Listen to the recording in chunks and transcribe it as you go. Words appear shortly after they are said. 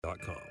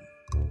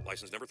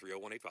License number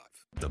 30185.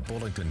 The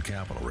Bullington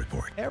Capital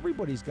Report.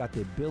 Everybody's got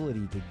the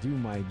ability to do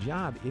my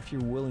job if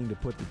you're willing to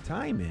put the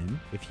time in.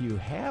 If you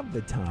have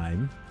the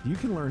time, you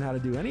can learn how to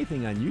do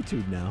anything on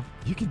YouTube now.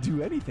 You can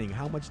do anything.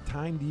 How much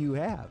time do you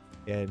have?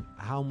 And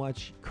how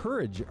much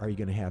courage are you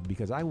going to have?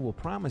 Because I will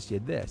promise you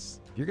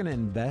this. If you're going to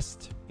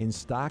invest in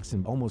stocks,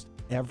 and almost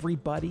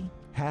everybody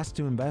has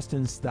to invest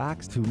in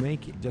stocks to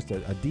make just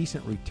a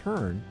decent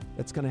return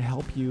that's going to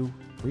help you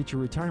reach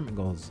your retirement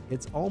goals.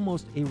 It's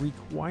almost a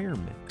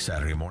requirement.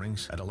 Saturday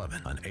mornings at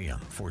 11 on AM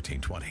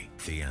 1420.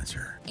 The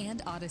Answer.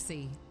 And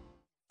Odyssey.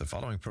 The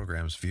following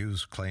program's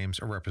views, claims,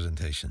 or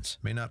representations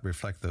may not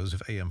reflect those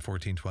of AM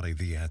 1420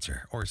 The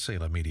Answer or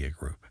Salem Media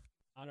Group.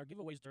 Honor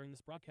giveaways during this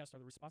broadcast are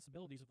the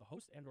responsibilities of the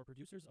host and or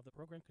producers of the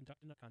program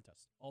conducting a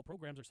contest. All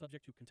programs are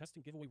subject to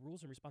contestant giveaway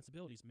rules and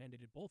responsibilities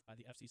mandated both by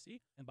the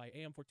FCC and by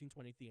AM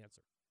 1420 The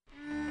Answer.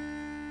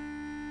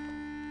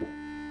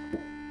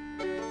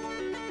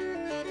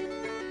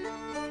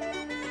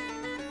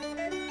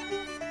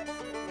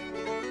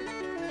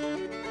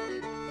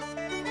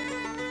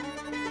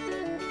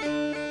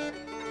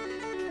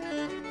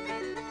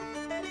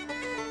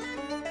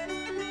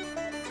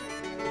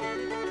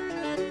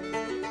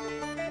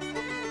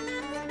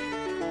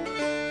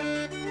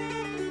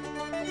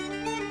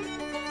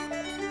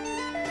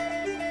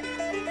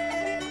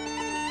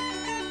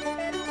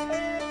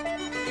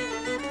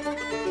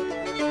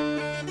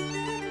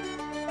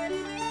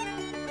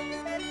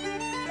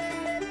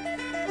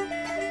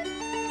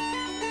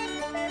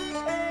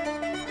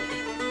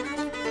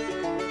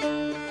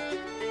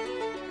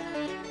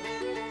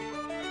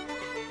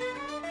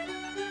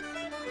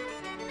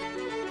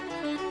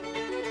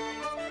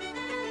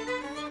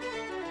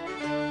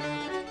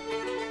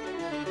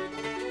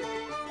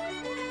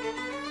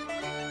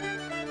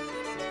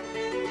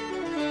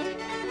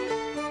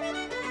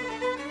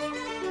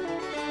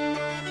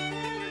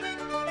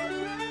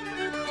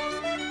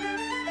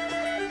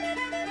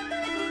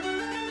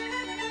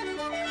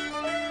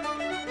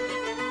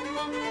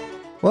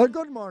 Well,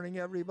 good morning,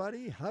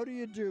 everybody. How do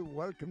you do?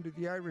 Welcome to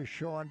the Irish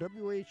Show on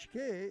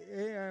WHK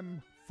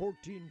AM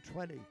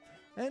 1420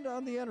 and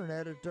on the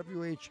internet at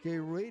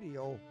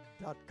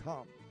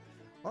WHKradio.com.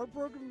 Our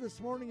program this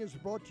morning is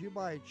brought to you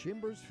by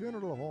Chambers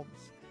Funeral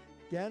Homes,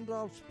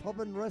 Gandalf's Pub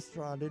and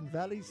Restaurant in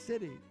Valley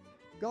City,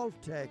 Golf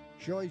Tech,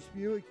 Joyce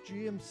Buick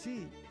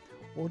GMC,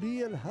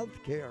 O'Neill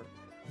Healthcare,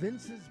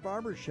 Vince's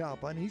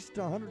Barbershop on East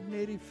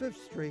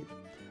 185th Street,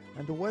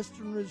 and the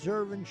Western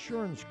Reserve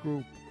Insurance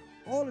Group.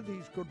 All of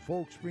these good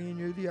folks bringing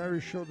you the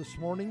Irish Show this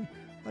morning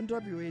on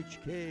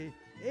WHK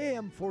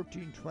AM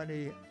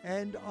 1420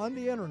 and on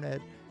the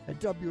internet at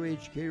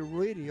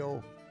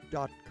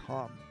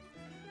WHKradio.com.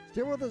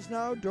 Stay with us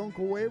now. Don't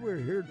go away. We're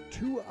here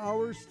 2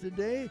 hours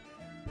today.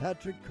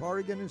 Patrick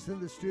Corrigan is in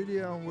the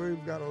studio, and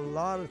we've got a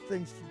lot of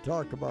things to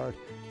talk about.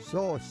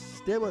 So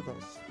stay with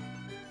us.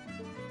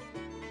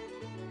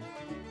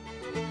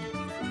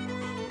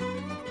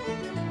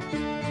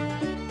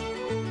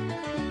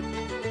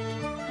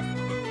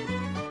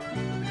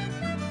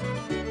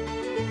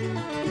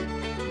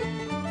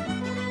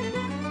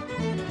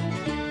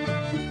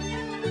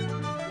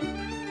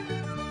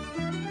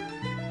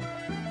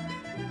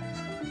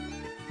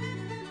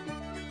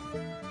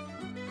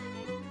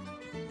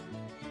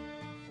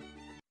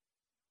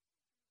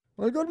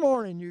 Well, good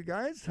morning, you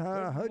guys.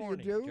 How do you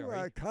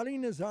do?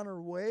 Colleen is on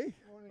her way.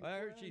 I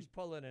heard she's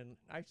pulling in.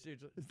 Actually,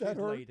 she's that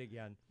her? late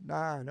again.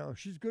 No.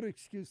 She's good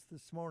excuse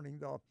this morning,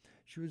 though.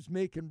 She was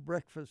making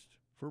breakfast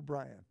for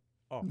Brian.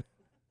 Oh.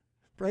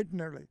 Bright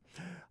and early.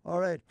 All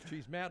right.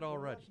 She's mad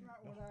already. That's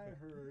not what I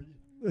heard.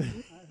 I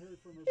heard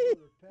from her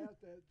brother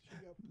Pat that she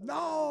got...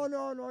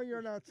 No,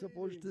 you're not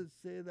supposed to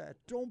say that.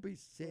 Don't be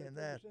saying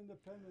that.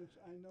 Independence,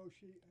 I know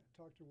she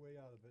talked her way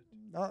out of it.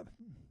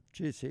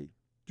 JC.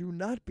 Do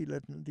not be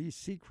letting these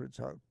secrets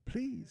out,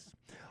 please.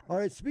 All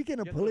right, speaking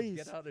of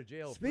police, get out of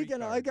jail.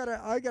 I got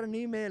an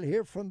email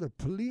here from the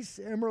Police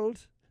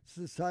Emerald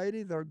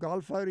Society. Their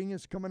golf outing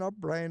is coming up.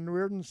 Brian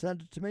Reardon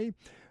sent it to me.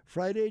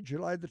 Friday,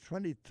 July the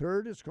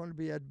 23rd. It's going to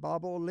be at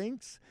Bobo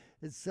Links.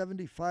 It's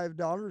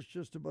 $75.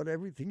 Just about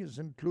everything is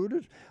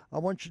included. I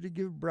want you to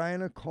give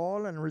Brian a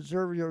call and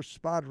reserve your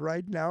spot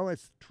right now.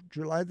 It's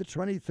July the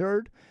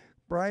 23rd.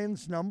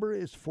 Brian's number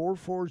is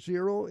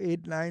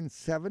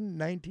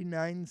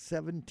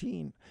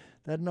 440-897-9917.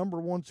 That number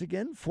once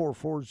again,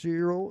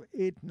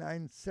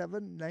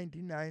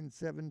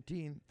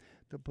 440-897-9917.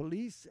 The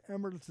Police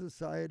Emerald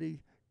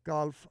Society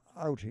Golf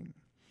Outing.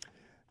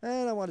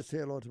 And I want to say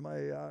hello to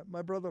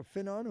my brother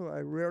Finan, who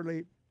I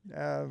rarely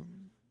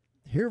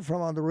hear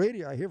from on the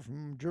radio. I hear from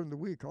him during the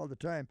week all the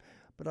time,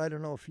 but I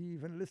don't know if he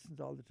even listens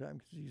all the time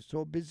because he's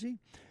so busy.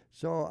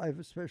 So I have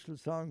a special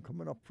song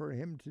coming up for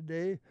him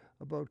today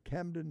about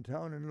Camden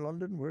Town in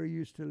London, where he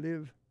used to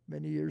live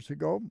many years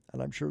ago.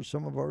 And I'm sure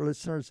some of our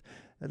listeners,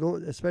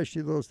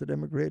 especially those that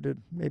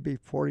immigrated maybe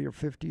 40 or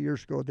 50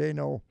 years ago, they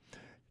know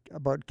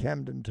about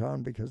Camden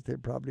Town because they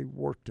probably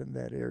worked in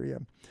that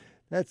area.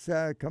 That's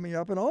coming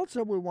up. And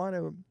also we want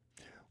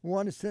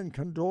to send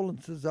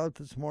condolences out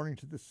this morning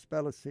to the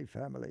Spellacy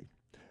family.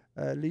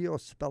 Leo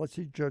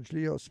Spellacy. Judge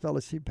Leo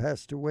Spellacy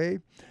passed away.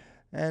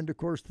 And, of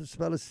course, the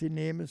Spellacy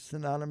name is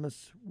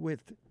synonymous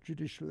with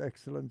judicial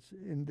excellence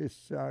in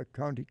this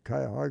county,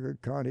 Cuyahoga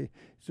County.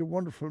 He's a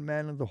wonderful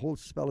man, and the whole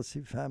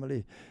Spellacy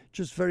family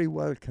just very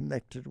well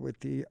connected with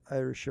the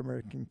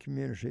Irish-American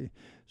community.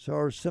 So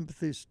our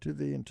sympathies to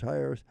the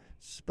entire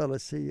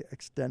Spellacy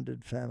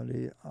extended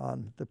family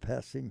on the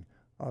passing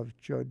of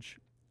Judge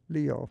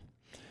Leo.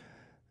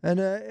 And,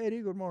 Eddie,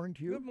 good morning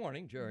to you. Good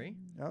morning, Jerry.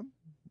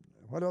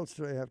 What else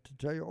do I have to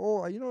tell you?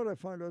 Oh, you know what I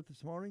found out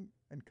this morning?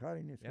 And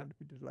Colleen is Yeah. going to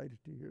be delighted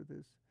to hear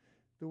this.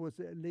 There was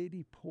a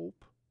lady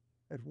pope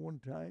at one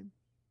time.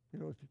 You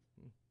know,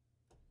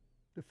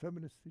 the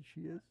feminist that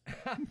she is.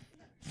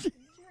 Jerry,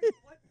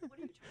 what are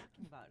you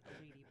talking about,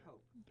 a lady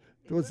pope?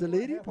 There was a What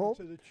lady happened pope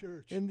to the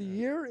church? in the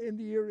year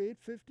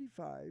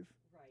 855.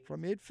 Right.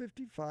 From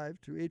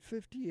 855 to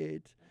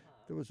 858,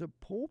 there was a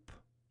Pope,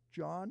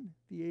 John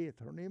the Eighth.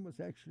 Her name was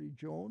actually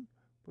Joan,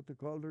 but they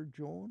called her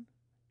John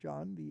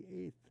the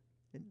Eighth.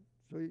 And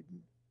so,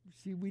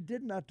 see, we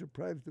did not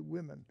deprive the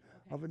women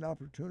of an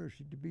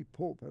opportunity to be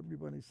Pope.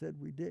 Everybody said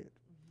we did.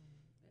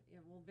 Yeah,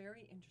 well,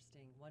 very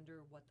interesting.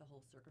 Wonder what the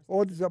whole circumstances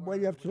Oh, there's a, well, were,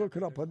 you have to look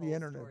it whatever, up on the there's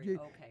internet. whole You-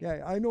 story. Okay.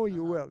 Yeah, I know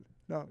you Uh-huh. will.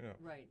 No. Yeah.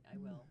 Right, I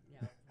will.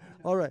 Yeah.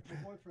 All right. Your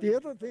boyfriend The was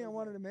other thing I very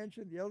wanted well.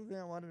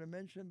 to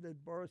mention,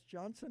 that Boris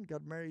Johnson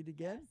got married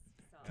again.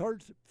 Yes,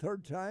 so-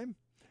 Third time.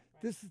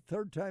 This is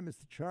third time is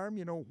the charm.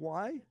 You know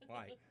why?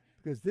 Why?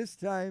 Because this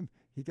time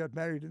he got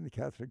married in the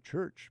Catholic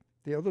Church.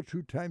 The other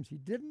two times he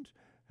didn't.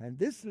 And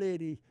this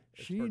lady,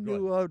 It's she for knew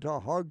good. how to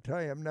hog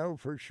tie him now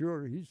for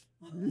sure. He's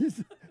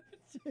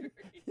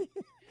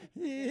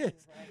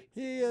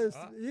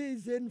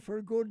he's in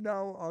for good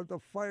now, or the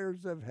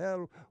fires of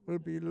hell will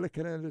be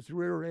licking at his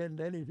rear end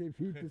if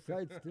he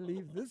decides to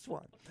leave this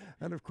one.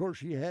 And of course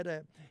he had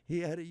a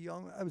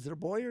young, was it a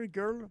boy or a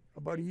girl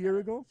about a They've year got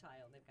ago? Child,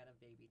 they've got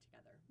a baby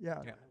together.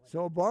 Yeah. Yeah.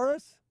 So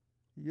Boris,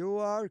 you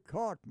are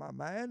caught, my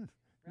man.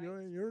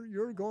 Right.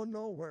 You're going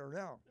nowhere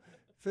now.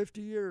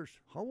 50 years.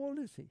 How old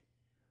is he?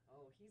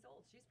 Oh, he's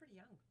old. She's pretty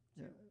young.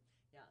 Yeah. Too.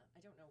 Yeah, I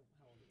don't know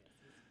how old he is.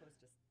 He's close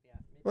to, yeah.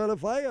 Maybe. Well,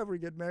 if I ever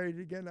get married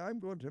again, I'm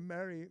going to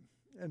marry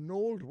an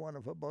old one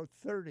of about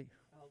 30.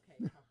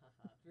 Okay.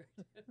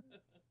 Right.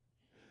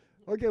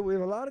 Okay, we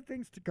have a lot of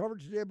things to cover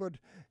today, but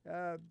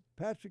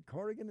Patrick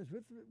Corrigan is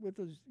with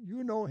us.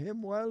 You know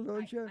him well,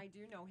 don't you? I do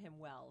know him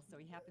well. So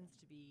he happens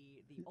to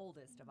be the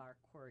oldest of our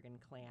Corrigan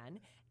clan,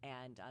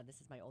 and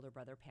this is my older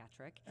brother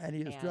Patrick. And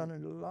he has and- done a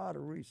lot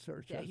of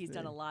research. Yeah, he's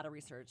hasn't done he? a lot of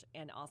research,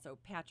 and also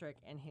Patrick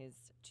and his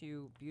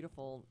two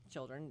beautiful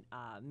children,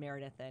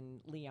 Meredith and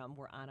Liam,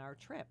 were on our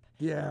trip.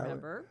 Yeah.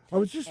 remember? I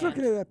was just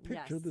looking at And- that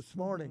picture yes, this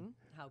morning. mhm,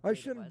 how I great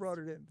it should have was. brought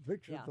it in. The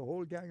picture Yeah. of the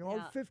whole gang, all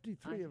Yeah,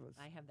 53 of us.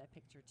 I have that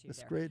picture too. That's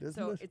there. great, isn't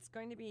so it? it's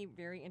going to be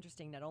very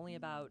interesting, not only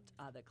about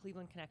the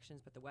Cleveland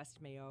connections, but the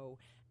West Mayo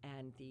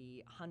and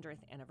the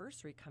 100th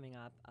anniversary coming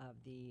up of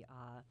the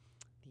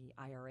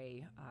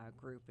IRA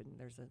group, and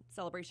there's a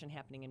celebration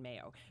happening in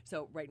Mayo.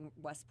 So right in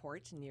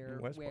Westport, near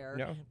Westport, where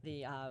yeah. the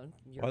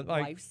your Well,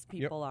 I- wife's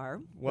people are.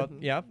 Well,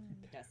 Mhm. yeah.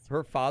 Yes.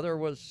 Her father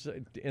was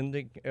in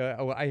the.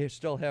 I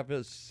still have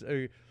his.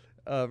 There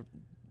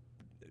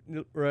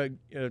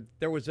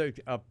was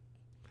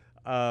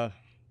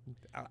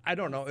I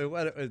don't know, it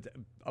was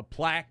a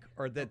plaque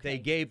or that they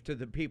Okay. gave to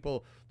the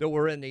people that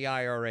were in the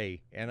IRA,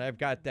 and I've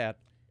got that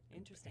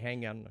Interesting.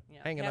 hanging on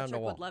Yeah. the Patrick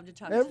wall. would love to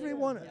talk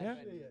Everyone- to you. yeah.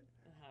 good. See it.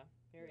 Uh-huh.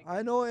 Very I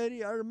good. know,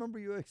 Eddie. I remember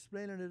you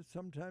explaining it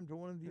sometime to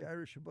one of the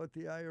Irish about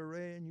the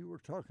IRA, and you were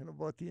talking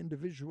about the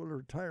individual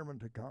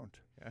retirement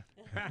account.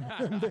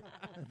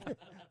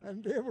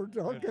 And they were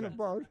talking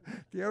about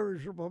the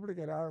Irish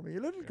Republican Army. A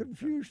little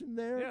confusion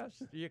there.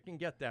 Yes, you can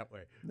get that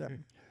way. Yeah.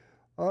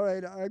 All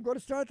right, I'm going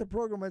to start the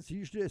program as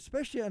usually,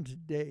 especially on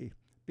today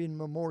being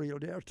Memorial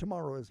Day, or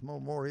tomorrow is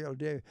Memorial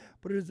Day,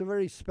 but it is a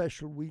very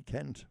special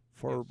weekend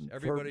for Yes,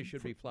 everybody for-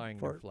 should for- be flying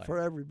for, their flag. for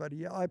everybody.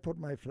 Yeah, I put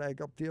my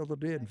flag up the other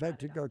day. In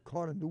fact, it got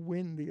caught in the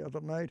wind the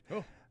other night,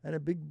 Oh. and a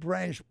big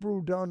branch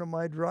blew down on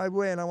my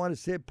driveway. And I want to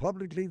say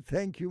publicly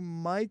thank you,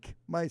 Mike,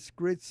 my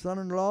great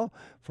son-in-law,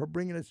 for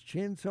bringing his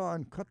chainsaw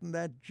and cutting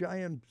that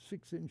giant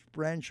 6-inch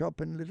branch up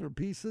in little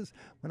pieces.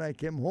 When I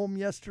came home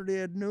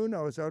yesterday at noon,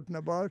 I was out and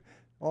about.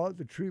 Oh,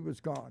 the tree was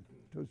gone.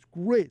 It was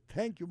great.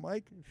 Thank you,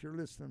 Mike, if you're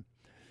listening.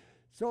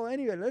 So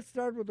anyway, let's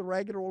start with the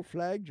ragged old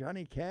flag,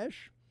 Johnny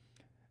Cash.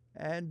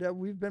 And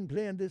we've been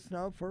playing this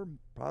now for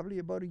probably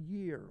about a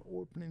year,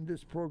 opening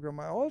this program.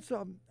 I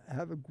also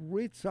have a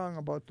great song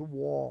about the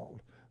wall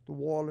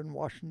in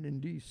Washington,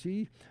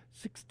 D.C.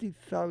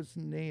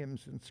 60,000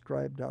 names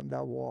inscribed on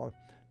that wall.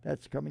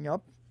 That's coming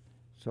up.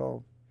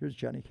 So here's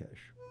Johnny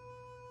Cash.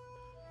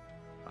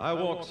 I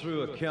walked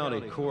through a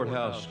county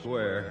courthouse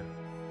square.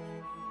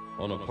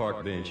 On a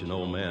park bench, an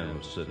old man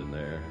was sitting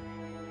there.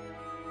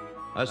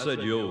 I said,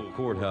 "Your old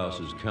courthouse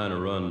is kind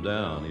of run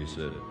down." He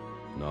said,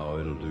 "No,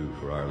 it'll do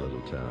for our little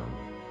town."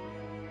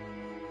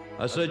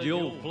 I said,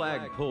 "Your old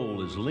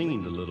flagpole is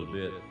leaned a little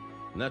bit,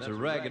 and that's a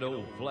ragged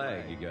old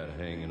flag you got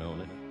hanging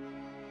on it."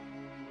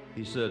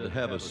 He said,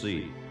 "Have a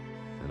seat,"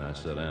 and I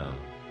sat down.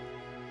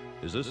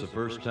 "Is this the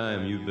first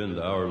time you've been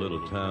to our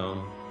little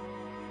town?"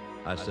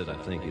 I said, "I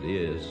think it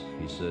is."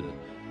 He said,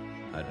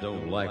 "I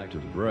don't like to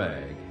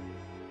brag,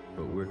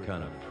 but we're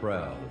kind of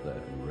proud of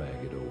that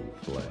ragged old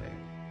flag.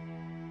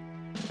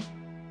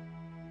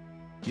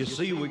 You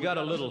see, we got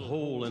a little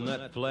hole in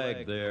that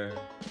flag there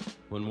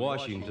when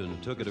Washington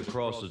took it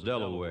across the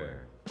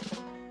Delaware.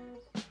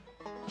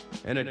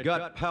 And it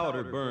got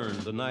powder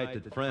burned the night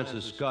that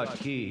Francis Scott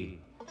Key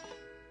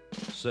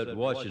sat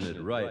watching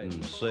it write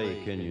and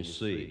say, 'Can you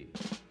see?'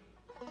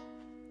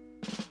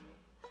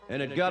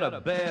 And it got a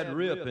bad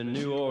rip in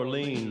New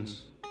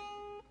Orleans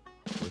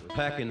with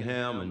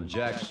Pakenham and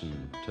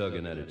Jackson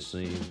tugging at its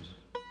seams.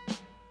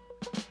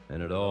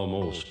 And it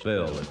almost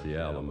fell at the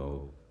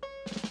Alamo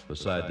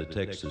beside the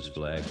Texas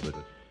flag, but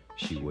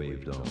she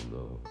waved on,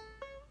 though.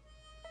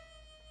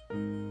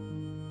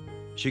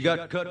 She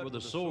got cut with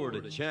a sword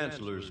at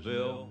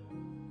Chancellorsville,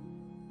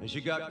 and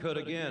she got cut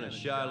again at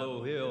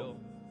Shiloh Hill.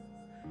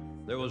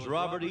 There was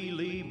Robert E.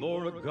 Lee,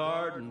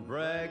 Beauregard, and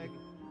Bragg,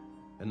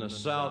 and the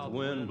south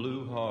wind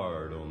blew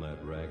hard on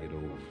that ragged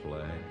old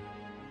flag.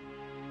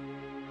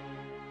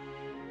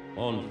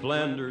 On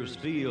Flanders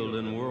Field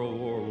in World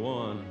War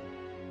I,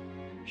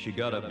 she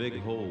got a big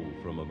hole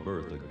from a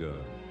Bertha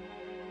gun.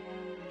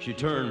 She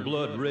turned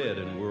blood red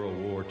in World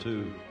War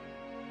II.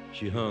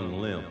 She hung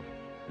limp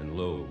and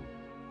low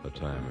a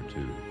time or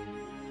two.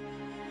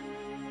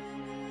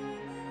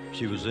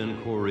 She was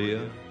in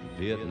Korea,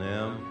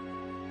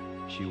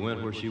 Vietnam. She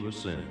went where she was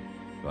sent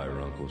by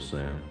her Uncle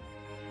Sam.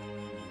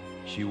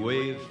 She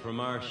waved from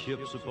our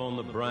ships upon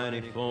the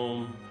briny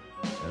foam,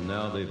 and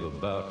now they've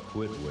about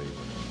quit waving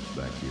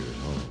back here at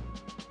home.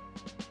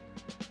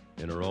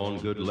 In her own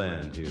good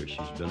land here,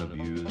 she's been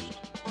abused.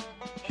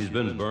 She's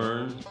been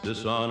burned,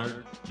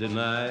 dishonored,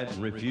 denied,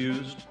 and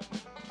refused.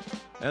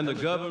 And the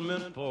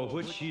government for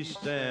which she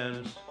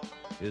stands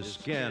is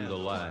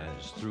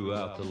scandalized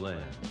throughout the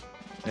land.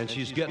 And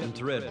she's getting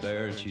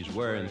threadbare and she's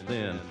wearing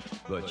thin,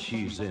 but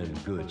she's in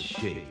good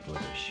shape for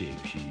the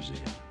shape she's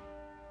in.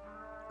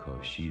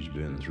 'Cause she's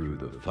been through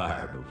the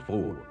fire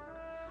before.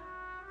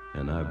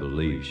 And I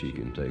believe she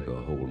can take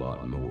a whole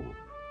lot more.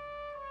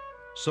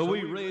 So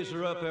we raise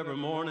her up every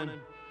morning.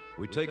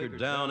 We take her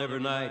down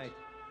every night.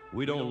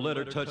 We don't let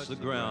her touch the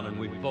ground, and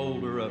we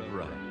fold her up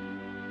right.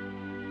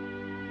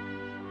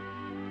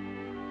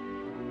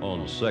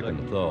 On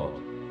second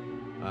thought,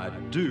 I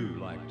do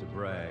like to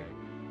brag,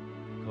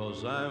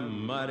 'cause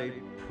I'm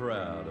mighty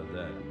proud of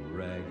that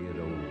ragged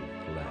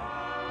old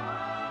flag.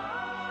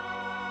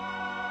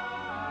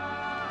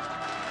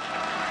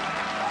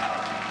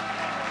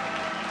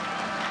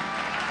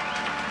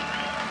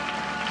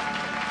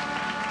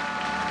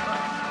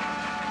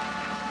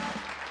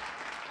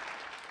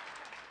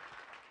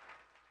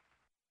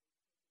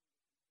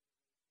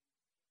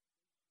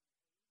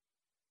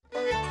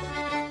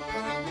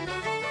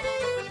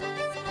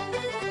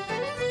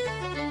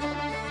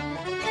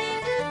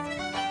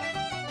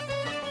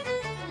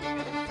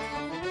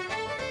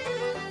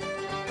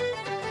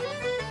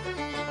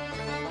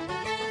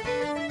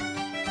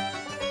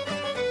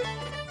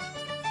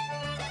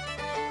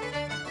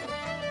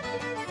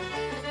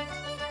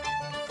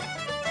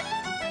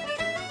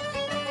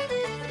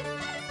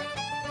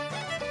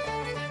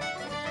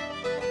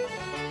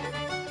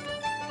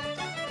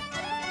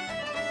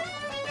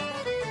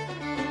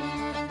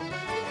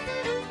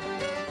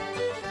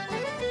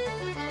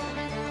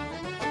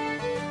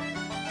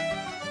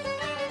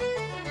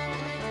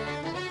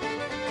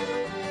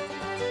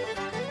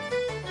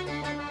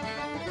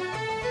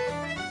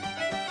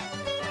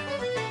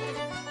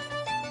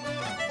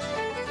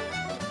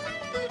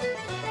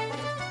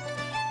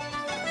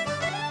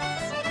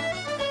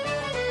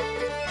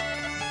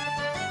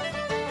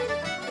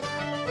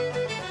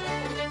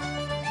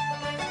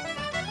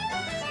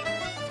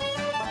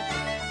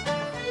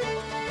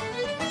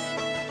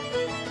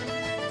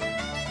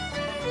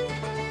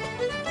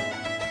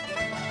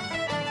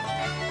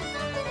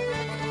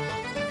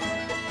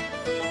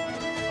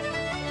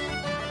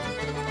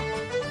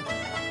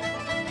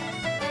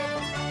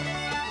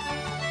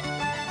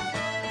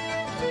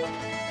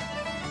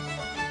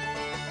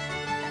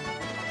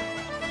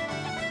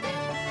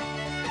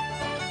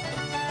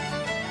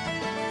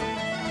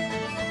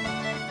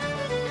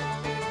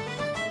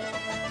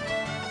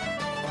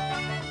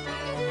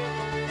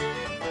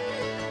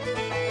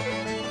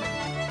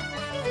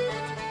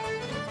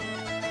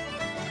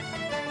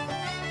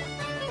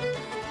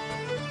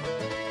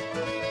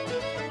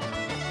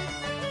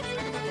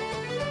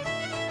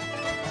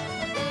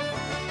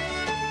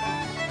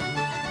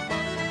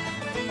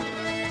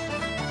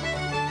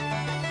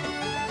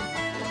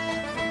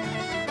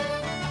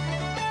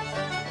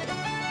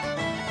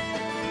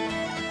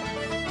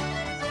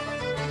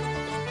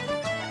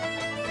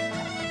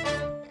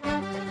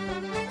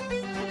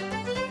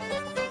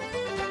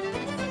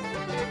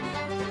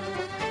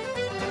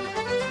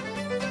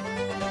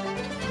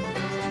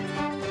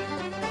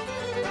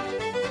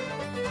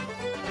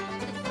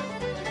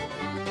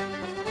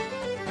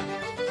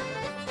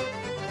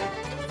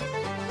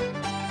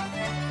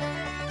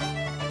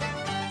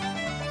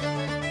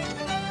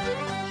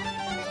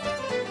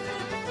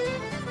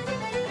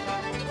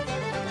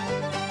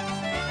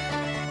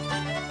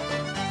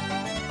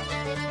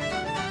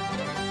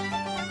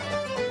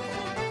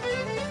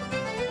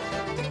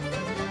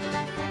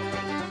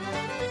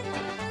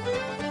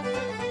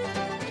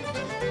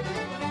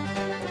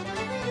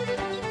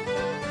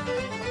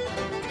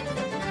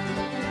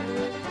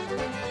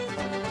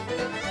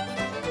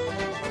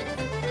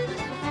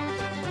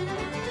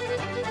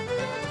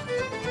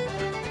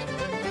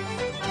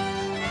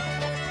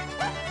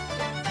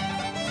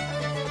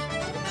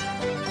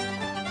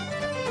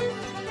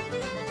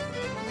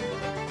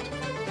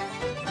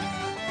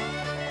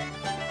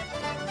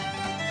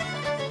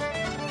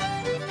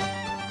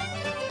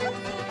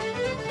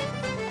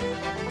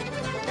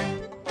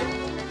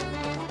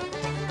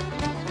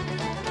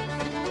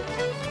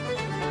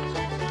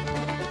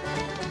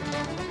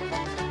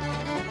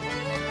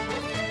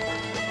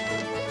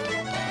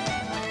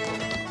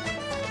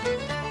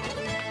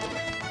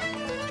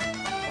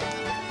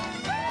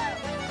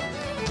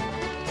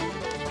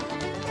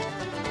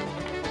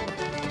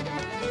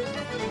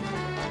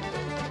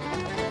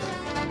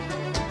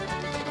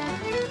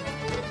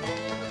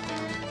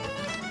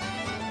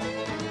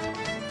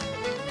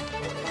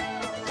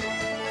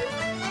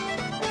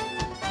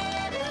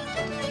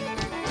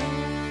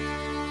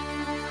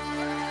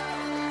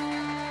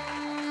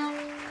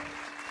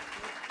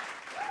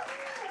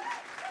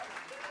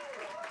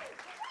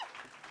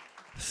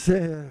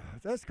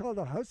 That's called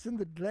The House in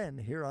the Glen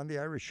here on the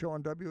Irish Show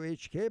on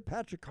WHK.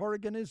 Patrick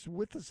Corrigan is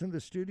with us in the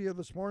studio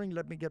this morning.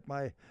 Let me get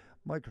my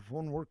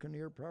microphone working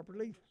here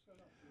properly.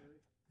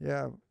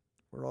 Yeah,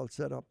 we're all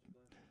set up.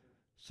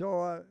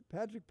 So,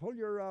 Patrick, pull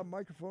your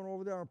microphone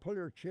over there and pull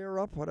your chair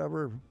up,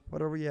 whatever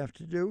you have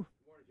to do.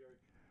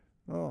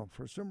 Oh,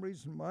 for some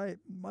reason,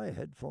 my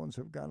headphones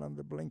have gone on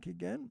the blink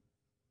again.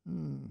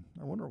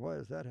 I wonder why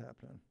is that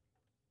happening.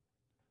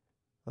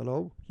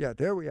 Hello? Yeah,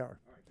 there we are.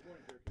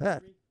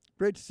 Pat,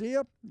 great to see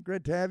you.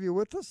 Great to have you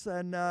with us.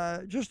 And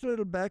just a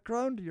little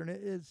background.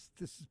 This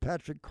is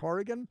Patrick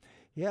Corrigan.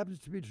 He happens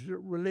to be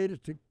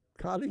related to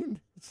Colleen.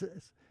 It's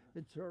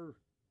her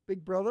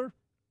big brother.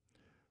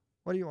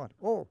 What do you want?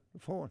 Oh, the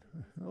phone.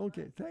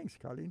 Okay, thanks,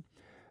 Colleen.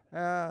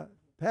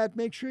 Pat,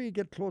 make sure you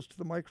get close to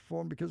the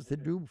microphone because they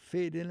do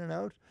fade in and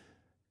out.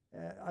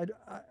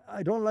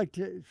 I don't like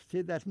to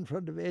say that in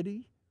front of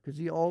Eddie because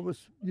he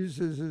always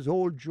uses his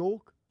old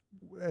joke,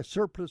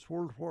 surplus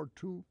World War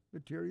II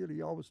material.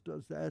 He always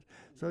does that.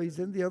 So he's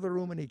in the other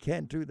room and he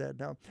can't do that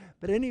now.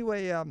 But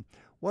anyway,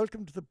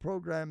 welcome to the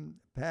program,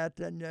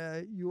 Pat. And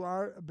you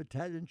are a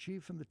battalion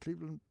chief in the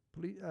Cleveland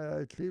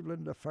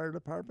Fire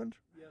Department.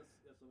 Yes,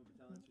 I'm a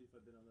battalion chief.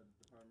 I've been on the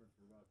department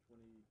for about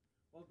going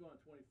on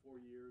 24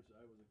 years.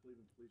 I was a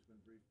Cleveland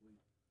policeman briefly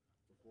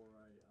before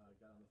I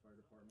got on the fire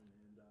department. And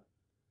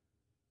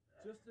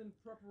just in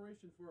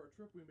preparation for our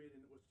trip we made,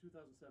 and it was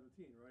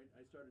 2017, right?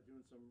 I started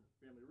doing some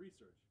family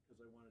research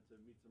because I wanted to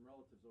meet some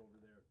relatives over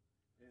there.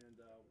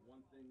 And one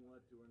thing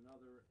led to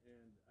another,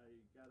 and I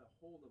got a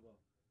hold of a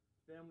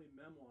family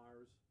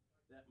memoirs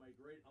that my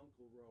great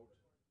uncle wrote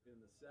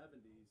in the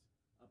 70s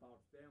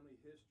about family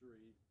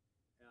history,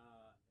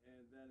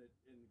 and then it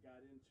got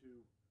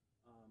into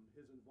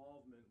his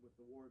involvement with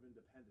the War of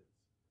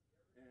Independence.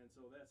 And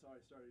so that's how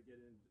I started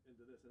getting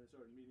into this, and I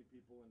started meeting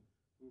people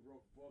who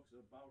wrote books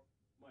about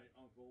my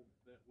uncle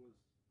that was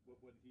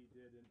what he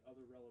did and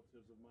other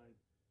relatives of mine,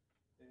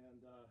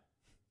 and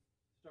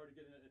started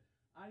getting it.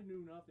 I knew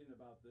nothing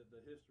about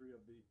the history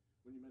of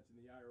when you mentioned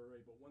the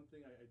IRA, but one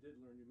thing I did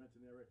learn, you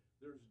mentioned the IRA,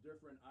 there's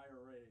different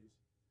IRAs,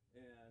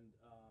 and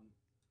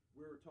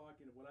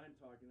what I'm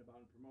talking about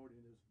and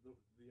promoting is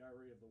the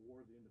IRA of the War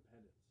of the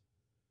Independence.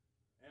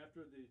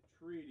 After the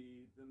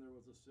treaty, then there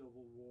was a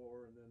civil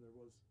war, and then there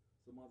was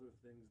some other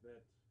things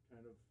that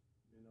kind of,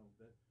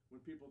 that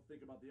when people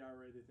think about the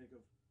IRA, they think of,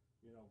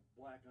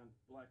 black and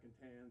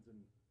tans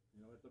and,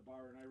 at the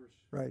bar an Irish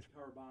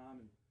car bomb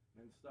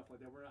and stuff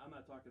like that. I'm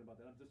not talking about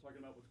that. I'm just talking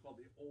about what's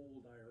called the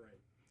old IRA.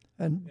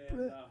 And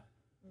they're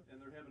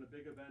having a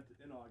big event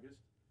in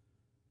August,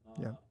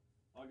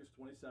 August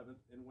 27th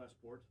in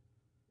Westport,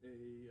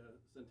 a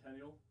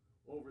centennial.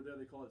 Over there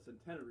they call it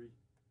centenary,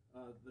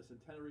 the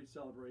centenary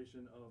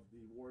celebration of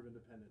the War of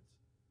Independence.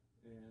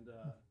 And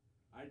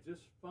I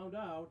just found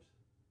out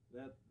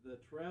that the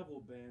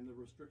travel ban, the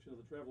restriction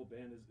of the travel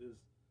ban is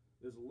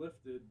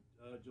lifted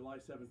July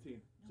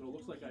 17th. So it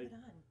looks like Put it on.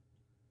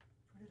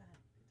 Put it on. I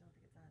don't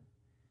think it's on.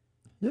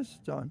 Yes,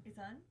 it's on. It's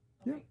on?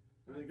 Yeah. Okay.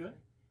 Everything good?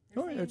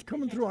 Oh, yeah, it's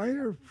coming through. I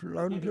hear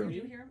loud and Can clear.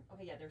 you hear him?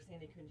 Okay, yeah, they're saying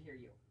they couldn't hear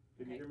you.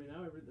 Can you hear me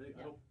now? Everything?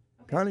 Yeah.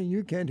 Connie,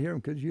 you can't hear him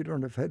because you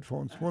don't have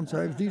headphones. Once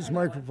I have these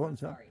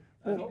microphones on. Sorry.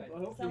 I Okay, hope- good. I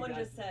hope you Someone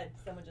guys- just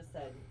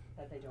said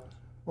that they don't.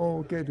 Oh,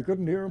 okay. They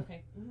couldn't hear him?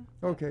 Okay.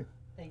 Okay.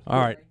 Thank you. All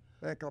right. Sorry.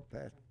 Back up,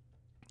 Pat.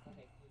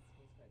 Okay.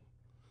 He's good.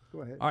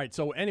 Go ahead. All right.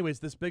 So, anyways,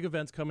 this big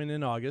event's coming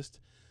in August.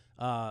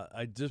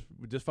 I just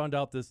found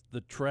out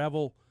the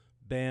travel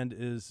ban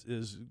is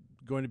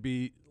going to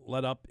be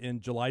let up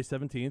in July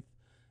 17th,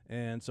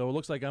 and so it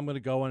looks like I'm going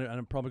to go, and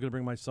I'm probably going to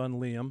bring my son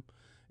Liam,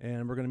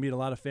 and we're going to meet a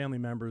lot of family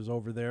members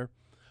over there.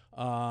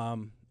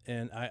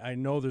 And I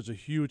know there's a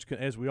huge,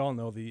 as we all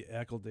know, the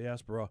ACL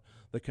diaspora,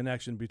 the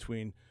connection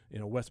between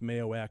West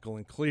Mayo, ACL,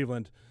 and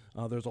Cleveland.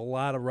 There's a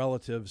lot of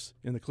relatives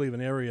in the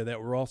Cleveland area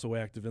that were also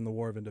active in the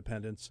War of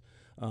Independence,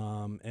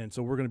 and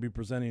so we're going to be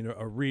presenting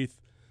a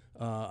wreath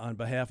on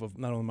behalf of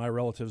not only my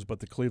relatives but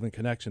the Cleveland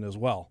connection as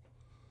well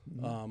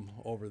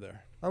over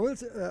there. I will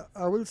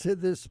say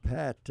this,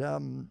 Pat.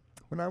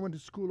 When I went to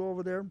school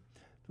over there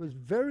was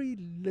very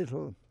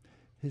little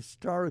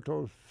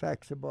historical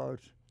facts about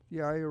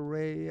the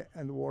IRA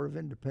and the War of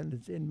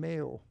Independence in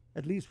Mayo.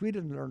 At least we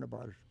didn't learn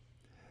about it.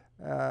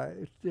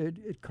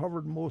 It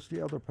covered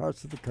mostly other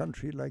parts of the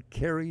country like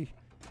Kerry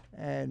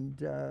and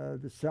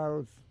the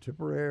South,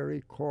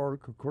 Tipperary,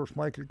 Cork. Of course,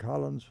 Michael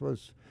Collins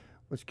was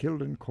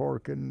killed in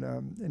Cork in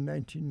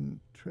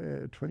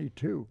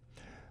 1922.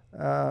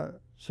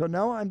 So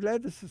now I'm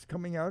glad this is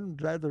coming out. I'm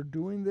glad they're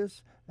doing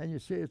this. And you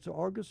say it's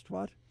August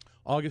what?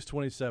 August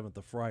 27th,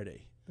 the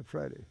Friday. The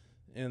Friday.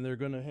 And they're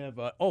going to have,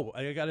 I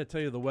got to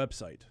tell you the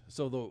website.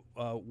 So the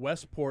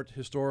Westport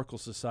Historical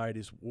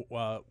Society's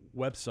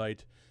website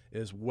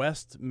is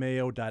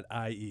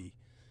westmayo.ie.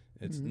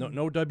 It's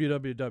no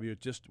www,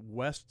 just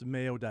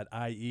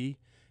westmayo.ie.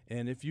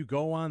 And if you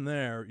go on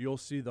there, you'll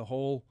see the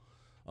whole,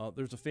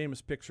 there's a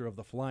famous picture of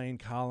the flying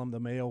column,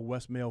 the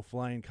West Mayo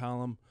flying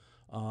column.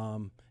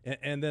 And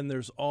then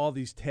there's all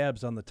these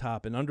tabs on the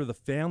top. And under the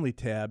family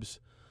tabs,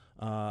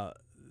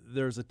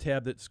 there's a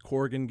tab that's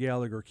Corrigan,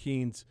 Gallagher,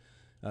 Keynes,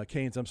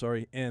 I'm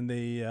sorry, and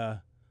they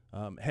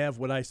have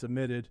what I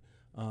submitted.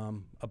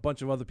 A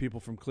bunch of other people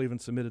from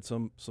Cleveland submitted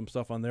some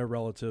stuff on their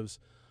relatives.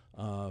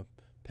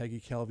 Peggy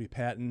Calvi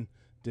Patton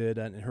did,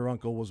 and her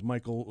uncle was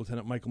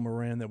Lieutenant Michael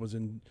Moran, that was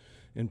in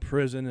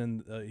prison,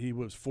 and he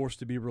was forced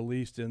to be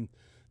released, and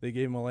they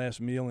gave him a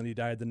last meal, and he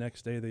died the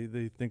next day.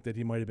 They think that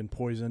he might have been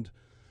poisoned.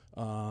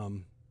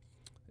 So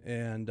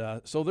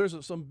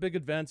there's some big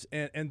events,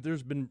 and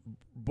there's been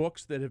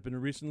books that have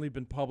recently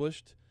been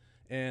published,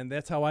 and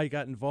that's how I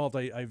got involved.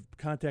 I've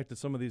contacted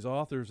some of these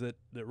authors that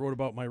wrote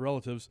about my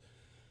relatives,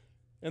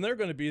 and they're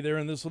going to be there.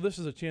 And this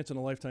is a chance in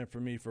a lifetime for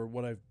me, for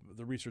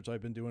the research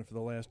I've been doing for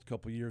the last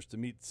couple of years, to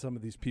meet some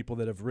of these people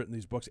that have written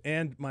these books.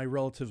 And my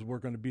relatives were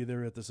going to be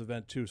there at this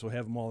event too, so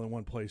have them all in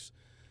one place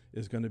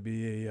is going to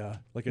be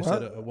like I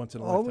said, a once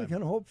in a lifetime. All we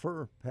can hope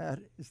for, Pat,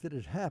 is that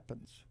it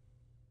happens.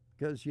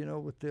 Because,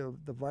 with the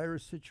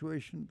virus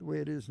situation the way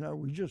it is now,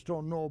 we just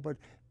don't know. But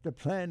the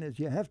plan is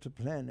you have to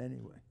plan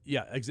anyway.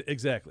 Yeah,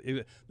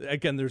 exactly.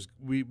 Again,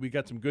 we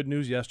got some good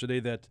news yesterday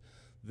that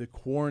the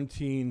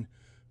quarantine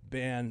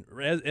ban,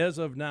 as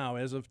of now,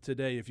 as of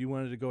today, if you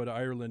wanted to go to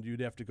Ireland, you'd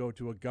have to go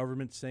to a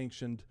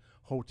government-sanctioned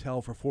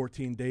hotel for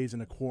 14 days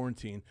in a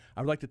quarantine.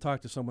 I would like to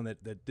talk to someone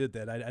that did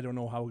that. I don't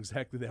know how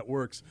exactly that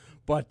works,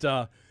 but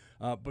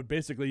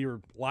basically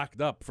you're locked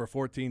up for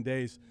 14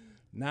 days.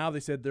 Now they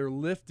said they're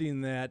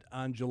lifting that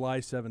on July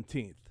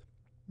 17th.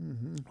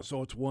 Mm-hmm.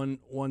 So it's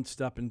one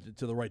step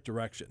into the right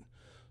direction.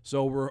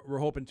 So we're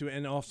hoping to,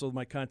 and also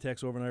my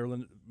contacts over in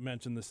Ireland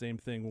mentioned the same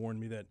thing, warned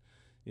me that,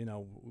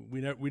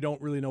 we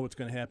don't really know what's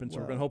going to happen, so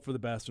we're going to hope for the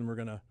best,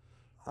 and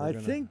I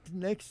think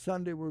next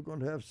Sunday we're going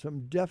to have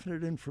some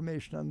definite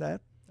information on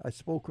that. I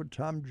spoke with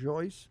Tom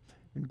Joyce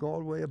in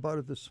Galway about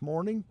it this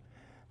morning,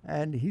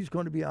 and he's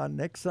going to be on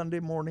next Sunday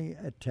morning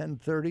at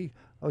 10:30.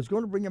 I was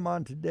going to bring him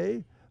on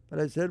today, but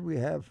I said we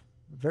have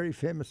a very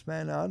famous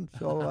man on,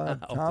 so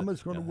Tom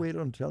is going to wait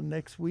until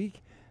next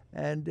week,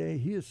 and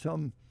he has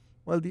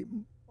the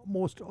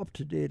most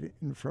up-to-date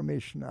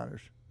information on it.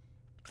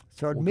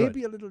 So it may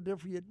be a little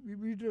different.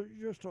 We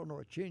just don't know.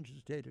 It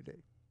changes day to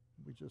day.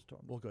 We just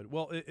don't know. Well, good.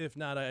 Well, if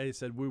not, I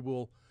said we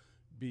will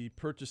be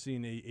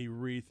purchasing a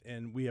wreath,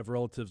 and we have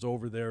relatives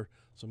over there,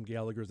 some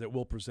Gallaghers, that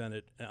will present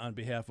it on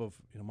behalf of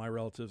my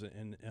relatives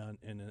in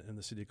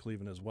the city of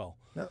Cleveland as well.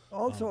 Now,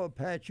 also,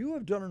 Pat, you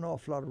have done an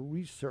awful lot of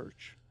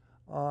research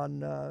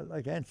on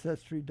like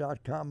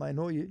Ancestry.com. I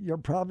know you're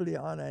probably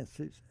on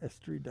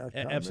Ancestry.com.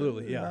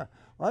 Absolutely, yeah.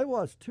 I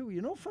was too.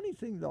 Funny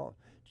thing though,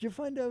 did you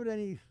find out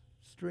any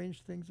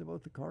strange things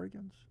about the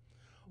Corrigans?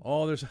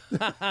 Oh, there's...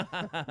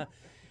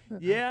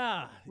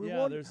 Yeah,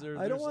 there's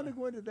I don't want to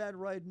go into that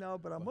right now,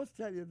 but I must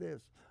tell you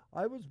this.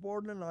 I was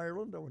born in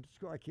Ireland. I went to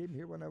school. I came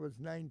here when I was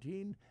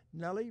 19.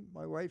 Nellie,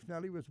 my wife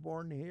Nellie, was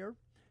born here.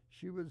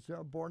 She was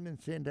born in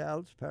St.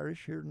 Al's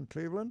Parish here in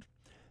Cleveland.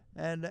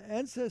 And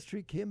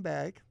Ancestry came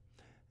back,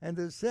 and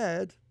they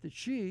said that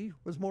she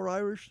was more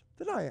Irish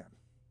than I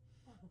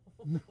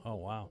am. Oh,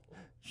 wow.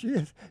 She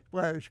is.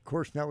 Well, of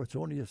course, now it's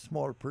only a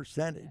small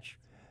percentage.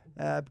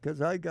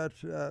 Because I got,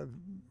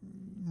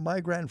 my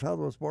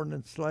grandfather was born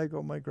in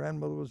Sligo, my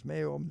grandmother was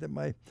Mayo, and then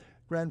my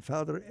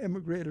grandfather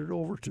emigrated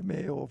over to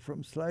Mayo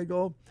from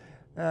Sligo.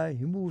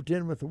 He moved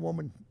in with a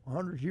woman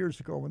 100 years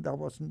ago when that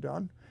wasn't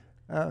done,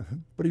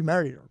 but he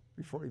married her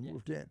before he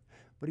moved in.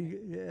 But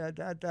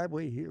that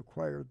way he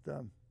acquired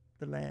the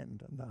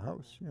land and the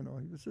house.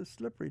 He was a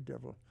slippery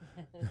devil.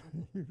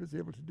 He was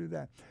able to do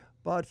that.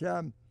 But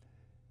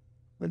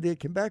when they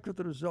came back with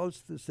the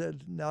results, they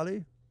said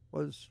Nellie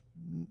was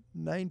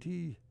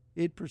 98%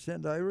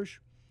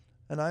 Irish,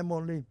 and I'm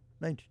only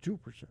 92%.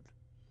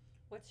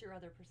 What's your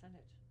other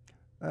percentage?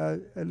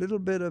 A little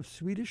bit of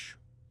Swedish,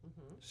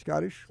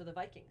 Scottish. So the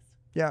Vikings.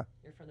 Yeah.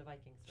 You're from the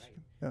Vikings, right?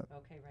 Yeah.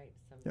 Okay, right.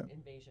 Some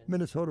invasion.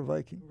 Minnesota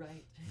Viking.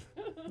 Right.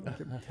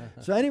 Okay.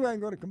 So anyway, I'm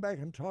going to come back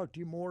and talk to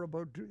you more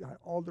about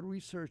all the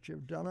research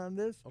you've done on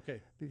this. Okay.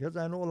 Because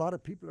I know a lot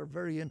of people are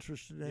very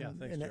interested in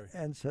Jerry.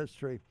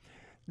 Ancestry.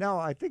 Now,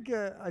 I think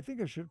I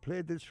should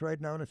play this right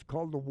now, and it's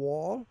called The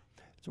Wall.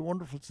 It's a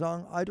wonderful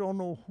song. I don't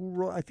know who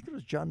wrote. I think it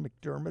was John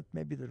McDermott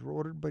maybe that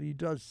wrote it, but he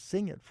does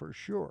sing it for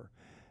sure.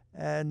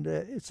 And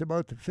it's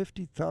about the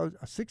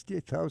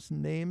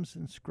 68,000 names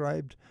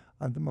inscribed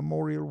on the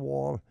memorial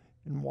wall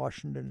in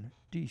Washington,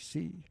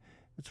 D.C.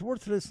 It's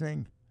worth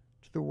listening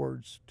to the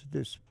words to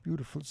this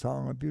beautiful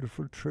song, a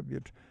beautiful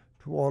tribute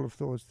to all of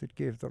those that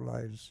gave their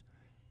lives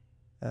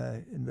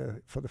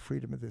for the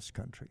freedom of this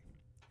country.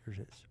 Here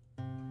it is.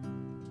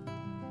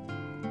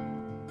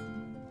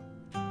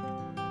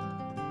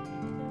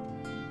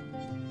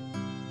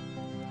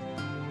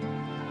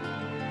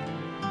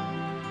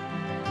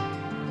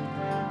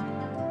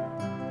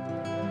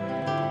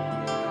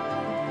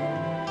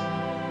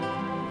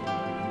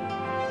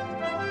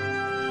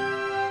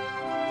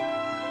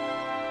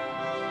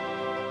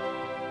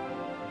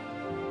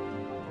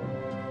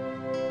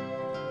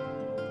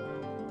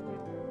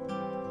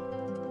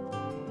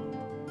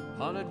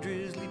 On a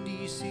drizzly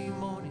D.C.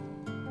 morning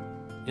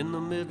in the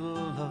middle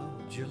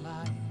of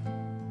July,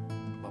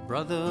 my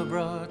brother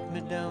brought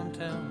me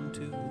downtown to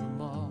the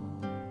mall,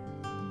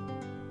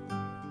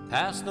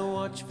 past the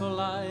watchful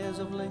eyes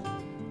of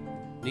Lincoln,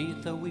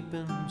 neath a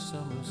weeping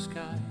summer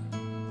sky.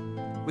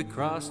 We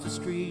crossed the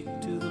street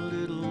to the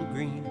little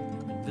green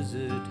and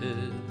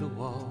visited the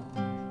wall.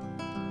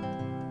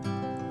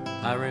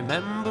 I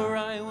remember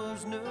I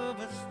was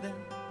nervous then,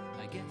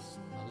 I guess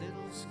a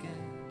little scared,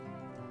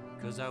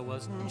 'cause I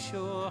wasn't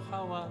sure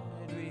how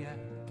I'd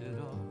react at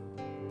all.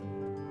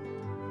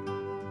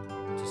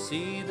 To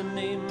see the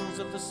names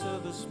of the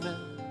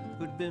servicemen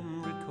who'd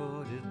been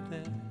recorded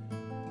there,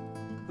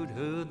 who'd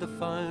heard the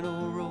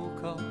final roll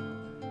call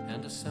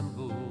and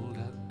assembled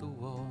at the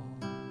wall.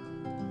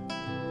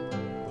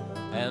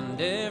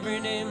 And every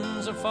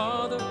name's a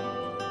father,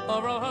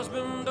 or a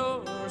husband,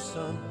 or a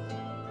son,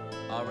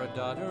 or a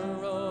daughter,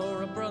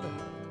 or a brother,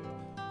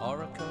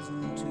 or a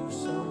cousin to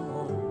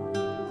someone.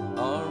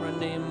 Or a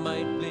name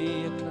might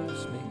be a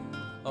classmate,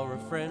 or a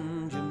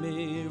friend you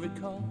may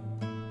recall.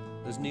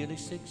 There's nearly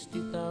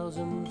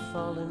 60,000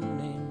 fallen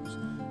names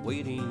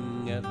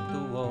waiting at the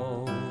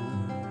wall.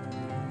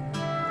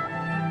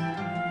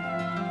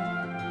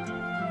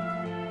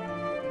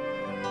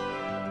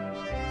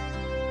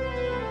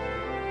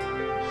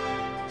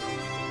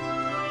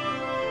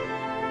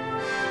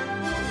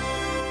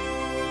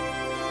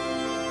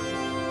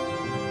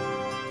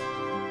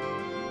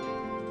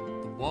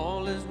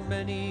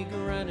 Many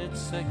granite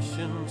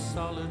sections,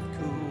 solid,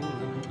 cool,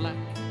 and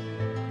black.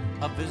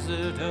 A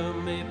visitor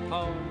may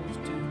pause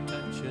to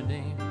touch a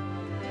name.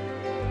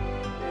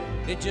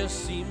 It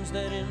just seems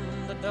that in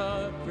the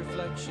dark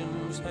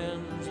reflections,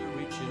 hands are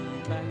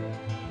reaching back,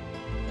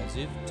 as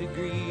if to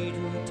greet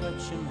and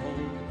touch and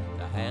hold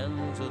the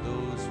hands of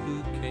those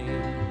who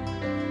came.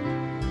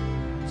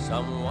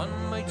 Someone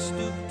might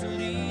stoop to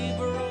leave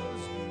a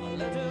rose, a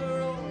letter,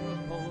 or a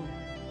poem,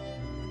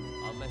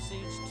 a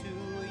message to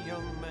a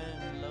young man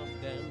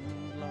loved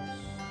and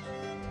lost,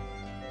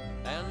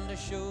 and to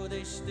show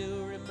they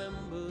still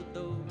remember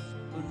those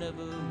who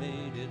never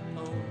made it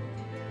home,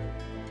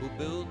 who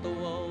built the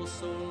wall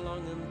so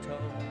long and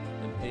tall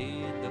and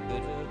paid the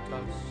bitter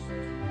cost.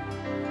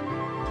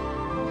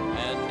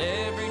 And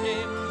every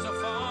name's a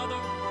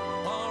father,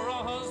 or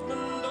a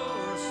husband,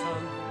 or a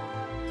son,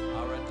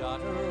 or a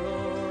daughter,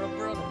 or a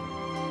brother,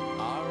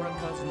 or a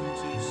cousin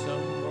to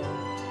someone.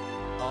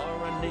 Or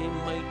a name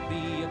might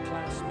be a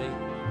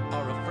classmate,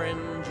 or a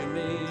friend you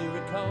may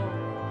recall.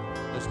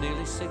 There's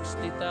nearly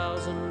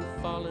 60,000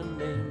 fallen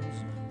names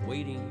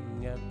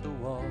waiting at the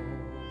wall.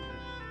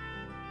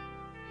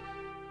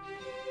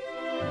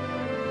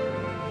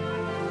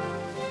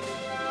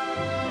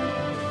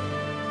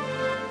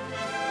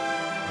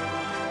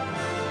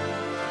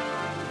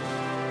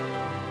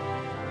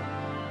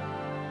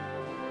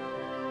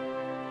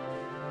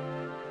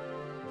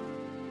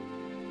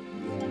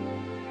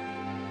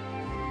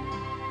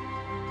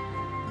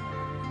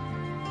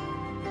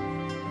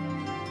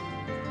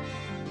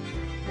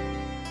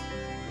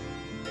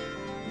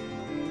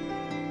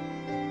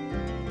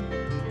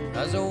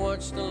 As I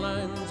watch the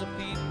lines of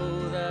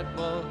people that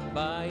walk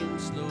by in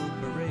slow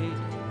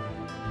parade,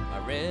 I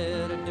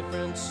read a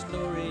different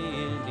story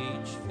in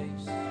each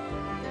face,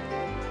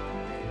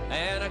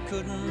 and I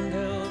couldn't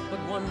help but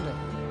wonder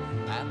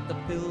at the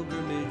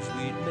pilgrimage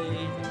we'd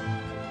made.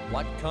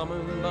 What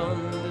common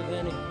bond, if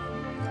any,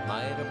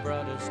 might have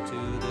brought us to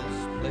this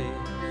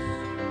place?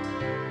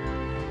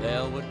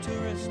 There were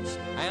tourists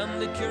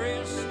and the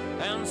curious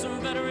and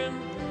some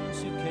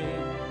veterans who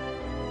came,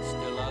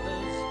 still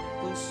others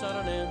who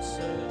sought an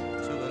answer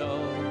to it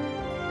all.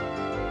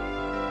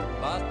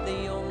 But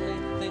the only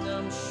thing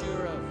I'm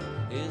sure of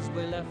is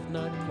we left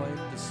not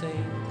quite the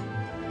same,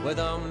 with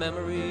our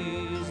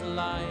memories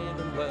alive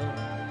and well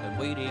and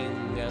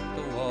waiting at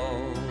the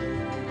wall.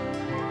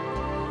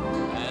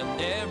 And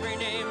every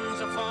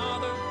name's a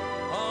father,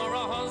 or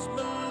a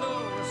husband,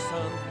 or a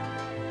son,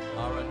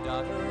 or a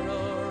daughter,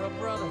 or a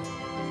brother,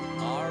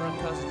 or a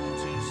cousin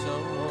to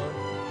someone.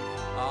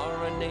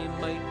 Or a name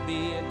might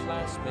be a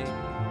classmate,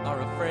 or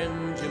a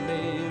friend you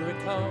may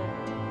recall.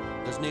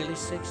 There's nearly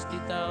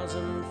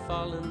 60,000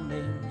 fallen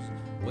names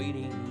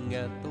waiting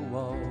at the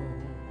wall.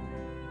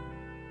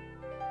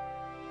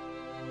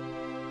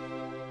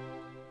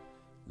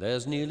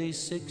 There's nearly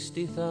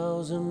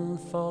 60,000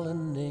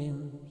 fallen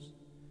names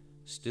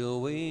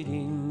still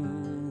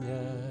waiting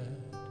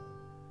at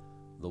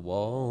the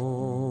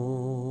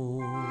wall.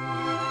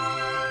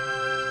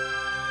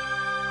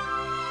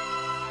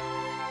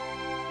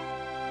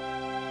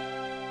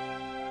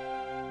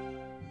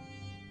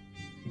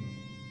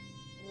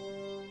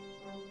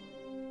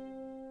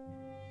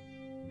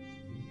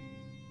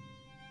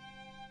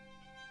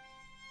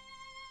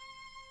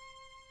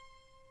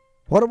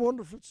 What a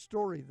wonderful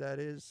story that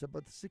is,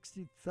 about the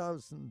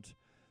 60,000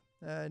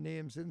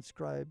 names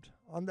inscribed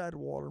on that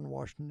wall in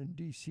Washington,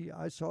 D.C.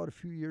 I saw it a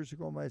few years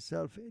ago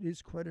myself. It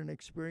is quite an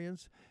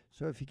experience.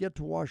 So if you get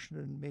to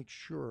Washington, make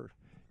sure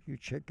you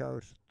check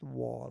out the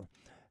wall.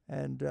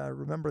 And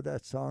remember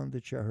that song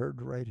that you heard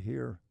right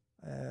here.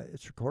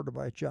 It's recorded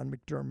by John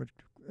McDermott,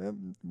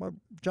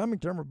 John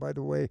McDermott, by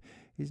the way,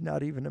 he's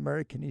not even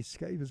American.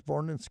 He was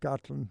born in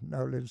Scotland,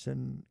 now lives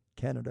in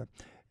Canada.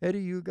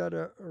 Eddie, you got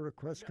a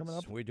request coming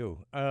up? We do.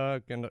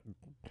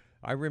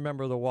 I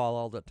remember the wall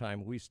all the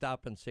time. We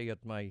stop and see it.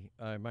 My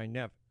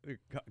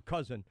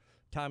cousin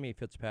Tommy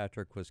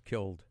Fitzpatrick was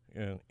killed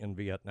in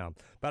Vietnam.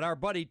 But our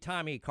buddy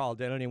Tommy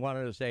called in and he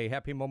wanted to say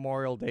Happy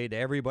Memorial Day to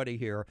everybody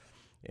here,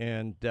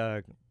 and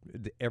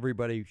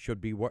everybody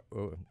should be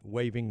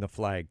waving the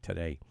flag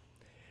today.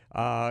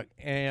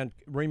 And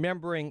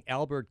remembering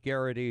Albert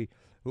Garrity,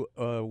 who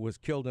was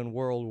killed in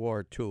World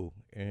War II.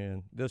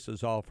 And this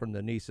is all from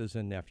the nieces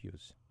and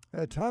nephews.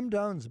 Tom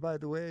Downs, by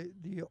the way,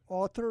 the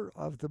author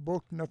of the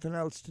book Nothing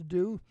Else to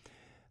Do.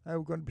 We're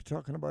going to be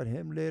talking about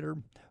him later.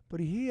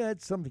 But he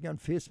had something on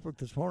Facebook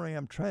this morning.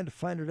 I'm trying to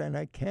find it and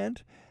I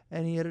can't.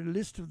 And he had a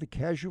list of the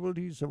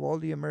casualties of all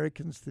the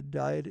Americans that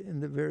died in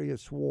the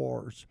various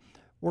wars.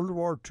 World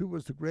War II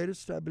was the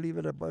greatest, I believe,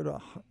 at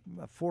about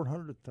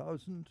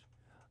 400,000.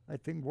 I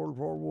think World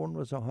War I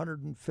was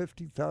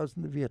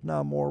 150,000. The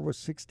Vietnam War was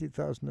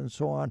 60,000 and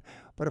so on.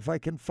 But if I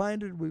can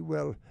find it, we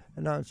will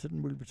announce it,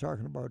 and we'll be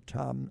talking about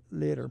Tom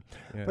later.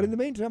 Yeah. But in the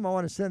meantime, I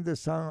want to send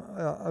this song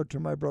out to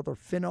my brother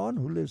Finon,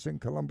 who lives in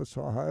Columbus,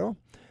 Ohio.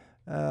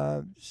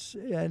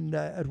 And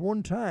at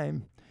one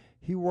time,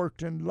 he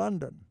worked in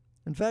London.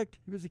 In fact,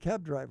 he was a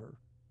cab driver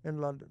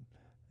in London.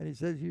 And he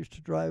says he used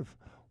to drive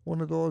one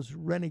of those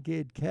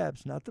renegade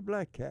cabs, not the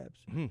black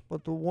cabs,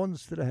 but the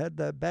ones that had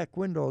the back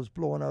windows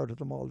blowing out of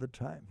them all the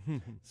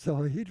time.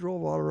 So he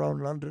drove all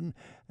around London,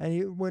 and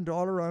he went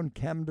all around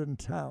Camden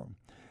Town.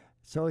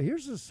 So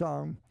here's a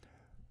song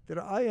that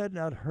I had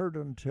not heard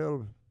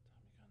until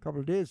a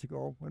couple of days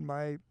ago when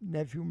my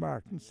nephew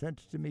Martin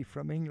sent it to me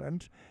from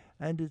England,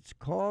 and it's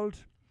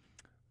called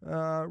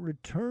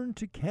Return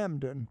to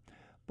Camden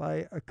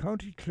by a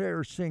County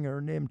Clare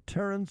singer named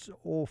Terence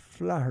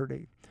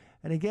O'Flaherty.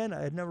 And again,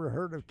 I had never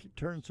heard of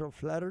Terence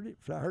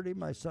O'Flaherty.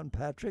 My son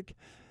Patrick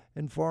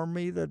informed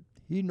me that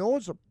he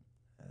knows him,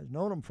 has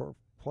known him for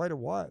quite a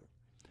while.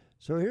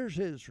 So here's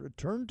his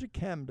Return to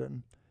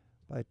Camden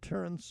by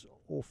Terence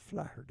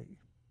O'Flaherty.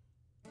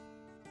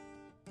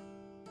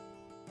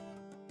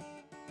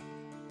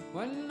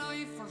 When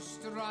I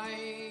first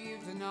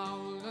arrived in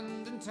old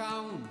London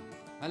town,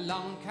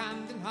 along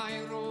Camden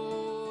High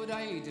Road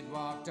I did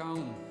walk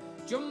down,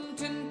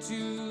 jumped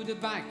into the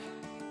back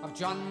of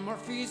John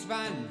Murphy's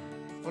van,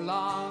 full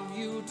of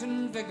youth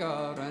and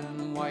vigour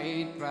and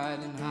white bread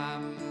and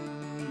ham.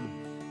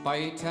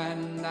 By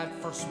 10 that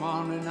first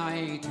morning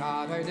I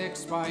thought I'd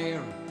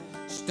expire,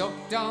 stuck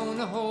down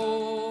a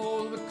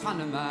hole with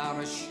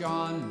Connemara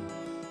Sean,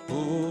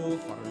 who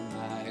for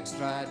an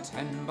extra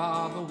 10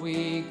 bob a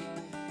week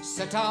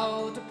set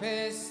out a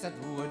pace that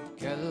would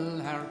kill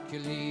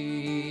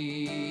Hercules.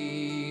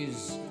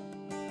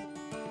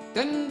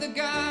 Then the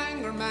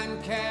ganger man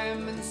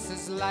came and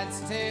says,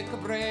 lads, take a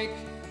break.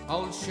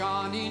 Old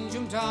Shawnee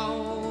jumped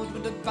out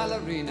with a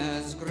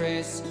ballerina's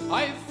grace.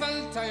 I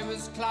felt I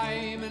was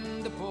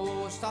climbing the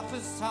post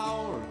office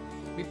tower,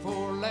 me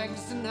poor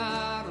legs and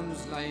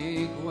arms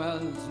like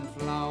wells and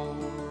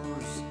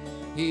flowers.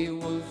 He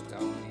wolfed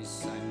down his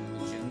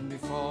sandwich, and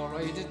before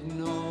I did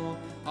know,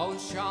 old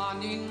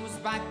Shawnee was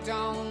back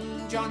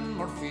down John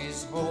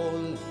Murphy's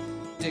hole,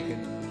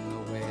 digging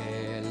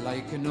away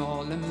like an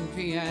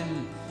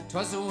Olympian.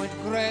 'Twas with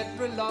great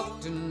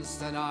reluctance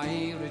that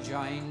I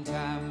rejoined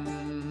him.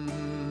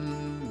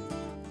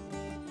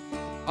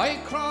 I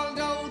crawled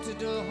out of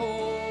the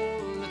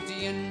hole at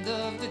the end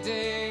of the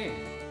day,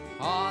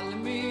 all of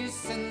me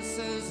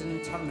senses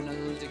in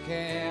terminal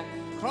decay.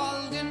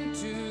 Crawled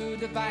into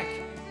the back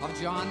of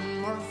John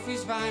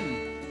Murphy's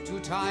van, too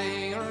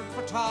tired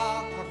for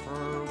talk or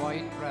for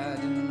white bread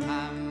and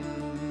ham.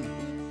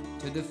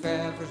 To the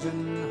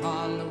Faverton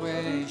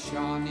Holloway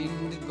Shawnee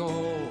did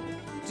go,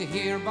 to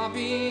hear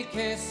Bobby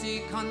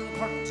Casey,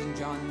 Concort and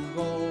John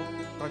go,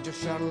 Roger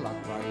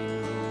Sherlock,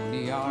 Ryan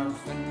Rooney,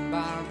 Orphan,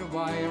 Barbed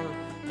Wire,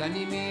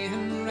 Danny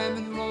Meehan,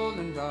 Raymond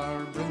Rowland,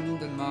 or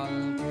Brendan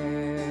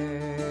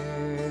Mulcair.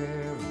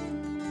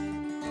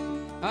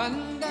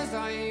 And as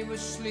I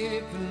was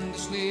sleeping the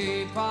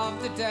sleep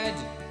of the dead,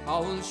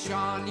 old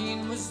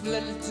Shawnee was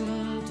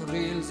lilting to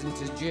reels and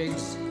to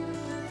jigs,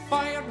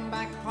 firing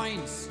back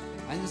pints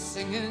and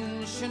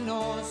singing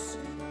Shanoes.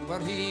 Where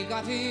he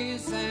got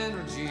his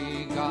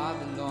energy, God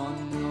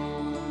alone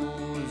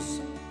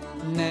knows.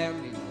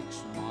 Nearly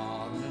next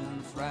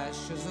morning,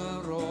 fresh as a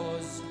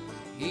rose,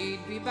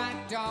 he'd be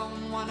back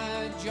down one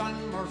of John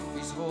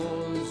Murphy's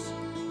holes,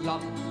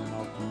 locking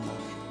up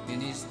muck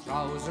in his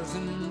trousers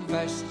and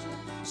vest.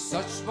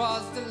 Such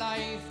was the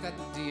life that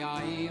the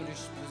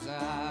Irish possessed.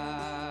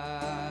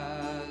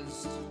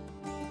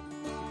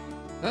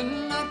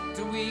 And at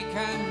the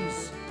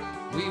weekends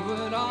we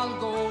would all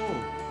go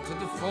to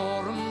the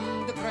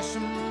Forum, the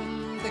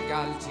Gresham, the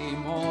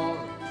Galtymore,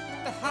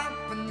 the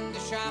Harp and the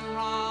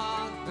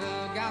Shamrock,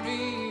 the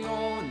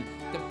Garryowen,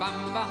 the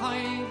Bamba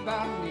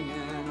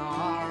Hibernian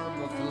or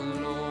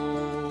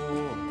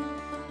Buffalo.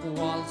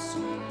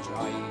 waltzing and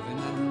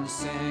jiving and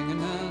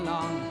singing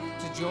along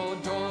to Joe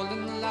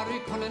Dolan, Larry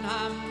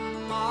Cunningham,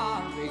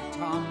 or Big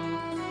Tom,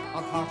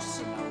 or horse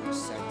and our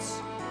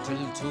sets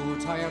till too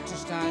tired to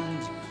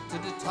stand to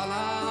the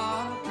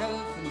Tulla or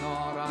Kelvin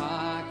or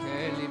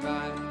Kelly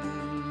bands.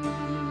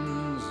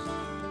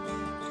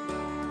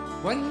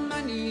 When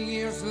many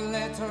years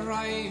later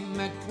I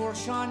met poor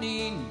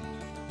Shawneen,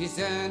 his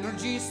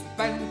energy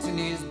spent and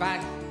his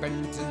back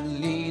bent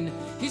and lean,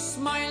 he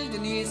smiled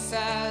and he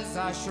says,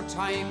 sure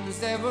times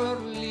they were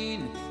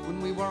lean when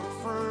we worked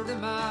for the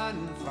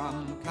man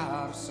from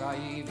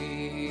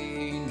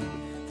Carsiveen.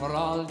 For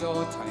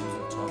although times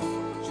were tough,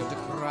 sure the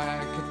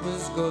crack it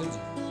was good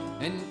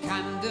in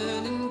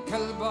Camden and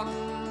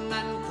Kilburn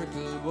and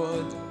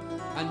Cricklewood,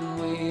 and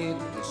we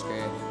could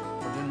escape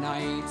for the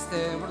nights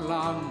they were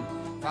long,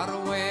 far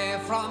away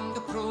from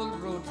the cruel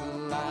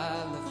brutal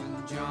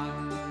Elephant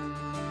John.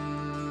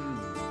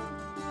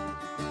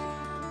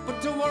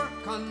 But to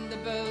work on the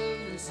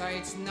building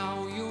sites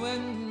now, you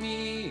and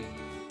me,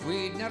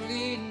 we'd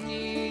nearly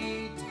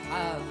need to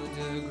have a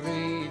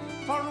degree.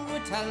 For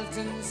with health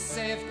and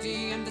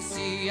safety and the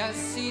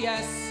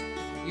CSCS,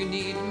 you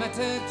need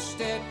method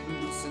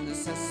statements and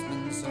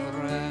assessments of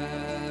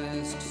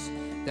risks.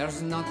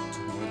 There's not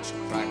too much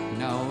crack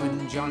now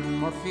in John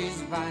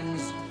Murphy's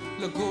vans.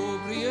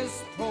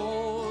 Lugubrious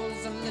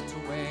Poles and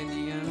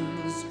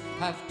Lithuanians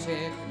have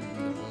taken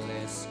the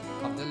place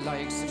of the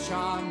likes of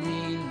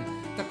Shawneen.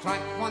 The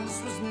crack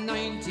once was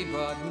 90,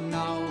 but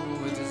now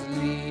it is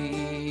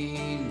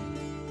lean.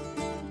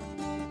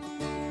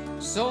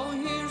 So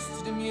here's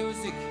to the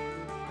music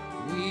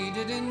we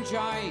did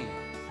enjoy,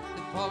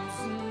 the pubs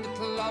and the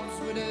clubs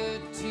with a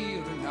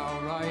tear in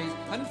our eyes,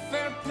 and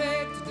fair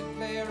play to the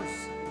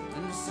players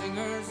and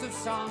singers of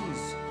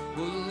songs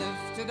who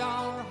lifted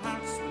our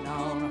hearts when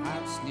our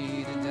hearts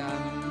needed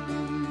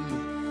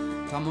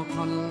them. Tom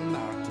O'Connell,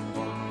 Martin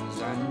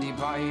Burns, Andy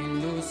Boyle,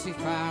 Lucy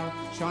Farr,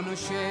 Sean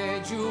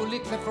O'Shea, Julie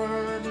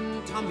Clifford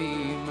and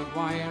Tommy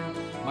Maguire,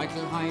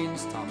 Michael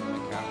Hines, Tom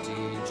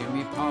McCarthy,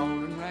 Jimmy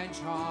Power and Reg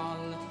Hall.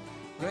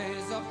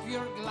 Raise up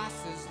your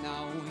glasses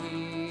now, here's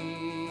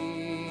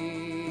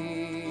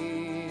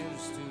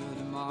to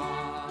them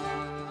all.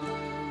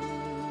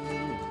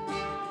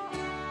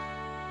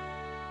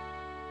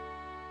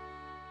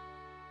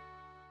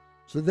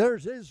 So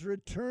there's his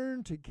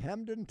return to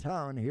Camden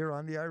Town here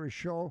on the Irish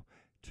Show,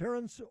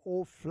 Terence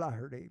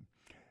O'Flaherty.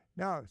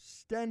 Now,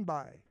 stand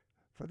by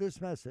for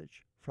this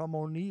message from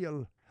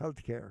O'Neill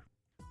Healthcare.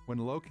 When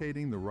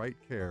locating the right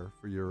care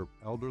for your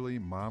elderly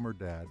mom or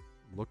dad,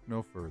 look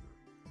no further.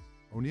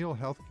 O'Neill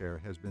Healthcare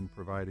has been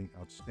providing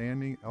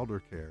outstanding elder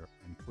care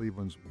on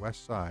Cleveland's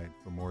west side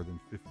for more than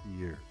 50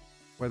 years.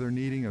 Whether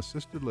needing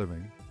assisted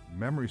living,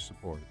 memory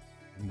support,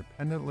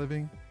 independent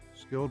living,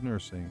 skilled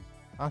nursing,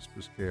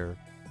 hospice care,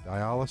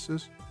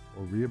 dialysis,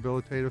 or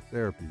rehabilitative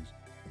therapies,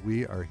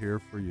 we are here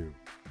for you.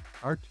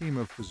 Our team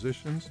of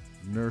physicians,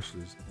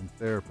 nurses, and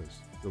therapists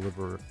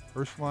deliver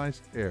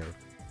personalized care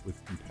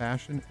with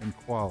compassion and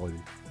quality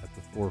at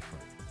the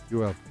forefront. You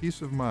have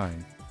peace of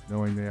mind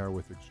knowing they are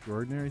with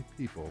extraordinary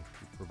people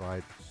who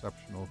provide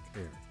exceptional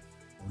care.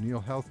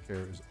 O'Neill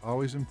Healthcare is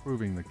always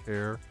improving the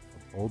care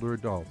of older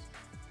adults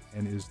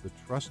and is the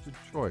trusted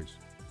choice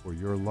for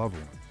your loved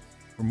ones.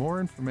 For more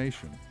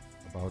information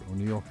about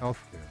O'Neill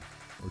Healthcare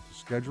or to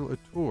schedule a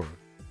tour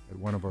at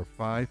one of our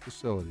 5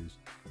 facilities,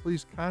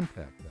 please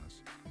contact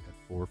us at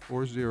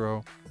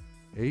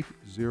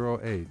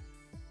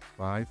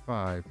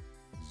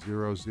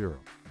 440-808-5500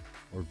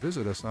 or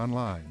visit us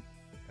online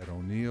at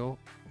o'neillhc.com.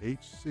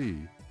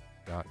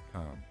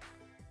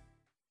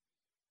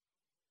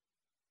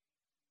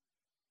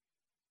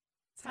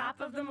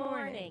 Top of the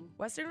morning.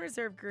 Western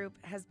Reserve Group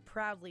has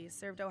proudly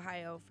served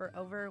Ohio for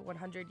over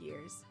 100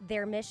 years.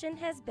 Their mission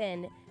has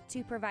been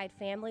to provide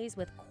families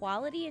with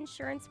quality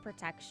insurance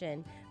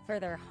protection for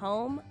their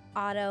home,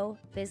 auto,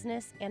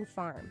 business, and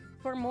farm.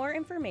 For more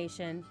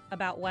information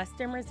about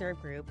Western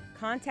Reserve Group,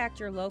 contact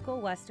your local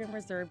Western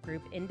Reserve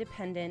Group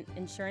independent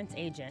insurance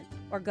agent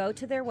or go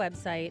to their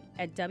website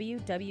at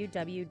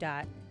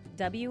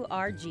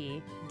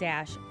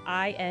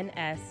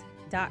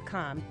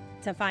www.wrg-ins.com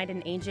to find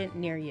an agent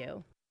near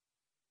you.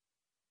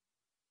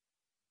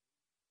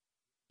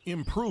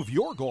 Improve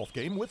your golf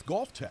game with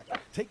GolfTech.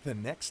 Take the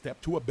next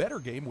step to a better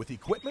game with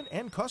equipment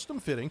and custom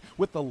fitting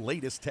with the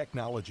latest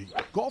technology.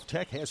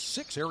 GolfTech has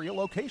 6 area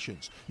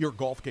locations. Your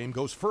golf game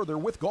goes further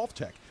with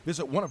GolfTech.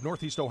 Visit one of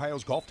Northeast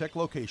Ohio's GolfTech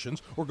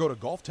locations or go to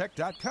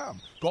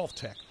golftech.com.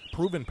 GolfTech,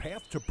 proven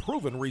path to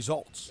proven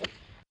results.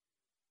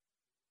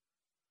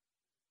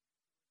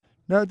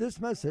 Now this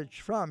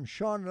message from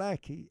Sean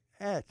Lackey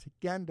at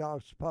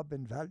Gandalf's Pub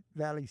in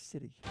Valley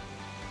City.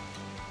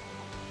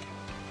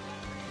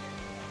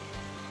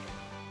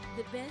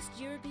 The best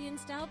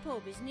European-style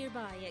pub is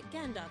nearby at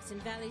Gandalf's in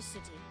Valley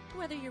City.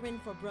 Whether you're in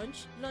for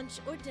brunch,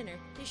 lunch or dinner,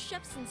 the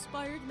chef's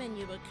inspired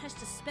menu will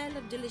cast a spell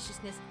of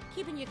deliciousness,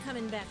 keeping you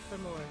coming back for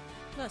more.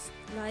 Plus,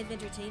 live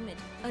entertainment,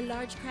 a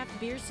large craft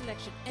beer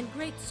selection and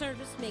great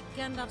service make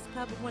Gandalf's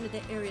pub one of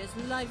the area's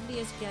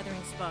liveliest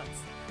gathering spots.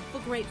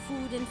 For great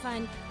food and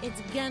fun, it's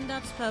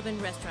Gandalf's Pub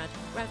and Restaurant,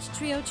 Route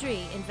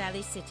 303 in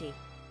Valley City.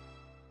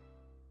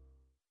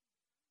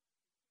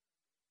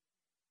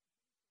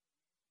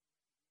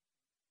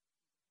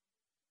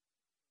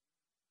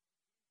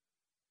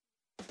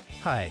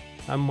 Hi,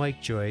 I'm Mike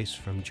Joyce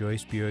from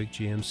Joyce Buick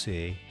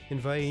GMC,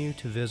 inviting you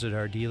to visit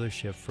our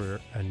dealership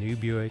for a new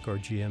Buick or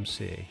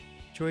GMC.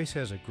 Joyce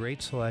has a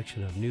great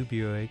selection of new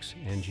Buicks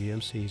and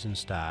GMCs in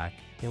stock,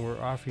 and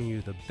we're offering you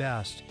the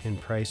best in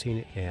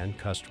pricing and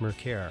customer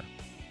care.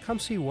 Come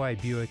see why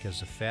Buick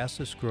is the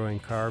fastest growing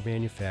car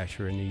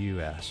manufacturer in the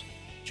U.S.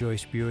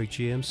 Joyce Buick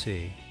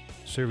GMC,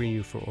 serving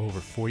you for over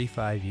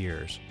 45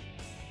 years.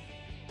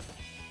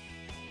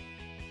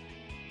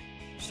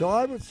 So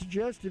I would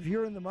suggest if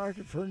you're in the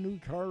market for a new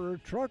car or a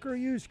truck or a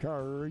used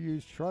car or a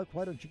used truck,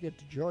 why don't you get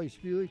to Joyce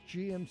Buick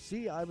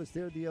GMC? I was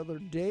there the other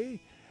day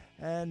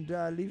and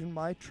leaving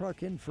my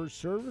truck in for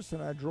service,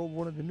 and I drove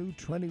one of the new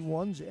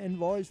 21s,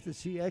 Envoys, the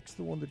CX,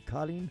 the one that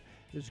Colleen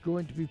is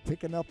going to be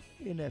picking up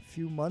in a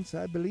few months,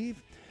 I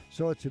believe.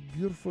 So it's a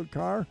beautiful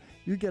car.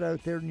 You get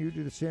out there and you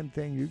do the same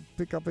thing. You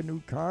pick up a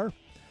new car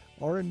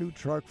or a new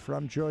truck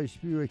from Joyce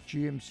Buick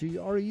GMC,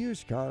 or a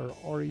used car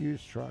or a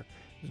used truck.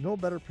 There's no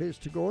better place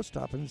to go.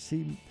 Stop and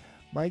see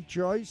Mike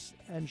Joyce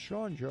and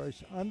Sean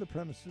Joyce on the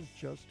premises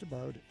just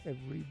about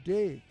every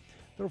day.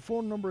 Their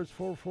phone number is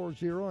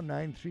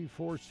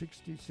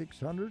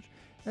 440-934-6600,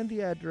 and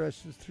the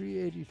address is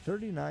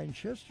 38039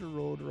 Chester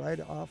Road, right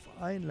off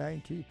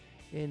I-90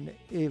 in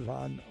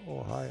Avon,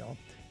 Ohio.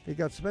 They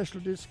got special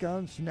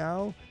discounts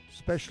now,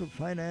 special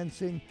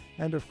financing,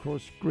 and of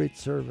course great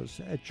service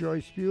at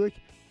Joyce Buick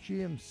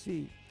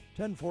GMC.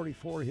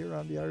 1044 here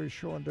on the Irish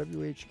Show on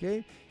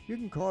WHK. You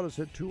can call us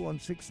at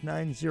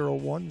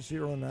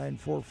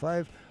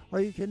 216-901-0945,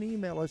 or you can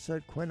email us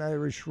at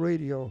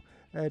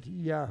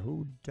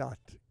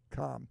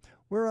quinirishradio@yahoo.com.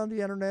 We're on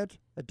the internet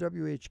at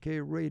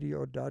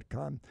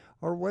whkradio.com.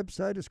 Our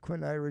website is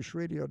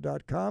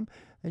quinirishradio.com,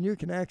 and you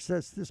can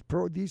access these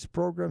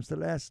programs, the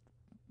last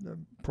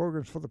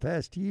programs for the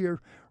past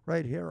year,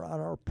 right here on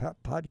our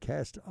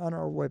podcast on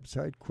our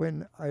website,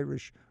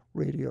 quinirishradio.com.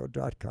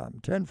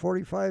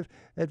 1045,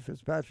 Ed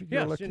Fitzpatrick.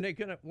 Yes, and they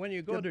can, when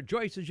you go to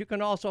Joyce's, you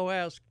can also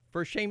ask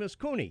for Seamus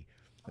Cooney.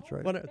 That's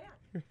right.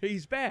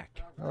 He's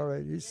back. All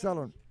right, he's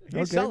selling.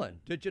 He's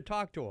selling. Did you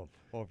talk to him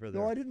over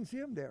there? No, I didn't see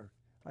him there.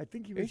 I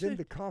think he was in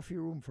the coffee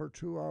room for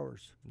 2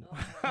 hours.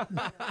 I'll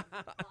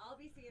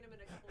be seeing him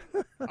in a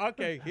couple weeks.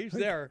 Okay, he's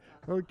there.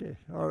 Okay,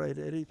 all right,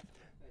 Eddie.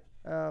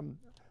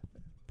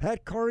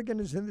 Pat Corrigan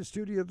is in the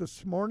studio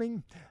this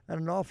morning,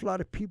 and an awful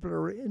lot of people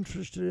are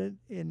interested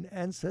in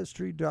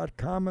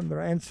Ancestry.com and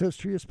their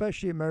ancestry,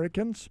 especially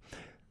Americans.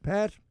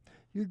 Pat,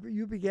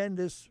 you began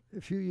this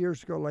a few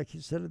years ago, like you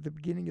said at the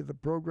beginning of the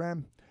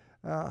program.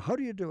 How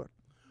do you do it?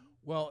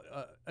 Well,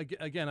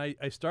 again,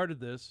 I started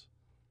this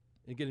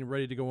and getting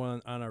ready to go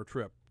on our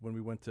trip when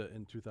we went to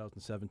in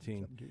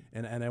 2017,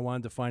 and I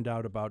wanted to find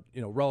out about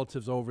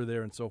relatives over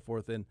there and so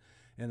forth, and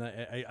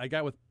I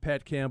got with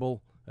Pat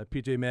Campbell at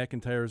PJ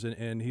McIntyre's,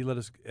 and he let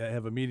us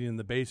have a meeting in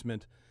the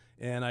basement,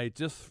 and I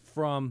just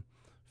from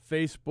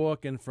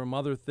Facebook and from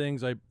other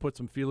things I put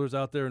some feelers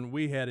out there, and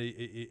we had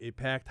a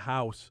packed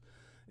house.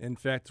 In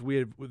fact,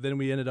 we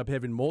ended up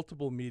having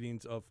multiple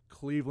meetings of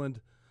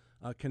Cleveland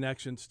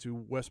connections to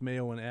West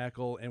Mayo and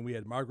Ackle, and we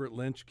had Margaret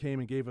Lynch came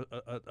and gave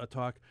a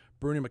talk.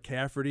 Bernie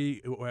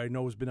McCafferty, who I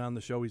know has been on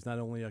the show, he's not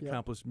only an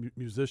accomplished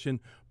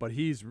musician, but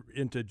he's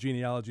into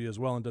genealogy as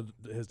well and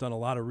has done a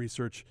lot of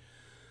research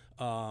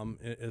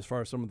as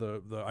far as some of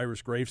the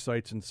Irish grave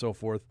sites and so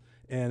forth.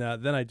 And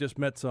then I just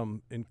met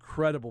some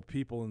incredible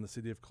people in the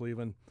city of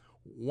Cleveland.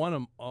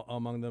 One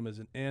among them is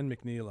an Ann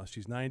McNeila.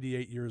 She's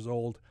 98 years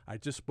old. I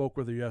just spoke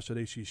with her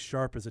yesterday. She's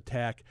sharp as a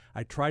tack.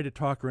 I tried to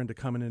talk her into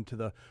coming into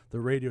the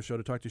radio show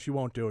to talk to you. She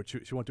won't do it.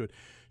 She won't do it.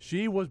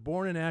 She was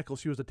born in Ackle.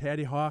 She was a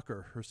Taddy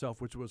Hawker herself,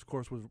 which was, of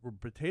course, were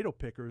potato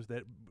pickers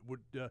that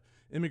would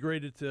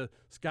immigrated to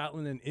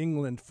Scotland and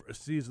England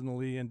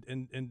seasonally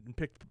and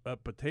picked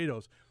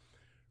potatoes.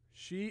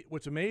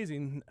 What's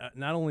amazing,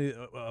 not only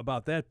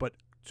about that, but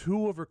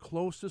two of her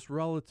closest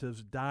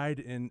relatives died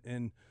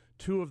in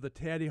two of the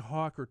Taddy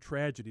Hawker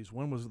tragedies.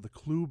 One was the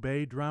Clew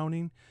Bay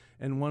drowning,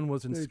 and one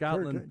was in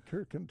Scotland.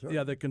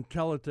 Yeah, the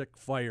Kinkelletic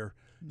fire.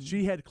 Mm.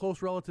 She had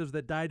close relatives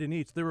that died in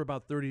each. They were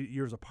about 30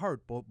 years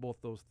apart,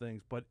 both those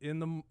things. But in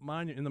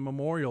the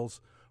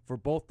memorials for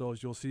both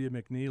those, you'll see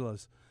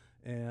McNeila's,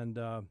 and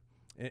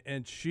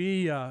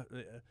she.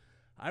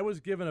 I was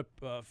given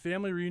a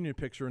family reunion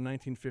picture in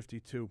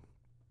 1952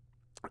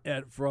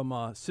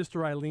 from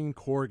Sister Eileen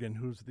Corrigan,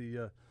 who's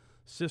the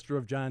sister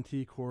of John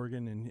T.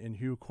 Corrigan and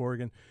Hugh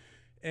Corrigan.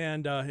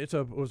 And it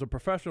was a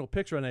professional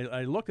picture, and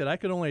I looked at it. I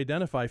could only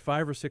identify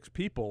 5 or 6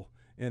 people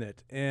in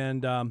it.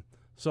 And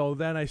so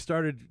then I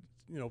started,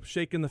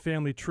 shaking the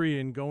family tree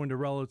and going to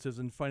relatives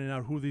and finding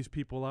out who these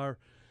people are,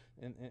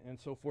 and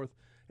so forth.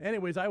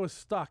 Anyways, I was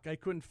stuck. I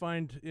couldn't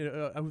find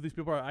who these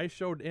people are. I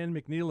showed Ann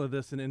McNeela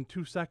this, and in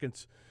 2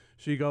 seconds,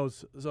 she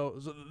goes,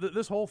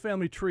 this whole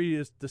family tree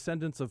is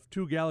descendants of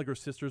 2 Gallagher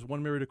sisters,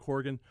 one married to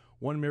Corrigan,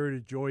 one married to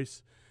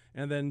Joyce,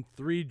 and then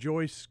 3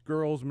 Joyce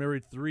girls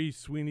married 3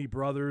 Sweeney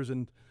brothers,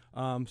 and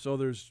so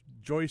there's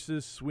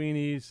Joyce's,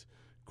 Sweeney's,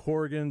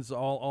 Corrigan's,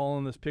 all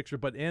in this picture.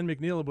 But Ann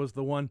McNeela was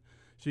the one.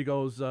 She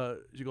goes,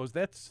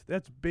 that's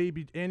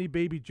baby Annie,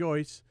 baby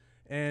Joyce,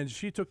 and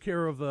she took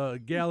care of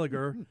the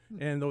Gallagher,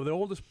 and the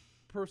oldest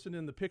person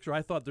in the picture,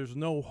 I thought there's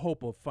no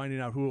hope of finding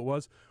out who it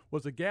was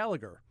a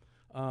Gallagher.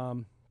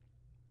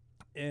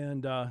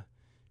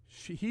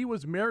 He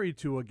was married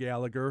to a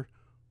Gallagher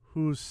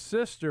whose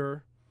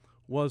sister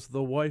was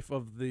the wife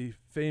of the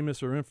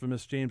famous or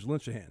infamous James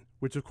Lynchahan,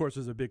 which of course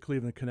is a big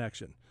Cleveland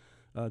connection.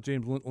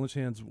 James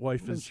Lynchahan's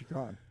wife is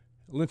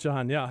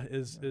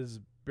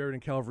buried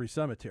in Calvary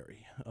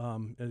Cemetery,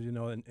 as you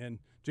know, and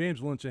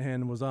James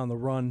Lynchahan was on the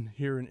run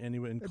here in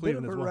Cleveland bit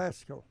of as a well.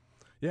 rascal.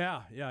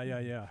 Yeah.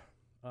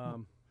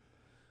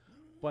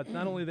 But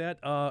not only that,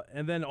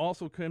 and then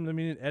also came to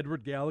me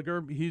Edward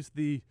Gallagher. He's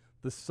the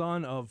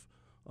son of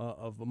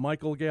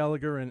Michael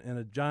Gallagher and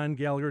a John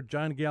Gallagher.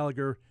 John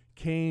Gallagher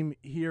came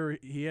here.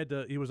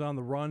 He was on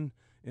the run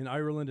in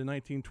Ireland in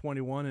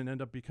 1921 and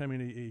ended up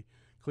becoming a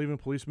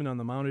Cleveland policeman on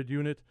the mounted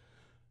unit.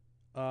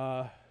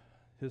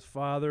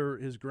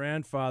 His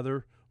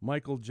grandfather,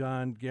 Michael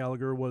John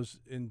Gallagher, was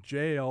in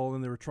jail,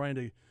 and they were trying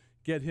to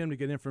get him to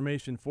get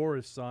information for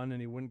his son, and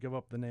he wouldn't give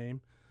up the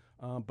name.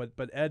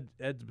 But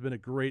Ed's been a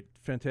great,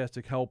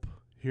 fantastic help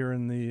here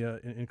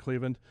in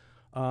Cleveland.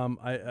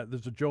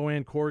 There's a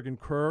Joanne Corrigan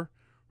Kerr.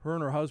 Her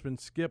and her husband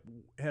Skip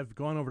have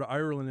gone over to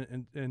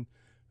Ireland and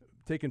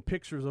taken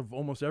pictures of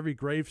almost every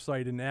grave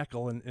site in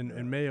Achill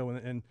and Mayo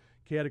and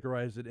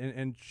categorized it.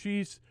 And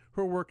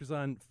her work is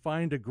on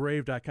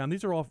findagrave.com.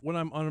 These are all when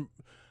I'm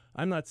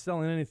not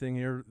selling anything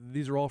here.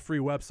 These are all free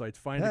websites.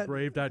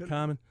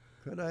 Findagrave.com.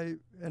 Could I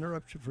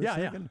interrupt you for a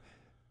second? Yeah.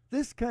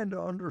 This kind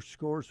of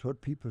underscores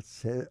what people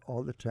say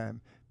all the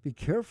time. Be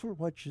careful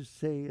what you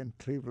say in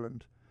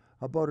Cleveland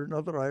about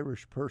another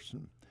Irish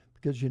person,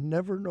 because you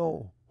never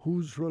know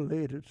who's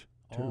related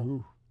to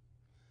who.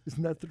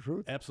 Isn't that the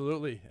truth?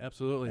 Absolutely.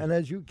 And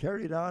as you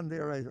carried on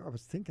there, I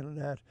was thinking of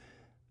that.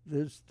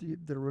 There's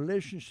the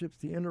relationships,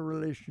 the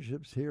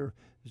interrelationships here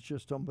is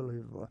just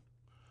unbelievable.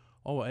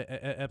 Oh,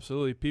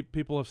 absolutely.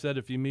 People have said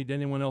if you meet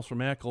anyone else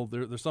from Achill,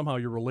 they're somehow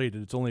you're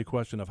related. It's only a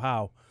question of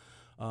how.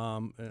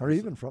 Or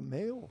even from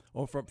Mayo.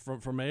 Oh,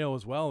 from Mayo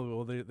as well.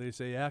 Well, they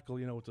say Achill,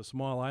 it's a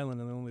small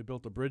island, and they only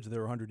built a bridge there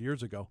 100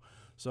 years ago.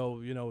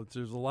 So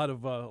there's a lot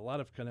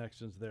of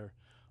connections there.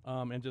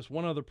 And just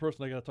one other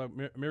person I got to talk.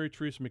 Mary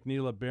Therese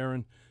McNeela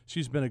Barron.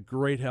 She's been a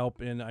great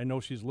help, and I know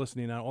she's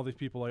listening now. All these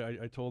people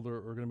I told her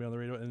are going to be on the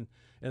radio. And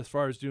as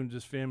far as doing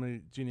just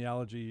family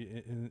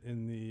genealogy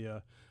in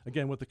the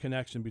again with the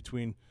connection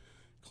between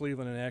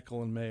Cleveland and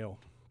Achill and Mayo.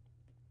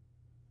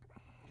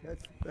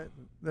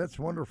 That's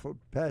wonderful,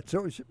 Pat.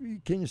 So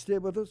can you stay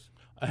with us?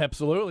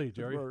 Absolutely,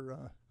 Jerry.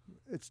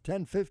 It's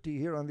 10:50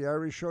 here on the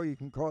Irish Show. You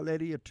can call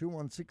Eddie at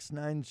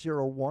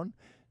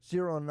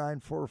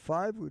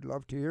 216-901-0945. We'd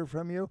love to hear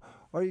from you.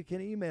 Or you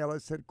can email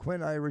us at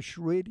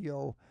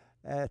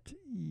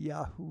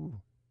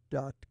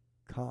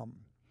quinirishradio@yahoo.com.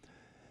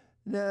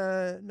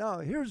 Now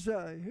here's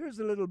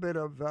a little bit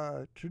of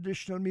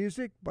traditional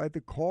music by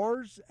the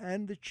Corrs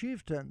and the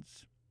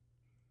Chieftains.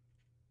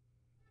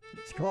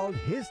 It's called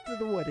Haste to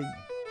the Wedding.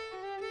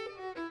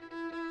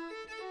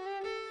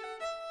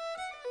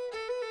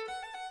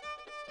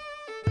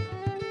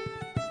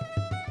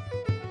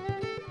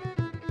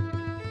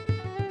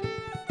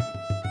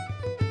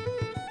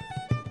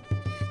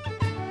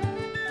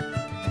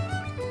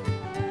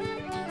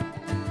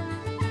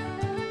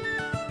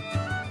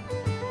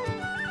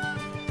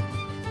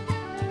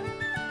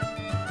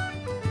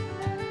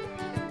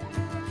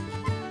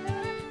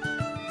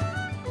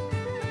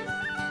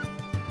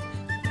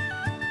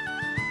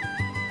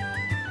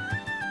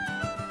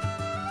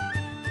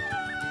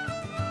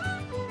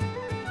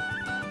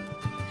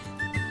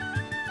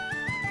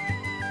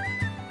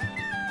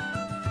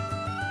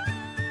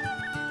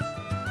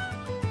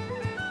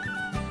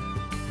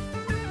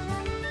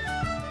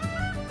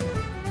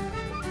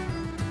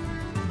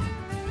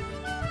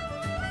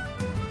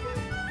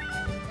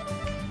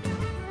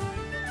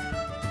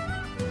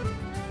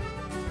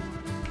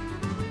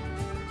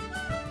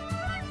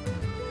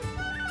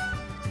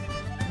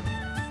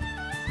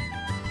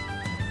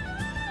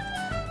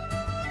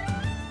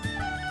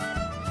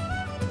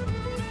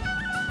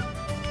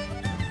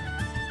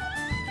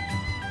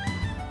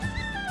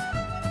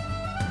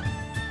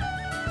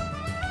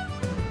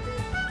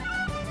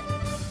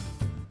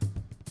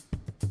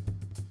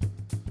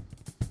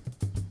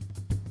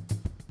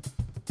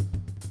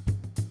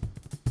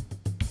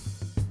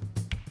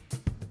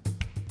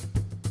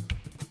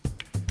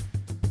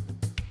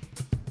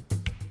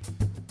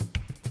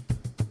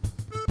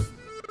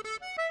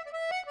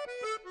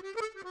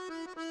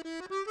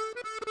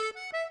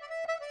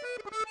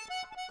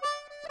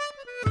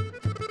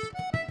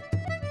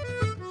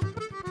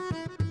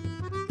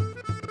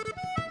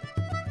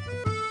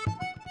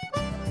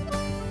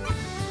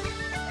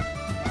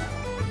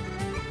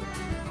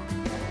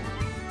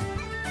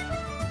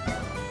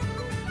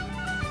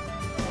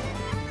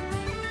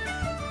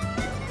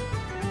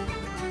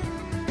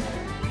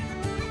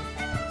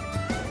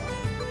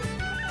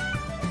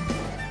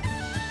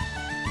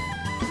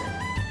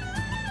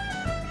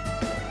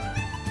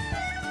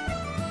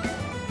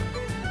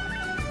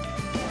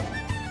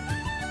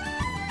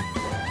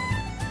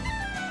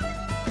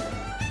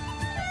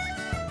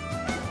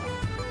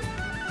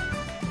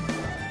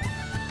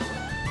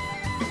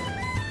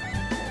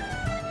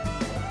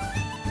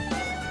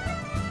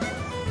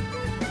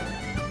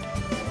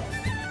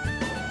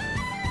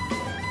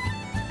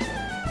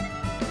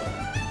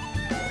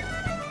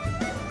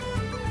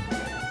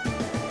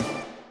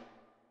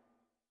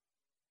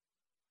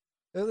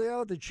 There they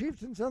are, the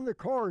Chieftains and the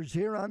Corrs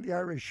here on the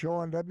Irish Show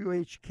on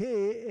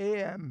WHK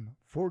AM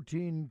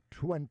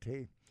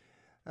 1420.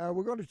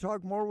 We're going to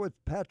talk more with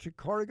Patrick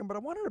Corrigan, but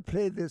I wanted to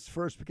play this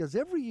first because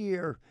every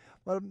year,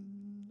 well,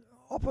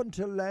 up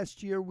until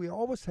last year, we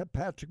always had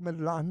Patrick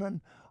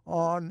McLaughlin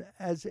on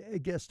as a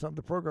guest on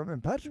the program.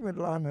 And Patrick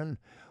McLaughlin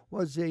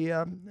was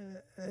a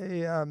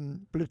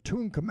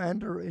platoon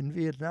commander in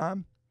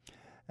Vietnam,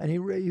 and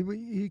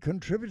he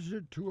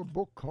contributed to a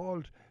book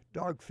called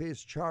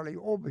Dog-Faced Charlie.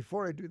 Oh,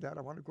 before I do that,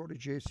 I want to go to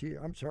JC.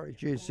 I'm sorry,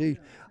 JC.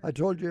 I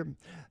told you,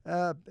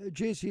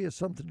 JC has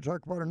something to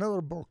talk about.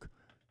 Another book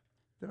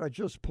that I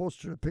just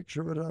posted a picture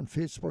of it on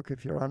Facebook.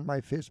 If you're on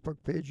my Facebook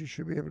page, you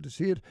should be able to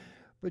see it.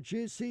 But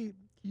JC,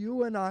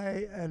 you and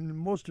I and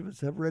most of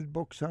us have read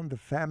books on the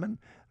famine,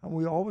 and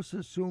we always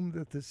assumed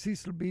that the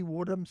Cecil B.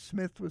 Woodham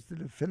Smith was the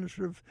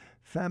definitive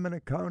famine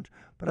account.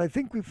 But I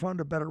think we found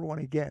a better one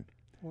again.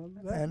 Well,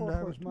 that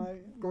book was my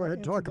go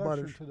ahead, talk about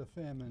it. To the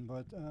famine,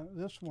 but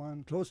this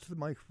one close to the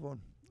microphone,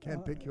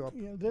 can't pick you up.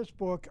 Yeah, this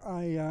book,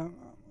 I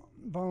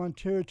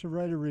volunteered to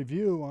write a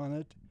review on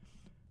it,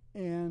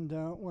 and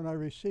when I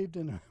received it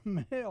in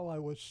the mail, I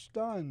was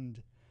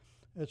stunned.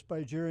 It's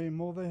by Jerry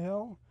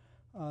Mulvihill,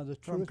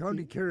 from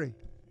County Kerry,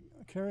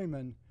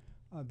 Kerryman,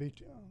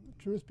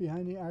 Truth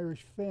Behind the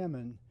Irish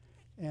Famine,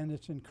 and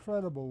it's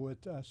incredible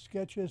with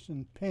sketches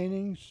and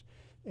paintings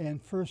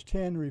and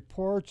first-hand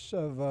reports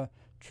of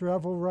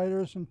travel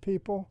writers and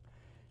people,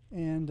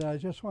 and I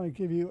just want to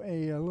give you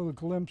a little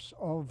glimpse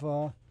of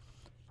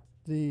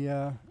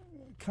the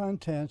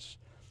contents.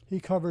 He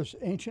covers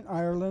ancient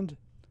Ireland,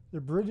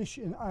 the British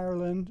in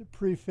Ireland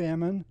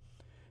pre-famine,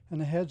 and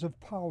the heads of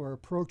power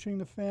approaching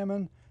the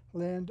famine,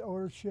 land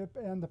ownership,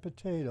 and the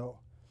potato.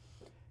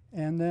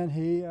 And then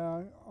he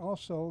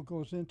also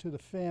goes into the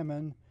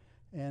famine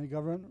and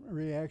government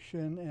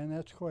reaction, and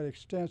that's quite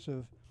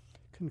extensive.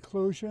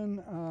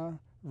 Conclusion,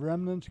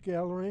 Remnants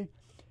Gallery,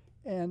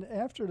 and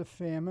after the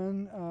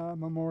famine,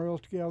 Memorials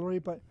Gallery,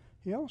 but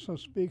he also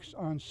speaks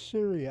on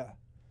Syria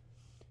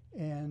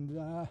and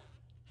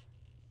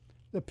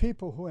the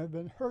people who have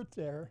been hurt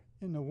there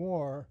in the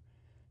war,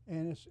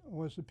 and it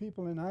was the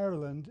people in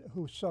Ireland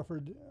who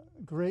suffered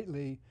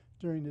greatly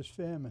during this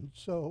famine.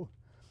 So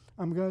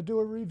I'm going to do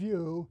a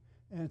review,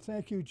 and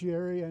thank you,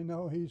 Jerry. I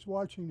know he's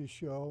watching the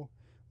show,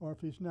 or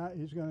if he's not,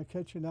 he's going to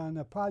catch it on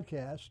the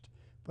podcast,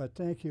 but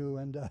thank you.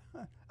 And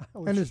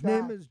and his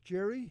name is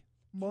Jerry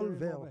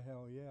Mulvihill.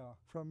 Yeah.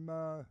 From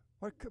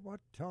what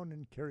town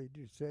in Kerry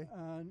did you say?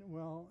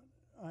 Well,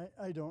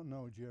 I don't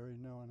know, Jerry.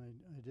 No, and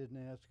I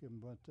didn't ask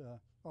him, but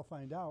I'll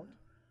find out.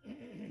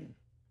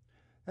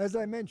 As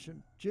I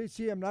mentioned,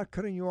 JC, I'm not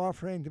cutting you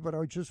off or anything, but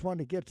I just want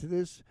to get to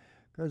this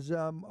because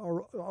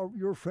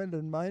your friend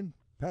and mine,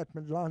 Pat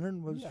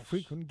McLaughlin, was a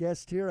frequent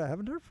guest here. I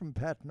haven't heard from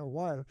Pat in a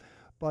while,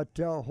 but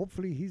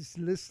hopefully he's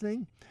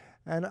listening.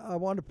 And I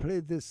want to play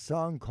this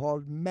song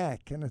called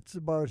Mac, and it's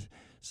about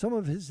some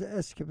of his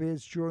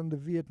escapades during the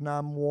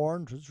Vietnam War.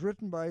 And it was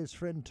written by his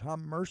friend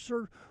Tom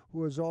Mercer, who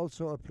was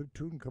also a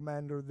platoon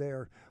commander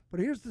there.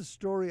 But here's the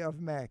story of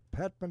Mac.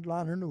 Pat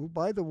McLaughlin, who,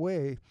 by the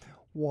way,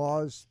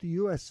 was the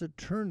U.S.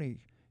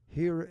 Attorney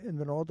here in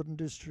the Northern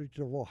District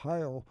of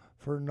Ohio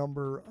for a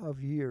number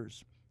of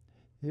years.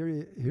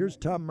 Here's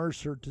Tom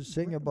Mercer to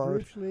sing about...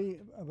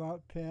 Briefly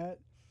about Pat,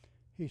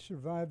 he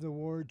survived the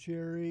war,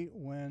 Jerry,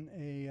 when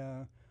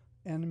a...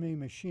 enemy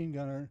machine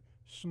gunner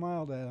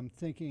smiled at him,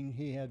 thinking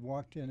he had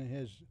walked into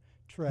his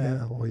trap.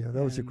 Yeah,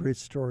 that was a great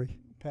story.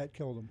 Pat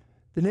killed him.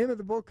 The name of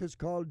the book is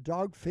called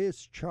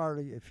Dog-Faced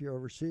Charlie. If you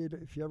ever see it,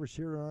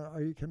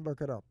 you can look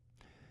it up.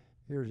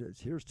 Here it is.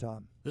 Here's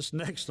Tom. This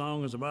next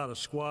song is about a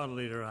squad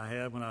leader I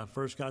had when I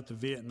first got to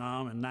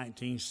Vietnam in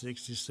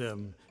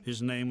 1967.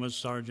 His name was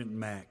Sergeant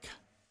Mac.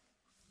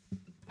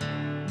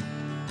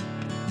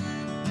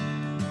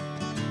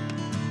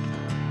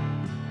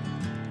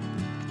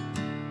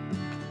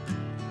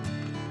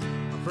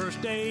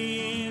 First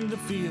day in the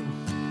field,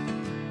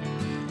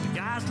 the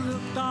guys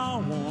looked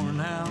all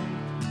worn out.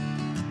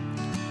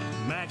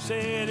 Mac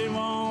said it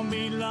won't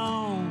be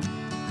long,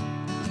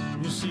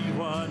 you'll see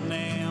what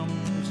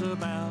NAM's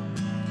about.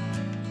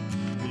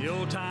 The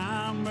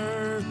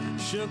old-timers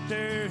shook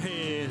their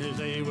heads as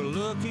they were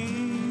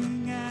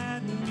looking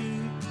at me.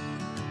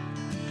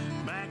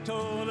 Mac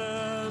told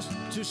us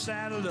to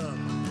saddle up,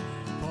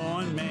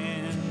 Point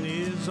Man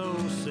is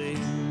OC.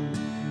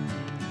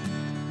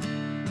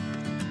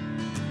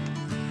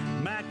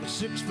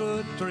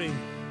 6'3",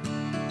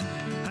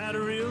 had a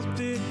real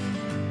thick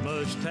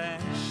mustache.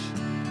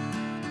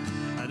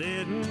 I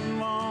didn't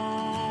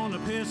want to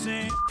piss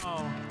him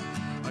off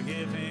or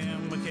give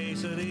him a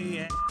case of the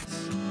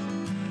ass.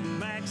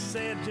 Max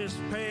said just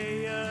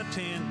pay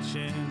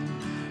attention,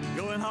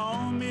 going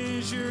home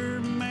is your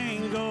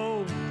main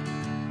goal.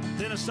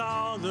 Then I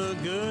saw the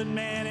good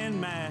man in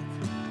Mac,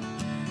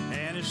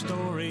 and his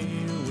story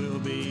will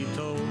be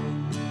told.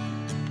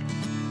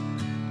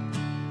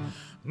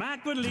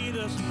 Mac would lead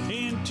us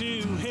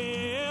into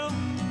hell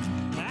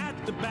at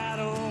the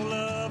Battle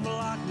of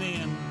Loch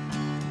Lin.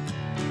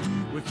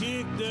 We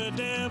kicked the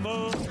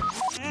devil's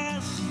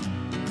ass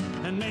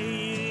and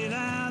made it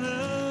out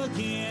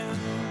again.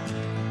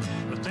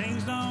 But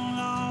things don't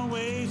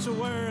always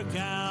work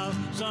out.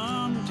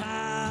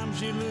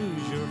 Sometimes you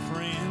lose your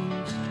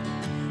friends.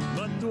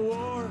 But the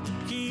war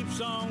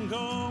keeps on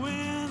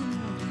going.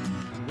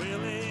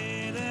 Will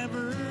it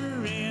ever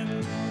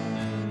end?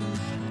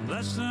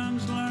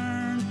 Lessons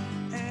learned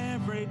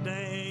every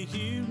day.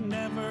 You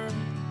never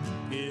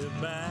give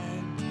back.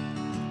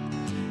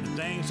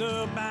 Things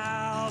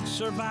about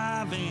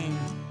surviving,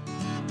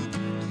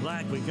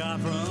 like we got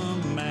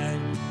from Mac.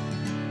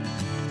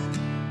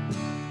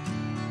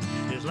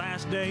 His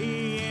last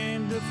day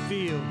in the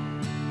field,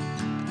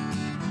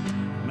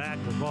 Mac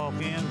was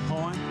walking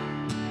point.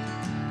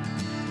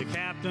 The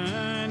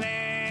captain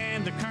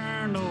and the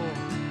colonel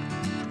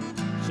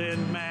said,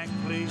 Mac,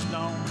 please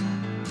don't.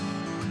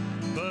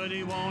 But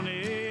he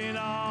wanted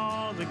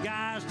all the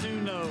guys to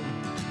know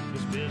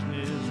his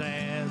business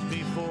as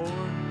before.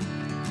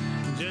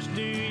 Just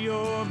do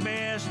your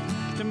best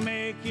to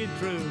make it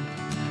true.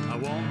 I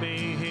won't be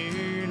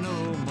here no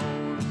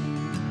more.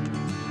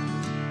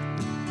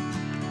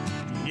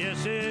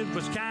 Yes, it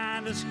was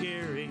kind of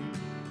scary.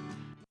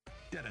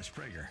 Dennis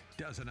Prager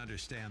doesn't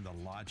understand the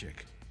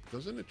logic.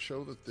 Doesn't it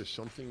show that there's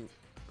something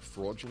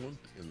fraudulent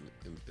in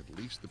at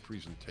least the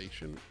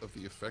presentation of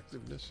the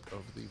effectiveness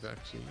of the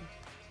vaccine?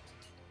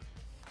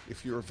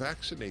 If you're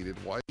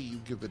vaccinated, why do you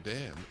give a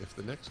damn if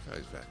the next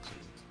guy's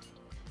vaccinated?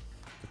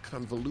 The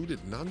convoluted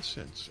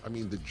nonsense. I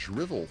mean, the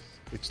drivel.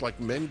 It's like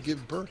men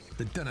give birth.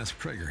 The Dennis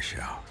Prager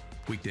Show.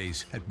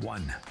 Weekdays at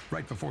 1,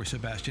 right before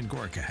Sebastian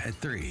Gorka at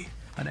 3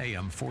 on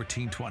AM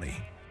 1420.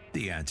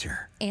 The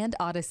Answer. And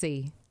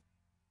Odyssey.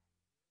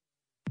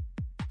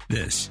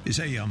 This is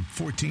AM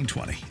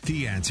 1420.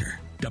 The Answer.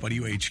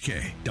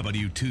 WHK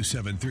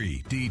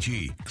W273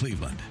 DG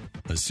Cleveland.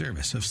 A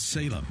service of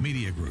Salem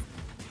Media Group.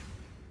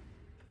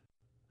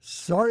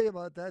 Sorry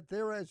about that.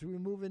 There, as we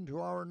move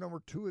into hour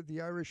number 2 of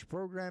the Irish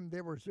program,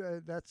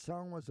 that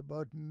song was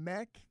about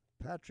Mac,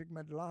 Patrick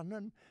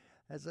McLaughlin.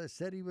 As I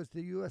said, he was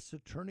the U.S.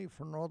 Attorney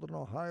for Northern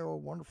Ohio, a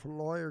wonderful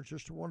lawyer,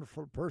 just a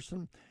wonderful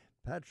person.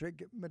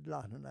 Patrick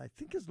McLaughlin. I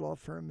think his law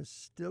firm is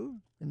still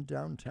in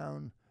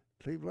downtown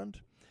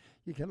Cleveland.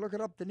 You can look it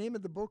up. The name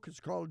of the book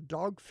is called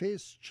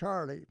Dogface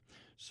Charlie.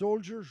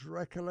 Soldiers'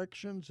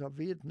 Recollections of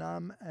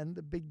Vietnam and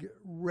the Big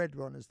Red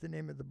One is the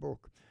name of the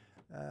book.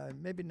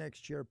 Maybe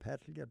next year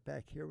Pat will get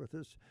back here with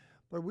us.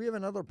 But we have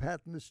another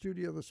Pat in the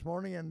studio this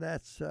morning, and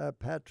that's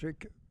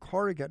Patrick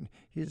Corrigan.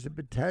 He's a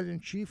battalion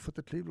chief with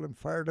the Cleveland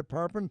Fire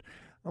Department,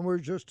 and we're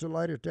just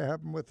delighted to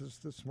have him with us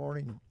this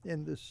morning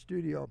in the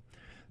studio.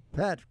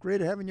 Pat,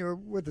 great having you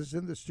with us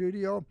in the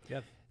studio.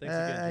 Yeah, thanks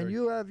again, and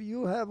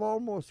you have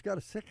almost got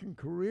a second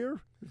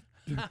career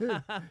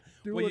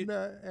doing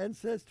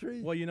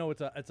ancestry. Well, you know,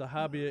 it's a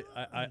hobby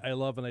I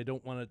love, and I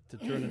don't want it to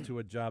turn into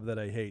a job that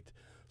I hate.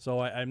 So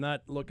I'm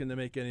not looking to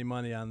make any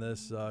money on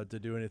this to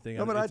do anything.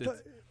 No, but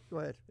go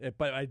ahead.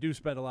 But I do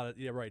spend a lot of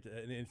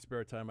in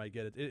spare time. I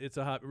get it. It's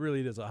a hobby.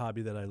 Really, it is a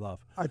hobby that I love.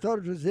 I thought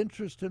it was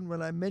interesting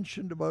when I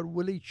mentioned about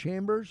Willie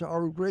Chambers,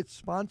 our great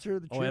sponsor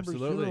of the Chambers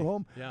Funeral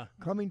Home,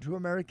 coming to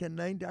America in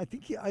 90. I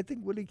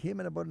think Willie came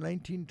in about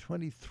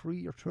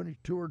 1923 or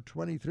 22 or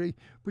 23.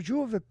 But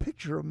you have a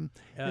picture of him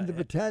in the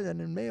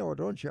battalion in Mayo,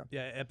 don't you?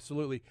 Yeah,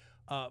 absolutely.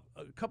 A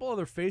couple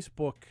other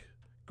Facebook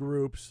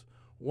groups.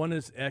 One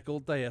is Echo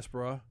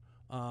Diaspora,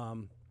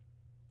 and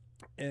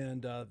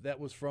that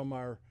was from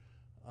our.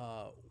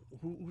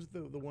 Who's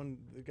the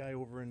guy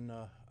over in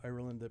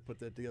Ireland that put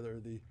that together?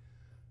 The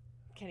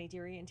Kenny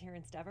Deary and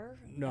Terrence Dever?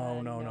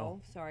 No.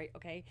 Sorry.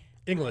 Okay.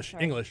 English.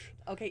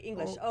 Okay,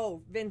 English.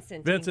 Oh,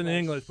 Vincent. Vincent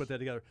English put that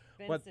together.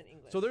 Vincent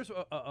English. So there's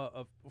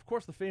of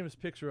course the famous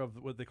picture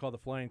of what they call the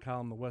flying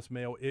column, the West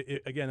Mayo.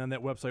 Again, on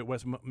that website,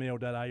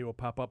 westmayo.iu will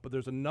pop up. But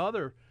there's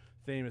another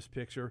famous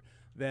picture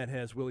that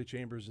has Willie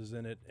Chambers is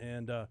in it,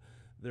 and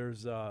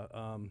there's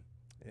and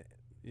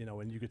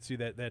you could see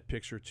that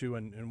picture too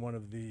in one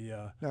of the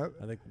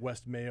I think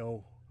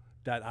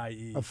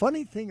westmayo.ie. A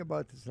funny thing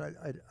about this,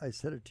 I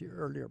said it to you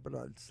earlier, but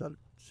I'll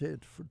say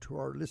it to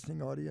our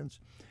listening audience.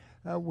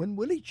 When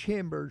Willie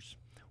Chambers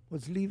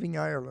was leaving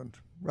Ireland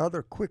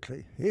rather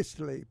quickly,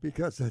 hastily,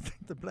 because I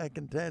think the Black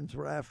and Tans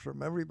were after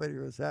him, everybody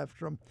was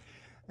after him,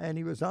 and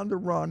he was on the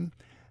run,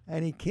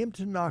 and he came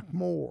to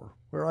Knockmore,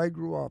 where I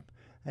grew up.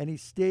 And he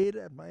stayed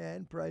at my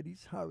Aunt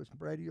Bridie's house,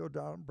 Bridie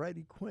O'Donnell,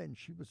 Bridie Quinn.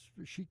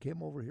 She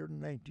came over here in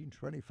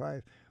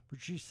 1925.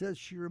 But she says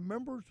she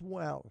remembers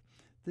well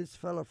this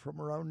fella from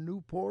around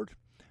Newport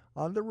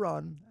on the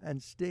run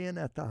and staying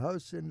at the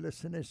house in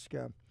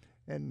Lissiniska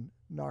in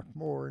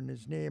Knockmore, and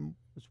his name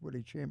was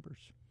Willie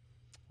Chambers.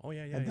 Oh,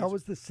 yeah. And that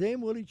was the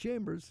same Willie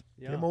Chambers.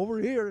 Came over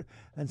here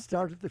and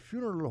started the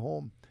funeral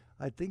home,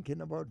 I think,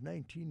 in about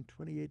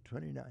 1928,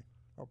 29.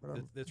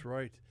 That's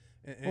right.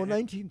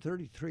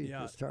 1933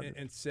 it started.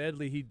 And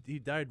sadly, he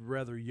died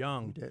rather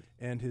young. He did.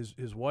 And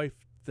his wife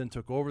then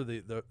took over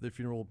the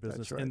funeral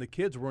business. That's right. And the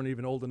kids weren't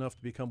even old enough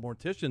to become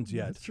morticians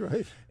yet. That's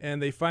right.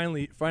 And they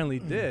finally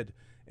did.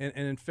 And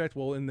in fact,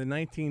 in the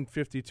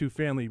 1952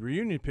 family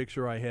reunion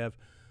picture I have,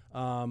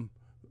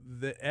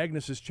 the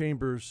Agnes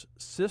Chambers'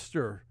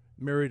 sister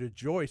married to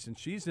Joyce, and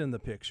she's in the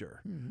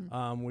picture,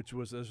 which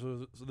was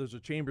so there's a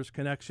Chambers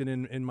connection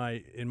in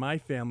my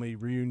family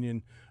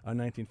reunion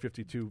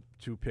 1952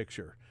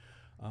 picture.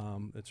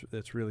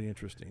 That's really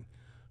interesting.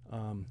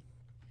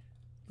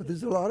 But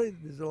there's a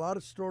lot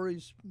of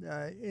stories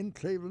in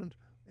Cleveland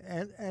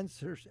and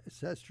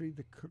ancestry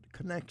that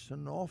connects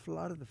an awful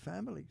lot of the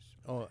families.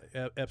 Oh,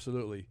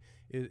 absolutely.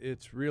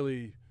 It's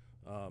really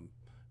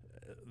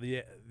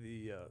the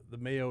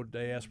Mayo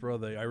diaspora,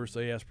 the Irish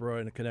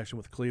diaspora, in a connection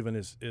with Cleveland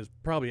is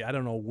probably, I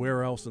don't know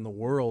where else in the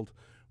world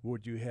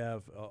would you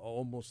have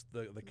almost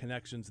the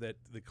connections that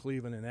the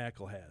Cleveland and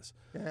Ackle has.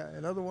 Yeah,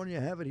 another one you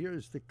have it here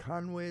is the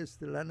Conways,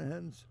 the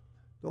Lenahans,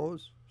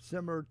 those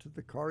similar to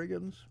the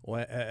Corrigans.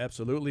 Well,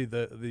 absolutely.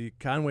 The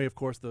Conway, of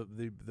course,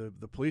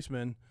 the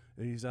policeman,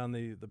 he's on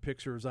the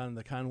pictures on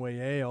the Conway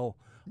Ale,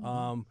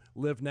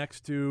 lived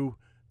next to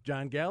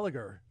John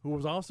Gallagher, who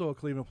was also a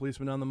Cleveland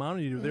policeman on the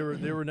Mountain Eater.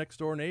 They were next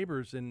door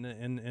neighbors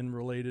and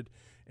related.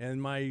 And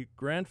my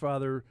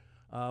grandfather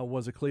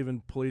was a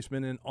Cleveland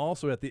policeman, and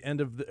also at the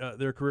end of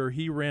their career,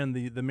 he ran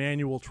the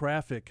manual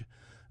traffic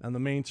on the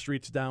main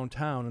streets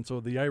downtown. And so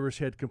the Irish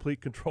had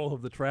complete control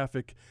of the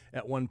traffic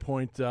at one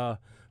point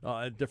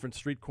at different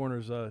street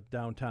corners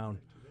downtown.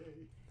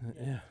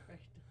 Yeah.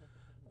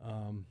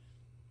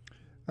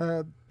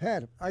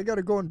 Pat, I got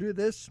to go and do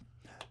this.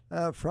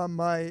 From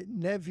my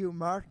nephew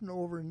Martin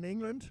over in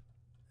England.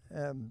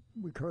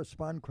 We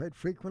correspond quite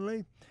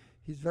frequently.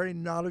 He's a very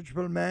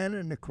knowledgeable man,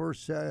 and of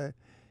course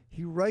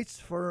he writes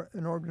for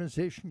an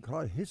organization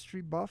called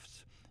History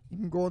Buffs. You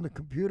can go on the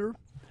computer,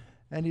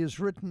 and he has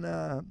written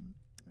a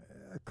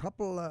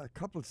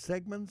couple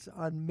segments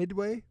on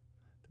Midway,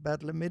 the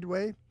Battle of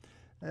Midway.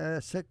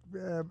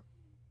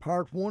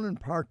 Part 1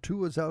 and Part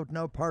 2 is out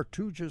now. Part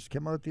 2 just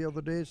came out the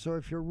other day, so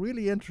if you're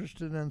really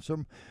interested in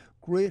some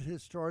great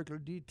historical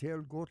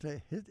detail, go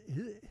to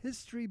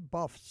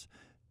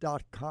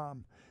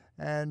historybuffs.com.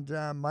 And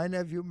my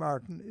nephew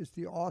Martin is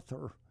the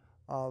author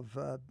of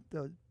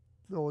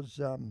those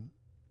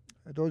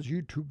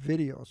YouTube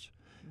videos,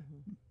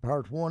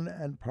 Part 1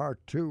 and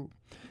Part 2.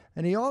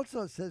 And he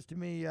also says to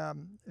me a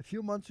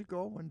few months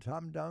ago when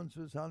Tom Downs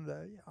was on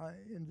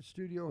in the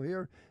studio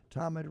here,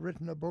 Tom had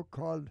written a book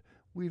called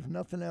We've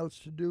Nothing Else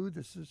to Do.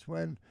 This is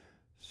when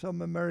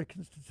some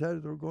Americans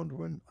decided they were going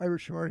to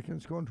Irish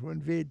Americans going to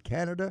invade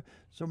Canada.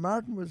 So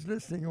Martin was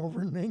listening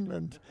over in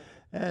England,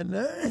 and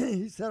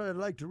he said, I'd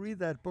like to read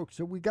that book.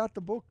 So we got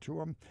the book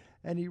to him,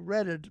 and he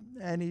read it,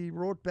 and he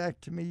wrote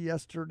back to me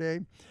yesterday.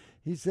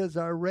 He says,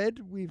 I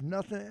read We've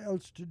Nothing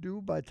Else to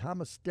Do by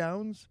Thomas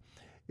Downs.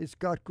 It's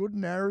got good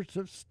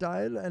narrative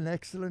style and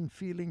excellent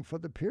feeling for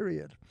the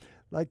period,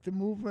 like the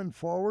movement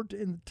forward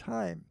in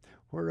time,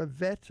 where a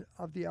vet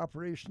of the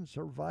operation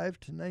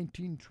survived to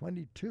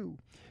 1922.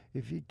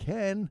 If you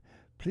can,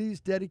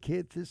 please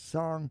dedicate this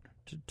song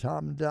to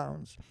Tom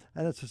Downs.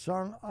 And it's a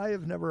song I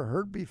have never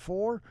heard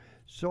before,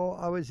 so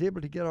I was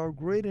able to get our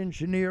great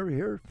engineer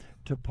here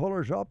to pull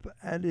it up,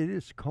 and it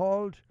is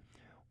called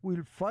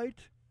We'll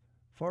Fight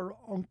for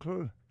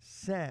Uncle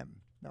Sam.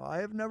 Now, I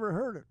have never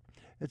heard it.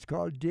 It's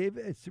called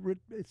David. It's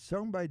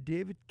sung by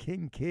David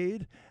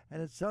Kincaid,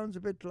 and it sounds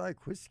a bit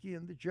like Whiskey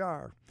in the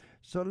Jar.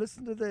 So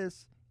listen to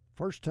this,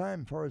 first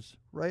time for us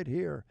right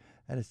here,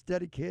 and it's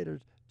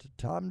dedicated to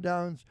Tom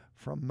Downs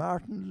from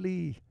Martin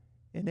Lee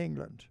in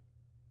England.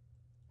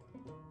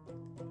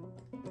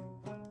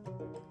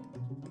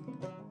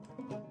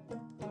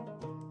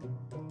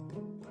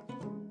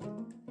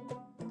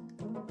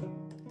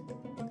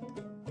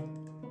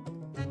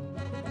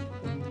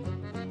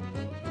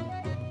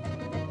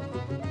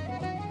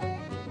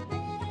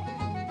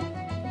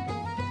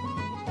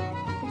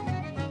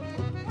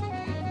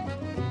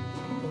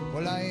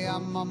 Well, I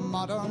am a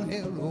modern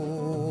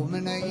hero, my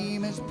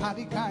name is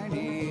Paddy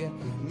Carney.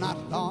 Not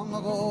long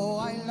ago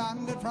I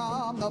landed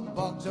from the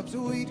bogs of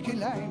sweet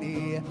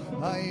Killarney.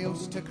 I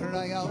used to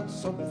cry out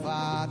so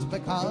fat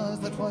because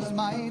that was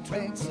my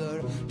trade,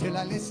 sir, till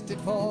I listed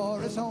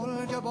for a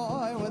soldier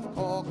boy with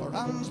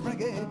Corcoran's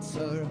brigade,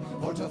 sir,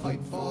 for to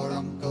fight for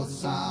Uncle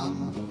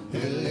Sam.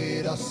 He'll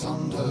lead us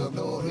on to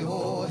glory,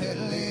 ho,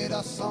 he'll lead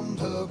us on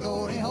to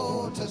glory,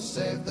 ho, to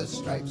save the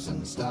stripes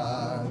and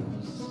stars.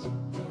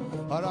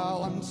 For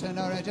once in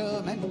our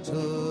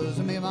regimentals,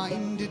 me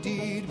mind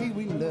did be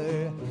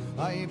wheeler.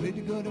 I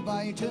bid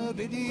goodbye to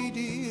Biddy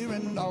dear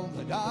and all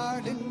the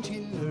darling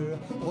chiller.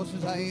 Was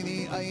I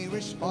the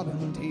Irish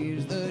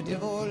volunteers, the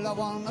devil I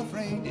one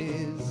afraid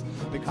is,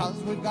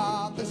 because we've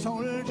got the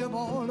soldier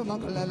bold of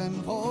Uncle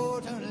Ellen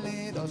for to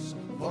lead us,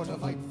 for to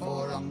fight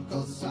for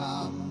Uncle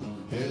Sam.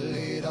 He'll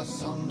lead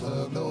us on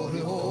to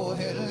glory, ho,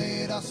 he'll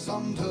lead us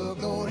on to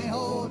glory,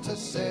 ho, to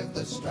save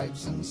the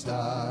stripes and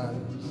stars.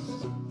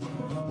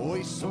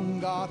 We soon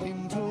got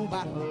into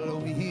battle,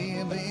 we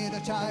made a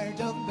charge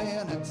of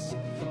bayonets.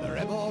 The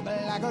rebel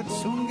blackguards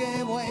soon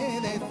gave way,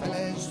 they fell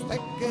as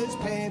thick as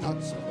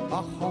peanuts.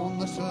 On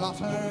the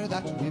slaughter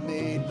that we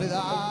made, with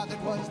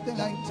that was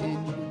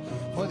delighting.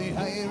 For the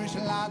Irish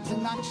lads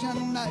in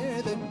action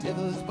are the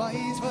devil's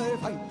boys for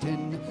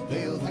fighting.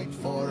 They'll fight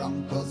for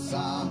Uncle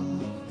Sam.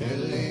 He'll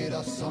lead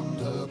us on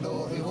to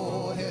glory,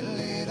 ho. He'll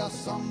lead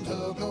us on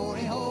to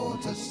glory, ho,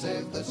 to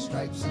save the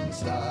stripes and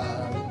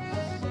stars.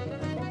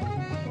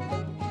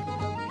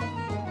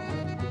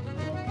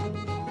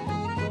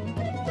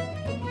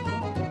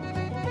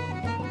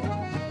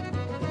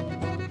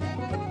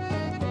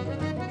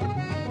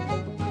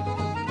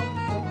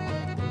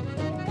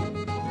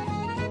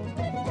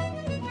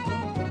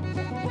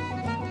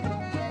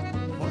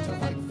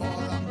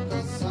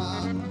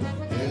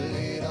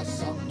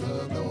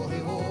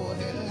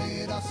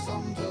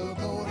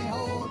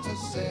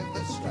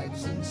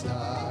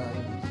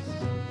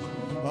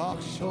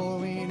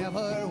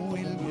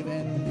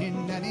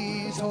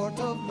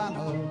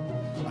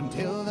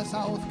 Until the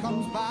South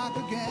comes back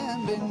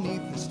again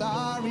beneath the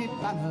starry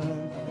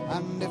banner.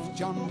 And if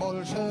John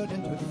Bull should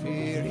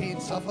interfere,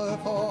 he'd suffer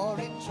for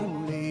it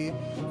truly.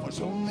 For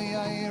soon the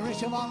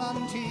Irish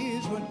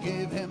volunteers would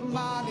give him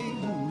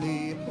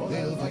Ballyhooly.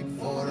 They'll fight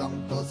for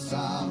Uncle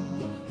Sam.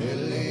 He'll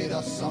lead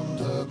us on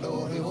to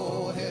glory,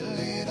 ho. He'll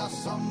lead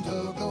us on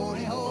to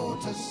glory, ho,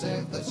 to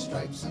save the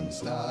stripes and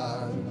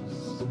stars.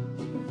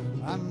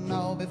 And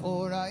now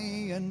before I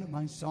end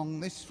my song,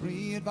 this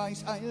free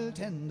advice I'll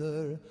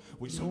tender.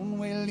 We soon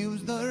will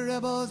use the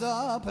rebels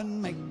up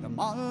and make them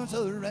all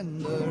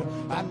surrender.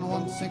 And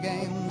once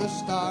again the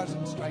stars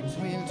and stripes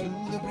will to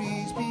the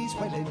breeze be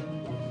swelling.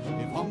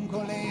 If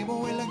Uncle Abe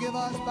will give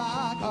us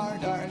back our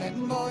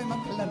darling boy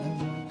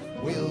McClellan,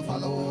 we'll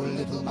follow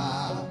little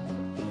Ma.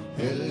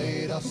 He'll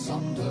lead us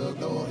on to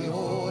glory,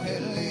 ho.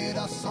 He'll lead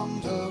us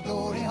on to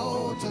glory,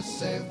 ho, to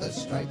save the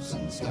stripes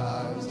and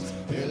stars.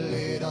 He'll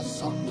lead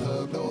us on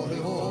to glory,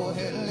 ho.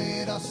 He'll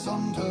lead us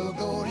on to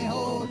glory,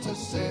 ho, to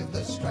save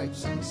the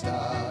stripes and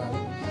stars.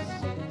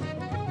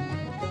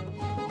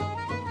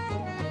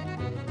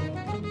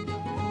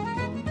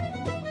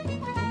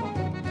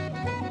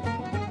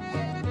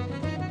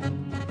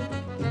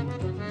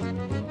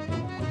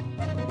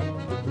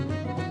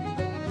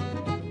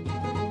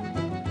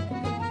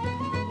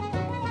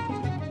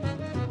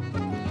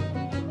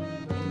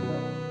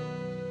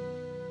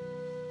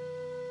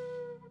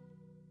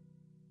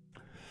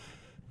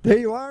 There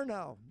you are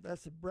now.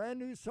 That's a brand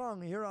new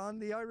song here on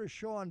the Irish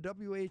Show on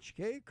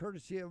WHK,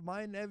 courtesy of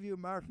my nephew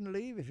Martin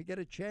Lee. If you get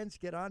a chance,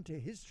 get on to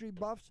History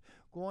Buffs.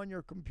 Go on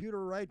your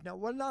computer right now.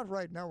 Well, not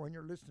right now when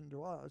you're listening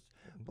to us,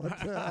 but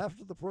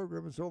after the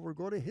program is over,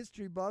 go to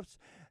History Buffs.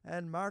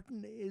 And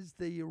Martin is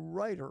the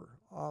writer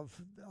of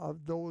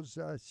those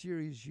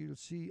series you'll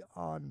see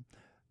on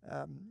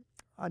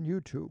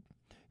YouTube.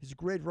 He's a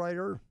great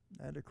writer,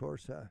 and of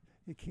course, a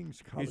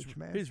King's College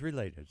man. He's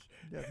related.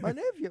 Yeah, my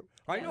nephew.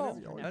 I know.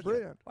 That's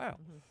brilliant. Wow.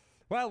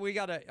 Well, we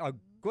got a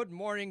good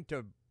morning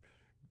to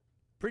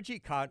Bridgie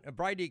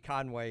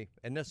Conway,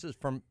 and this is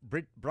from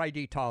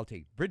Bridie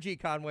Talty. Bridgie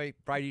Conway,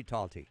 Bridie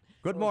Talty.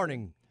 Good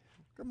morning.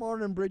 Good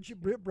morning, Bridie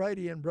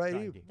and Brady. That's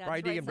Bridie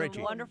right, and some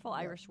Bridgie. wonderful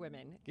Irish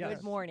women. Yes.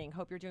 Good morning.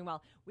 Hope you're doing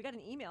well. We got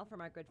an email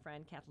from our good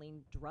friend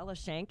Kathleen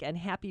Drelashank, and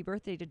happy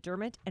birthday to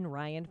Dermot and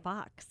Ryan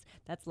Fox.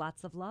 That's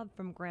lots of love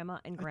from Grandma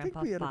and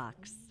Grandpa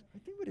Fox. I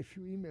think we had a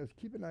few emails.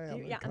 Keep an eye on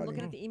them. Yeah, I'm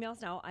looking at the emails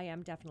now. I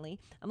am definitely.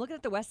 I'm looking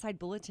at the West Side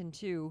Bulletin,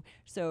 too.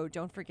 So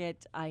don't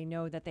forget, I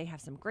know that they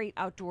have some great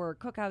outdoor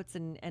cookouts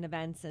and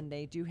events, and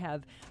they do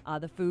have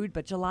the food.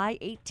 But July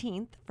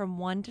 18th from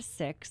 1 to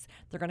 6,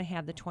 they're going to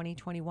have the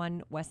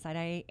 2021 West Side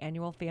IA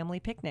Annual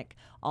Family Picnic.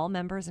 All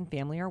members and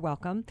family are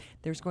welcome.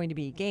 There's going to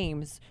be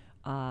games,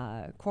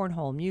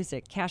 cornhole,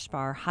 music, cash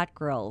bar, hot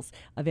grills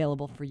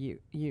available for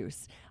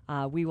use.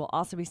 We will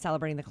also be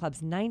celebrating the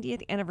club's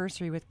 90th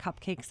anniversary with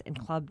cupcakes and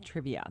club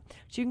trivia.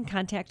 So you can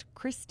contact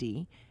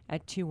Christy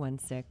at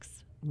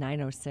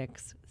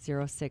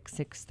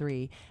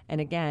 216-906-0663.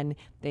 And again,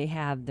 they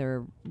have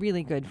their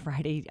really good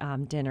Friday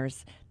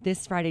dinners.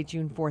 This Friday,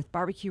 June 4th,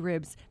 barbecue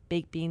ribs,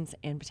 baked beans,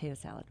 and potato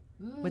salad.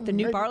 With the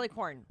new barley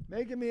corn.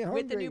 Making me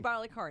hungry. With the new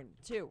barley corn,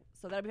 too.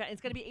 So that'll be,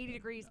 it's going to be 80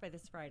 degrees by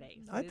this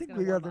Friday. So I think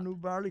we got the new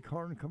barley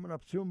corn coming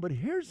up soon. But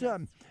here's a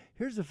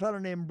fellow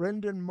named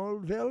Brendan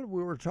Mulville.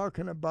 We were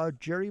talking about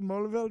Jerry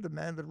Mulville, the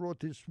man that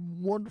wrote this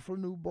wonderful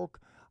new book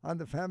on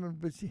the famine.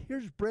 But see,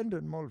 here's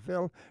Brendan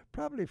Mulville,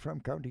 probably from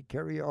County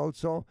Kerry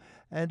also,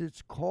 and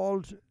it's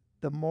called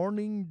The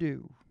Morning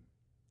Dew.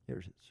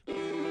 Here's it.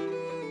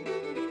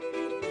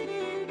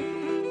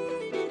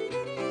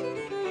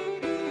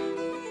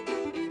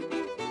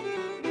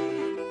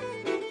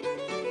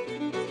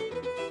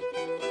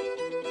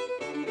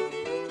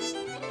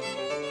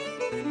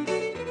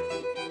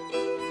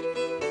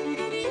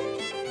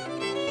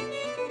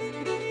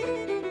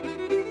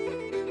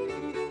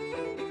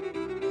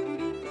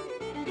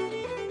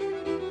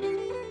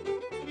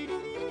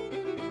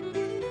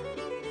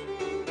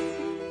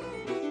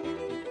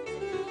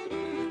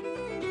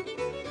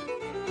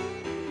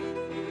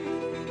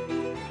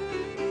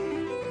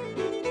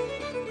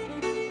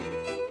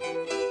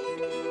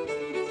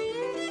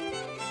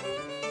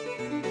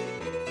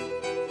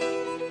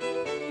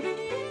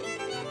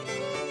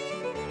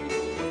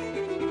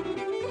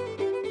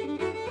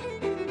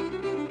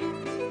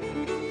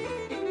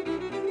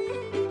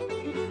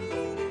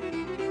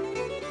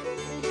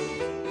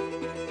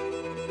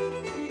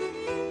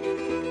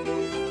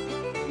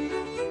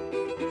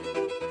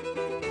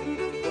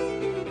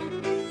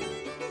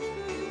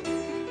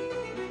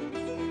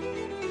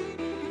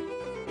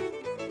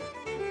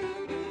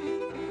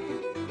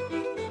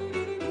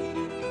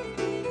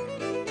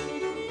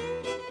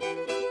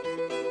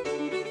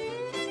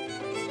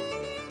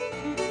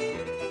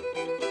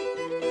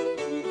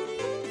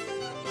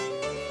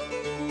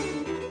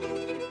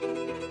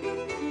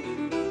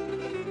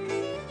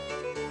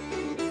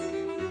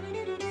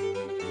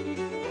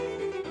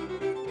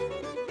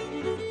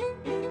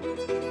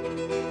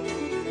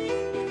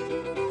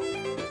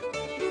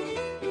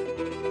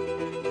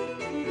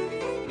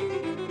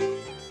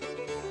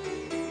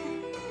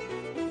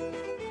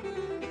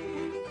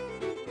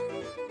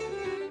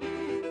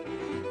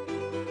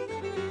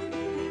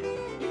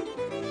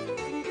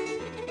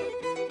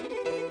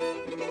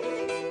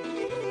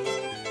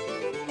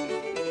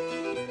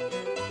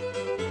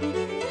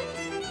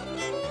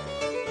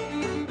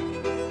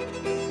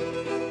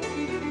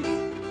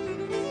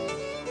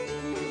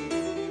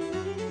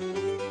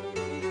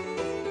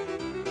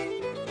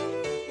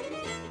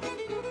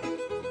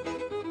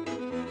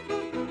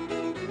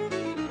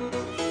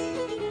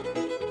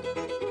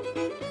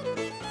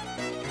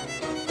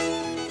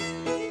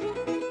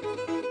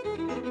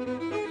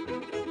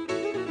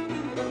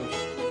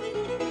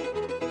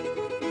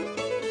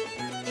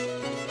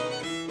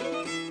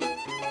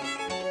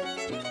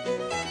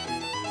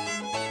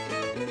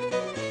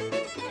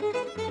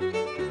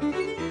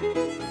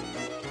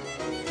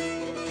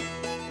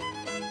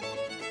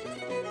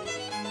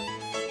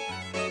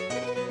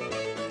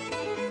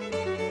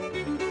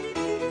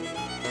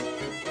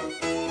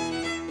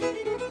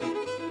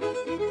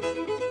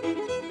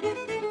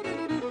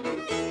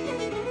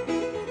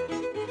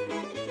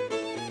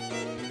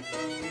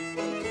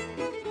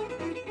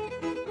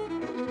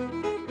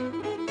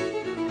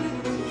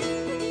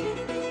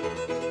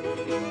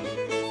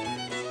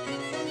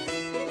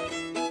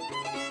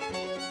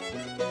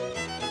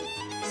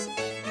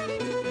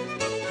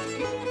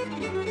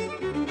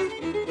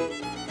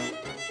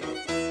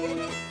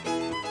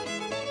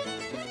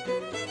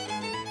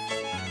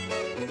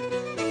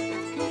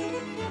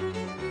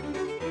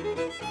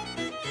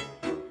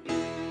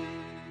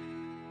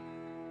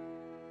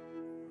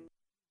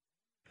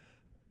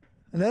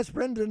 And that's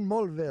Brendan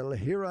Mulville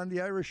here on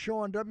the Irish Show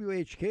on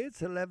WHK.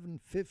 It's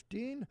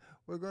 11:15.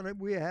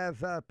 We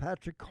have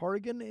Patrick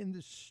Corrigan in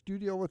the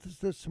studio with us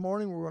this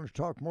morning. We're going to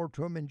talk more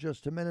to him in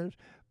just a minute.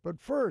 But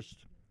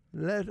first,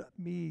 let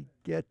me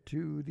get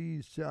to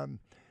these a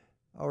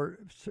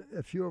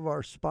few of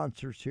our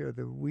sponsors here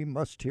that we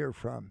must hear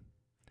from.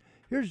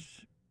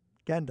 Here's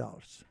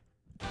Gandalf's.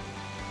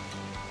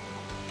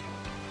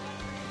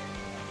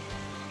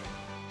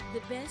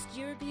 The best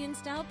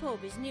European-style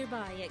pub is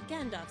nearby at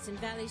Gandalf's in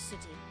Valley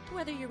City.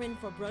 Whether you're in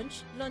for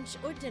brunch, lunch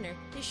or dinner,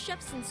 the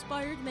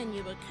chef's-inspired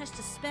menu will cast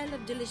a spell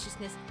of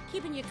deliciousness,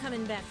 keeping you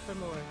coming back for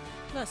more.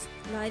 Plus,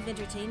 live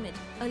entertainment,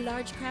 a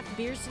large craft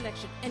beer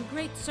selection and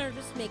great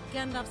service make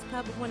Gandalf's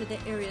pub one of the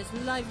area's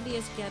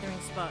liveliest gathering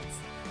spots.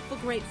 For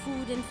great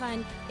food and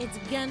fun, it's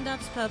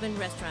Gandalf's Pub and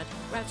Restaurant,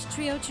 Route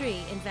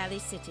 303 in Valley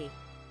City.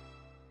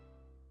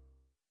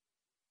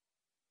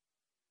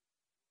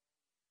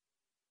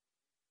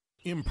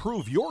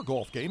 Improve your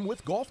golf game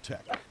with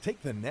GolfTech.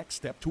 Take the next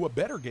step to a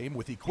better game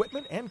with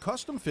equipment and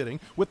custom fitting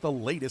with the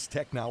latest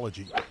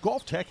technology.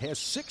 GolfTech has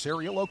 6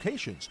 area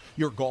locations.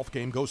 Your golf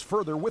game goes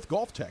further with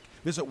GolfTech.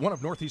 Visit one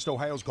of Northeast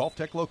Ohio's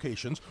GolfTech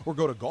locations or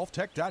go to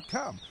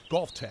golftech.com.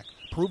 GolfTech,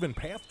 proven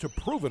path to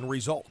proven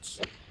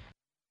results.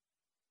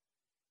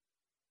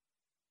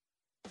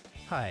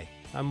 Hi,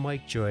 I'm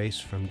Mike Joyce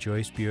from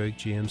Joyce Buick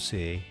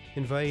GMC,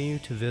 inviting you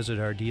to visit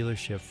our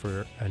dealership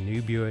for a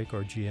new Buick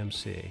or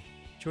GMC.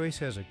 Joyce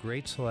has a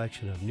great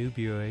selection of new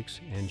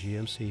Buicks and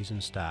GMCs in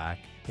stock,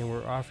 and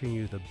we're offering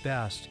you the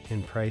best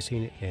in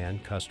pricing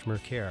and customer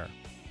care.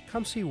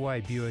 Come see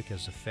why Buick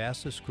is the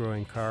fastest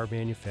growing car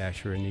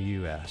manufacturer in the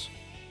U.S.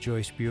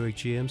 Joyce Buick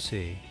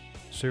GMC,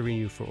 serving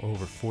you for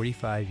over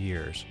 45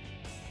 years.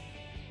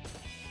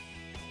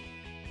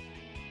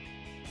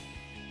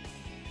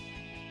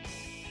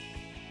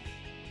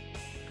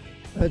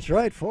 That's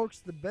right, folks.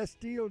 The best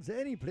deals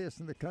any place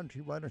in the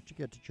country. Why don't you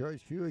get to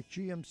Joyce Buick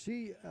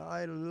GMC?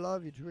 I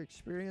love you to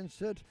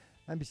experience it.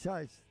 And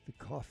besides, the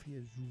coffee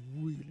is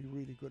really,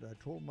 really good. I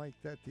told Mike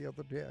that the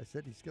other day. I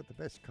said he's got the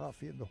best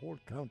coffee in the whole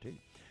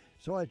county.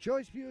 So at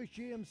Joyce Buick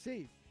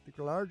GMC,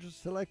 the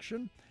largest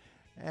selection.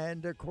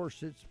 And, of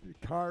course, it's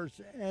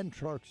cars and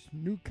trucks.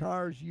 New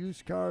cars, new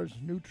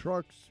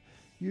trucks,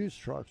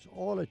 used trucks.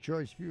 All at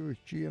Joyce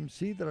Buick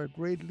GMC. There are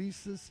great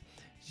leases.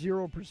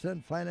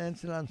 0%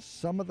 financing on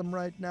some of them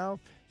right now,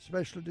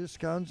 special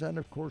discounts, and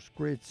of course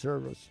great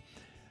service.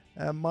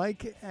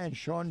 Mike and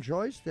Sean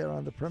Joyce, they're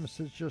on the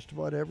premises just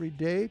about every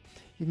day.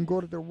 You can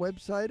go to their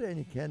website and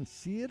you can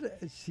see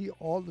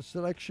all the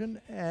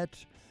selection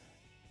at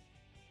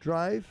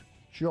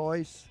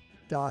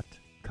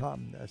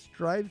drivejoyce.com. That's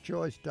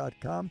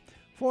drivejoyce.com.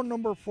 Phone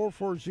number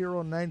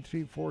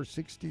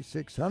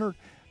 440-934-6600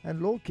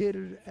 and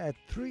located at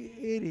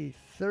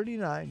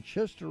 380-39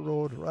 Chester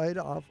Road, right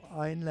off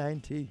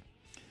I-90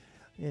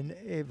 in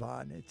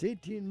Avon. It's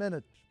 18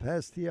 minutes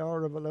past the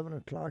hour of 11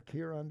 o'clock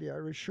here on the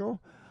Irish Show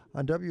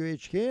on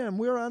WHK, and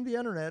we're on the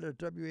internet at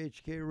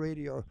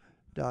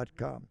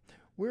WHKradio.com.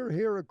 We're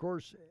here, of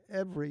course,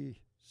 every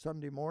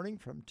Sunday morning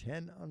from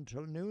 10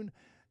 until noon,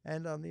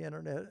 and on the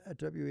internet at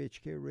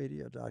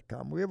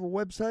WHKradio.com. We have a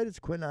website,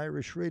 it's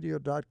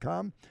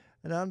QuinnIrishRadio.com.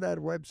 And on that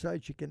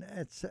website, you can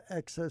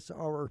access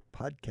our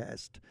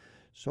podcast.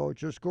 So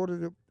just go to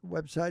the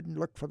website and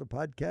look for the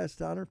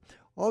podcast on it.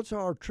 Also,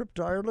 our trip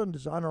to Ireland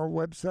is on our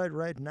website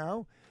right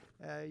now.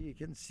 You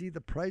can see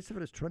the price of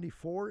it is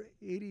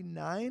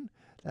 $24.89.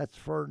 That's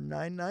for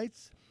 9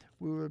 nights.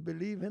 We will be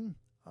leaving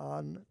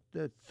on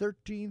the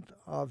 13th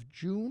of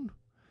June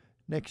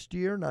next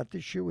year. Not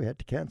this year. We had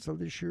to cancel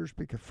this year's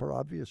because for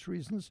obvious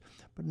reasons.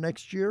 But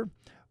next year,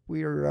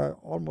 we are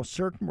almost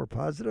certain, we're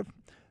positive,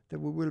 that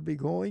we will be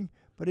going.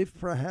 But if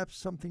perhaps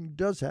something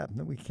does happen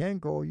and we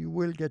can't go, you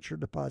will get your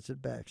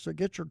deposit back. So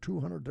get your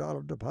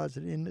 $200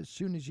 deposit in as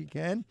soon as you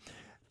can.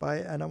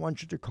 And I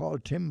want you to call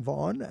Tim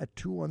Vaughn at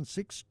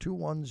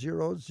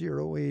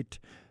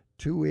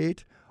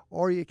 216-210-0828,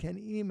 or you can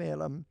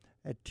email him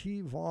at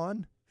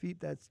tvaughn,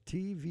 that's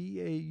TVAUGHAN,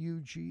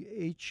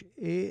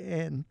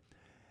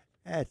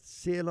 at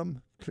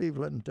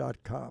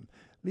salemcleveland.com.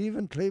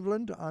 Leaving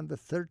Cleveland on the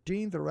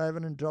 13th,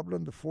 arriving in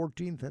Dublin the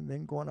 14th, and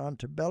then going on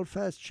to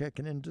Belfast,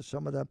 checking into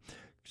some of the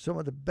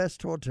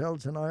best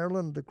hotels in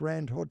Ireland, the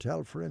Grand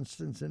Hotel, for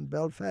instance, in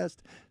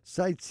Belfast,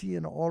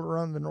 sightseeing all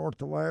around the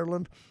north of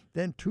Ireland,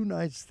 then 2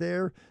 nights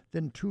there,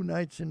 then 2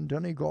 nights in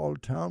Donegal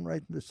town,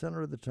 right in the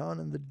center of the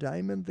town, in the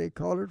Diamond, they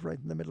call it, right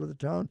in the middle of the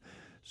town.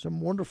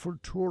 Some wonderful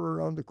tour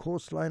around the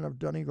coastline of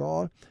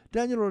Donegal.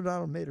 Daniel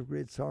O'Donnell made a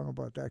great song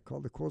about that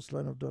called The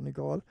Coastline of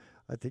Donegal.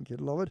 I think you'd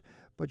love it,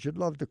 but you'd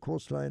love the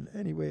coastline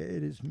anyway.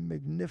 It is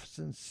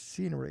magnificent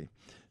scenery.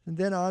 And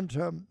then on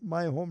to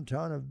my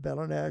hometown of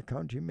Ballina,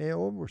 County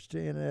Mayo. We're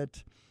staying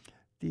at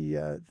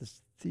the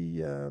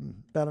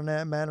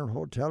Ballina Manor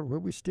Hotel, where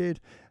we stayed,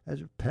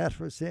 as Pat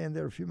was saying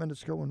there a few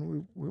minutes ago,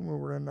 when we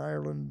were in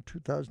Ireland in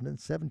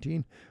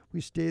 2017.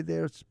 We stayed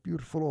there. It's a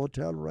beautiful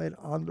hotel right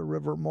on the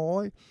River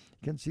Moy.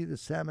 can see the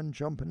salmon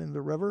jumping in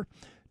the river.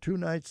 2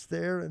 nights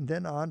there, and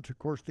then on to, of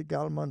course, the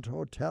Galmont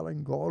Hotel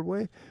in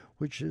Galway,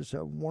 which is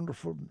a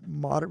wonderful,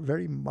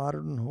 very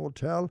modern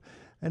hotel,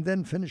 and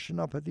then finishing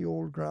up at the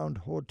Old Ground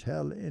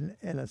Hotel in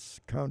Ennis,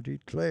 County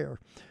Clare.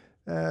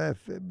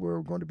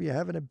 We're going to be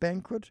having a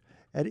banquet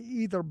at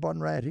either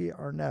Bunratty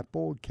or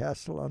Napbode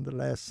Castle on the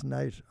last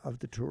night of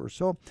the tour.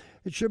 So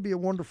it should be a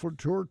wonderful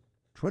tour.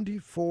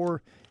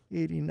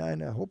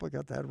 $24.89. I hope I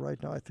got that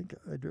right now. I think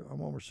I do.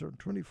 I'm almost certain.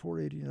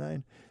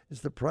 $24.89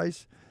 is the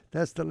price.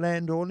 That's the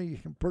land only. You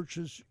can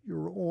purchase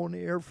your own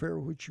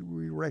airfare, which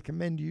we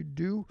recommend you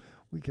do.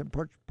 We can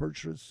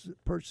purchase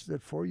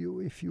it for you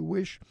if you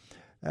wish,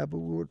 but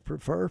we would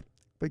prefer,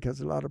 because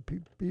a lot of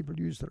people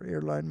use their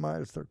airline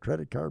miles, their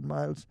credit card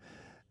miles.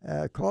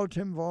 Call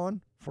Tim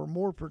Vaughan for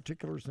more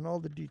particulars and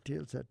all the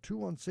details at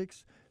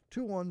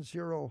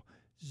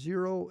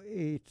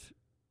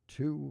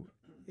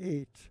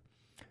 216-210-0828.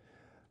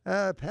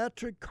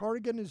 Patrick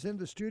Corrigan is in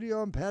the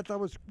studio, and Pat,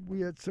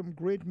 we had some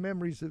great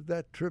memories of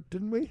that trip,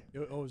 didn't we?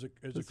 It was a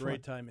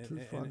great time.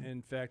 And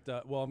in fact,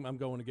 I'm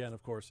going again,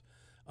 of course.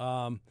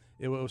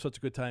 It was such a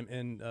good time,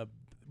 and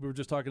we were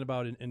just talking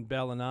about in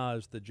Ballina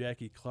the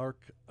Jackie Clark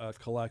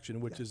collection,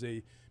 which is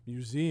a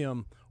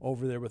museum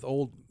over there with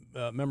old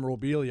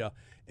memorabilia.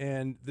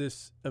 And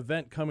this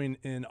event coming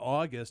in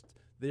August,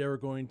 they are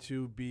going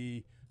to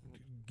be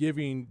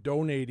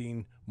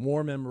donating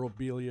more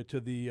memorabilia to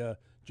the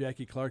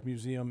Jackie Clark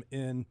Museum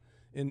in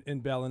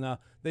Ballina.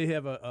 They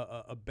have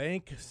a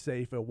bank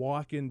safe, a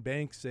walk-in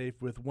bank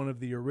safe with one of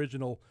the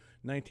original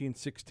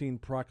 1916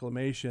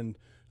 proclamation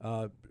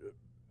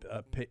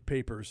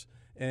papers,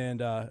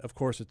 and of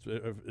course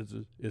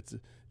it's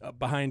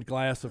behind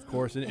glass, of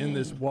course, and in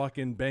this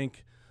walk-in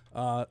bank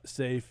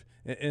safe.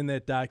 In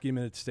that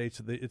document, it states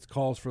that it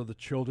calls for the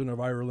children of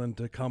Ireland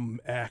to come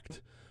act.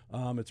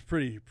 It's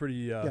pretty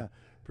crazy.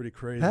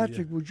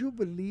 Patrick, would you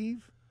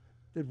believe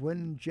that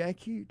when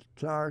Jackie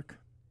Clark,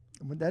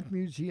 when that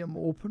museum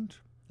opened,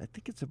 I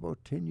think it's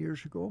about 10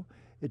 years ago,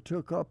 it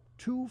took up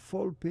 2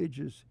 full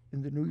pages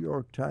in the New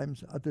York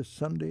Times at the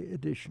Sunday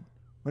edition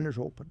when it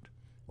opened.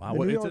 Wow,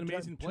 it's an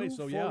amazing place.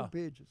 So 2 full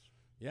pages.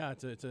 Yeah,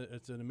 it's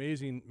an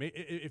amazing.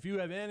 If you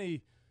have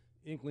any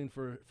inkling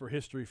for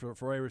history,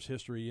 for Irish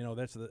history,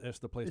 that's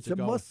the place to go.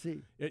 It's a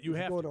must-see. You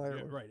have to go to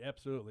Ireland. Right,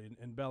 absolutely.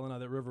 And Ballina,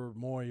 that River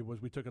Moy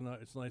we took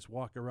it's a nice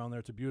walk around there.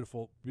 It's a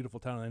beautiful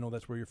town. And I know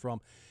that's where you're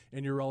from,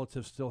 and your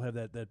relatives still have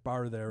that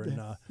bar there. And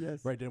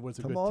yes. Right, it was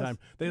a good time.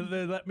 They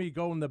let me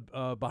go in the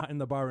behind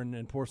the bar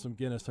and pour some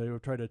Guinness. I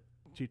would try to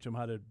teach them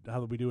how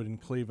we do it in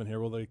Cleveland here.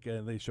 Well,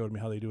 they showed me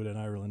how they do it in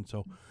Ireland.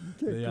 So,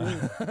 so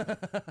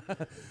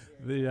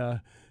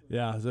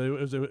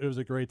it was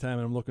a great time,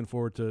 and I'm looking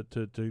forward to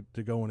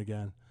going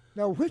again.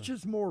 Now, which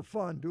is more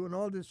fun, doing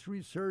all this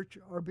research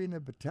or being a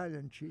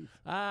battalion chief?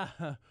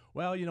 Well,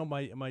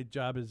 my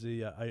job is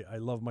I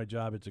love my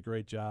job. It's a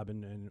great job,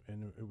 and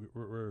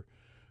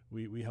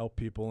we help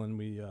people, and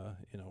we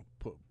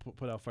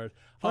put out fires.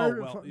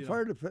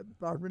 Fire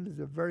department is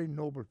a very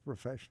noble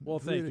profession. Well,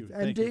 thank you.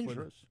 And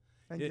dangerous.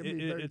 And can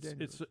be very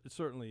dangerous. It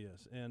certainly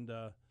is, and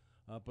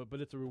but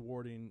it's a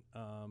rewarding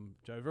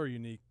job, a very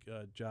unique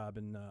job,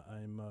 and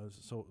I'm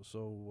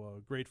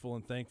so grateful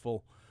and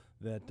thankful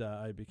that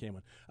I became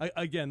one.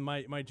 Again,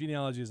 my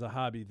genealogy is a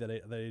hobby that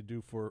I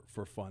do for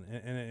fun,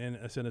 and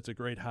I said it's a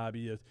great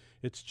hobby.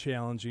 It's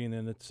challenging,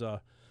 and it's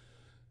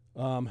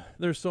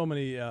there's so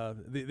many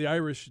the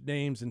Irish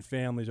names and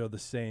families are the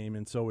same,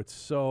 and so it's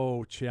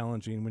so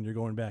challenging when you're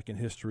going back in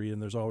history,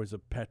 and there's always a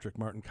Patrick,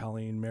 Martin,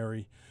 Colleen,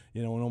 Mary,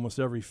 in almost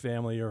every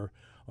family or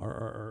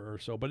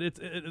so. But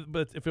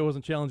but if it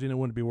wasn't challenging, it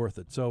wouldn't be worth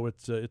it. So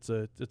it's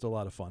a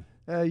lot of fun.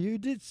 You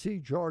did see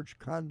George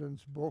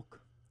Condon's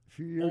book a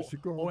few years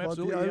ago about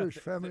the Irish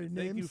family names.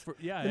 Thank you for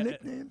the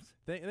nicknames.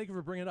 Thank you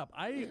for bringing it up.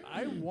 I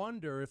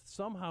wonder if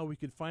somehow we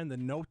could find the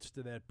notes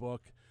to that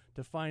book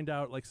to find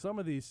out, like, some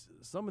of these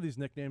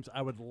nicknames.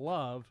 I would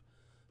love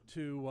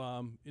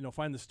to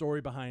find the story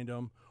behind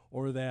them,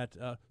 or that.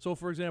 So,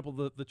 for example,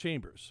 the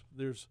Chambers.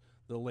 There's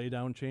the lay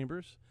down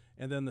Chambers,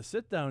 and then the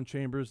sit down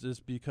Chambers is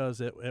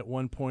because at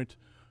one point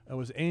it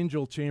was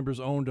Angel Chambers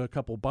owned a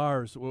couple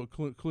bars,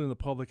 including the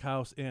Public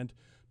House, and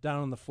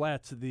down in the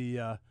flats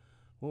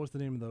what was the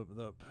name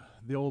of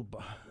the old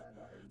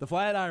the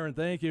Flatiron?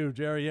 Thank you,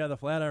 Jerry. Yeah, the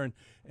Flatiron,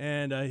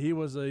 and he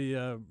was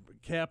a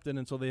captain,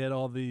 and so they had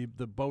all the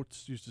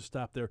boats used to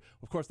stop there.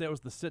 Of course, that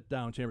was the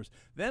sit-down Chambers.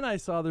 Then I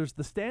saw there's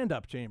the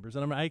stand-up Chambers,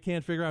 and I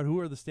can't figure out who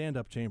are the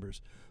stand-up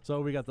Chambers.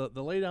 So we got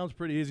the lay-down's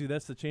pretty easy.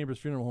 That's the Chambers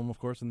Funeral Home, of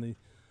course, and the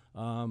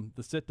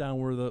sit-down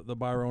were the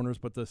bar owners,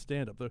 but the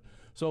stand-up.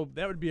 So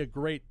that would be a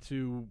great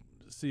to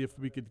see if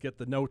we could get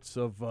the notes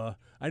of.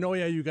 I know,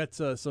 you got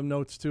some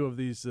notes too of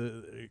these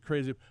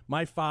crazy.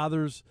 My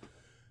father's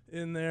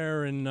in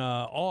there, and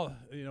all.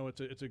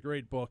 It's a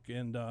great book,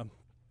 and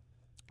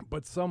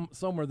but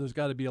somewhere there's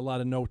got to be a lot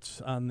of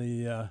notes on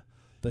the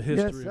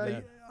history of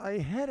that. I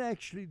had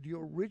actually the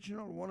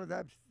original one of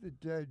that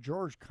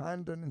George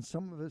Condon and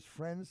some of his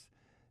friends,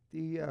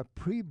 the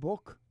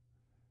pre-book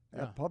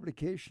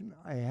publication.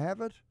 I have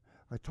it.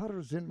 I thought it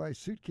was in my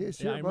suitcase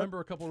Yeah, here. I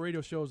remember a couple of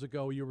radio shows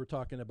ago you were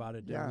talking about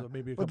it. Yeah,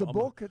 Maybe a but the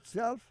couple, book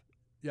itself,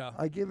 yeah,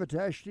 I gave it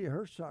to Ashley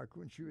Herzog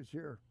when she was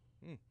here.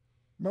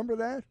 Remember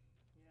that,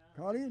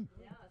 Colleen?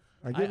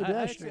 I gave it to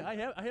Ashley.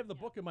 I have the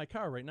book in my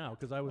car right now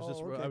because I was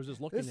okay. I was just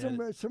looking There's at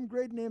it. some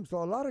great names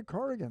though. A lot of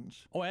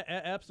Corrigans. Oh,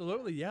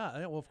 absolutely,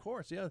 yeah. Well, of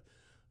course, yeah.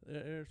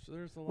 There's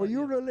a lot. Were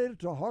you related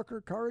to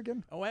Hawker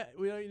Corrigan? Oh,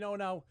 well,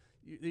 now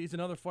he's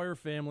another fire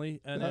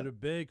family and had a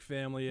big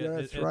family Yeah, at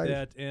that's right.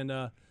 that.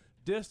 And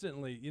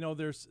distantly,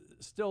 there's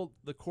still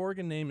the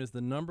Corrigan name is the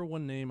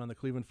 #1 name on the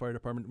Cleveland Fire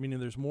Department, meaning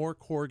there's more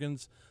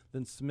Corrigans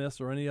than Smiths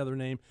or any other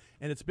name,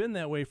 and it's been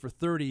that way for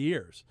 30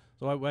 years.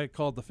 So I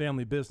call it the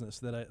family business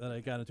that I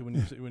got into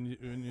when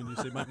you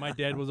say my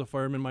dad was a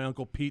fireman, my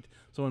uncle Pete.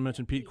 Someone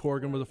mentioned Pete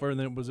Corrigan was a fireman,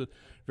 then was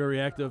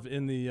very active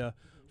in the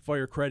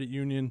Fire Credit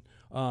Union.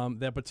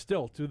 But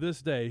still to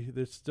this day,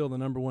 there's still the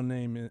 #1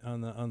 name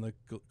on the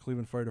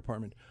Cleveland Fire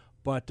Department.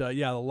 But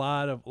yeah, a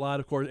lot of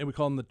Corrigans, and we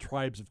call them the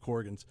tribes of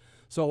Corrigans.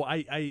 So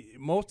I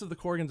most of the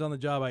Corrigans on the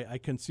job, I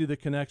can see the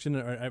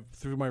connection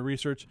through my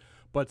research,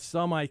 but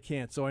some I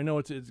can't. So I know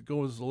it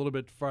goes a little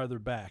bit farther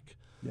back.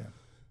 Yeah.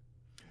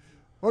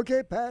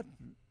 Okay, Pat.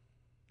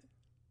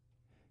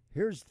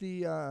 Here's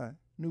the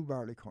new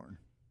barleycorn.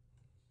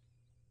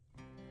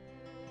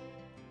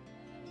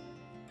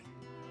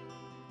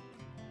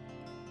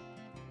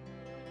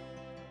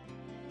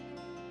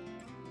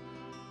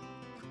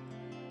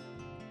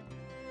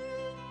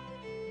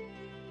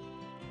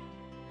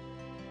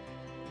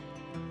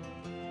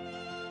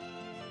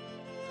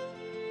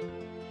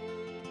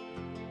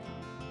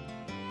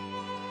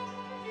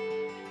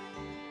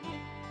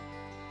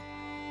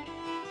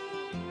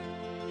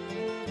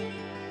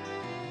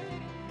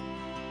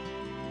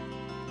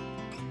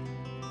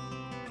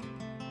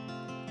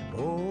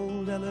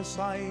 Old Ellis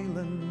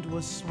Island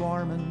was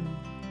swarming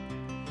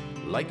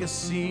like a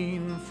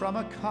scene from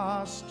a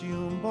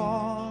costume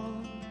ball,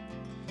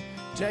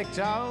 decked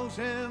out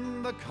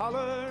in the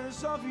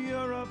colors of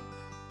Europe,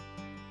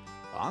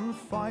 on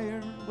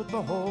fire with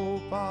the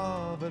hope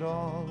of it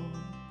all.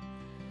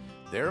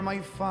 There my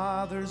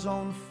father's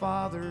own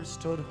father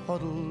stood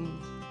huddled,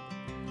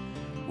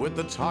 with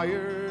the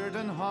tired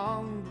and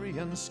hungry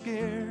and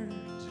scared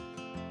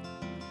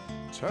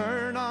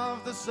turn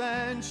of the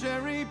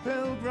century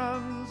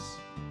pilgrims,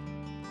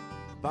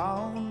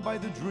 bound by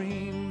the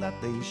dream that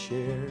they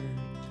shared.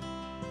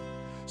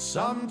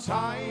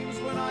 Sometimes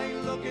when I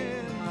look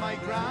in my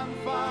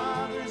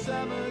grandfather's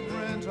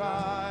emigrant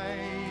eyes,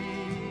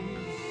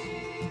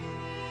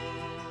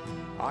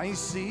 I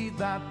see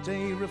that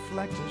day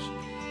reflected,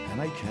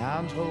 and I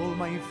can't hold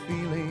my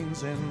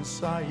feelings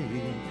inside.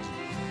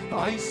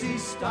 I see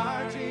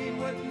starting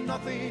with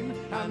nothing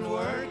and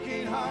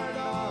working hard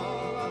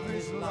all of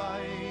his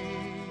life.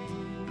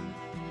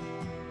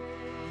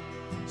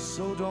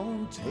 So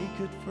don't take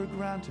it for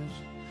granted,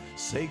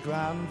 say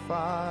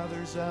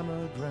grandfather's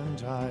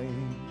emigrant eyes.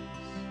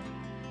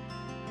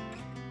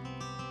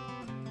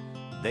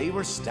 They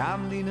were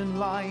standing in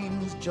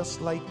lines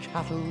just like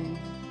cattle,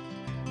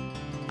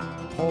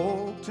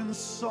 poked and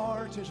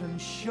sorted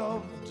and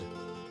shoved.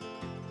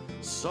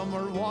 Some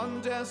were one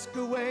desk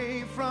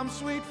away from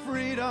sweet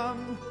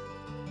freedom,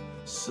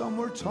 some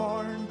were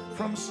torn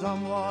from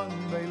someone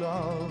they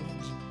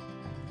loved.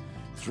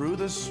 Through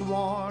the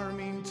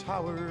swarming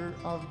Tower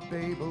of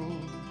Babel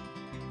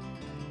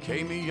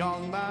came a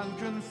young man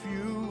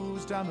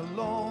confused and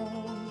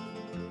alone,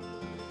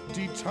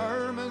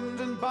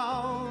 determined and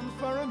bound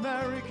for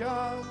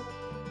America,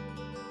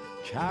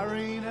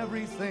 carrying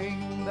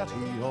everything that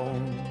he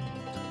owned.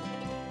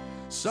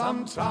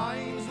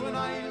 Sometimes when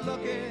I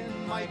look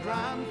in my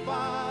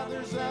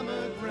grandfather's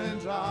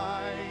emigrant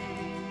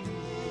eyes,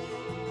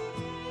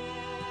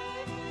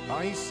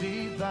 I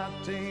see that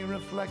day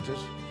reflected,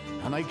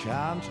 and I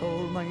can't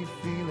hold my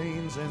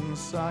feelings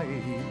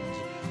inside.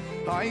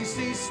 I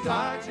see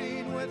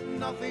starting with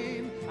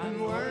nothing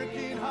and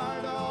working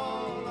hard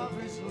all of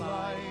his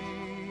life.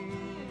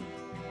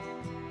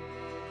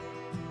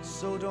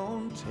 So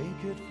don't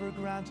take it for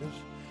granted,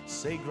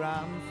 say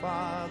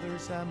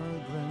grandfather's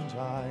emigrant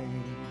eyes.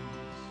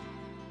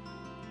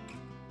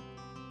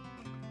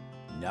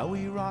 Now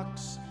he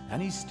rocks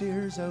and he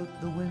stares out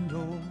the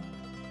window,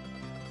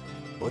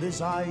 but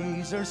his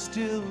eyes are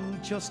still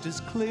just as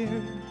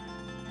clear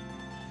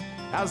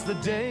as the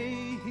day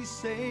he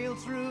sailed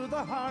through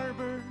the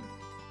harbor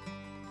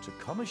to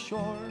come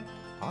ashore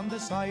on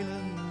this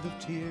island of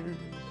tears.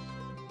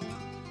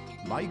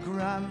 My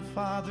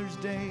grandfather's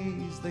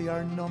days, they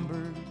are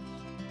numbered,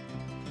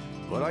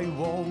 but I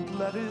won't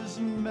let his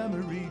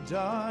memory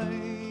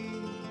die,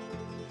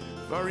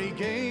 for he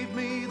gave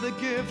me the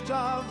gift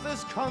of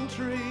this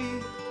country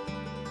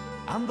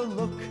and the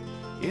look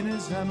in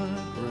his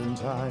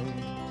emigrant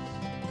eyes.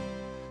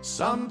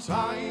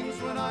 Sometimes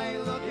when I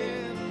look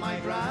in my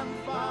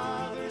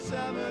grandfather's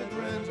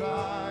emigrant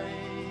eyes,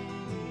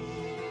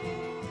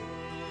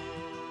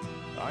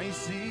 I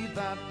see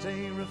that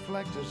day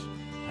reflected,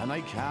 and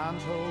I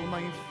can't hold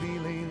my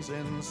feelings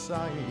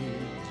inside.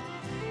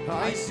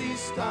 I see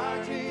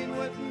starting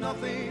with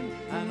nothing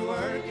and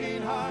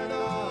working hard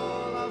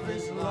all of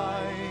his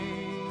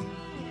life.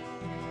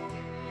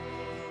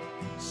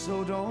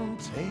 So don't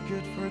take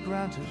it for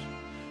granted,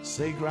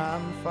 say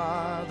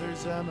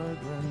grandfather's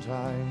emigrant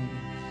eyes.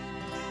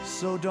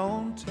 So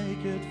don't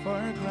take it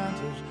for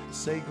granted,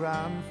 say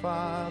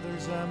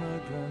grandfather's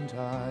emigrant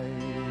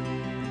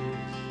eyes.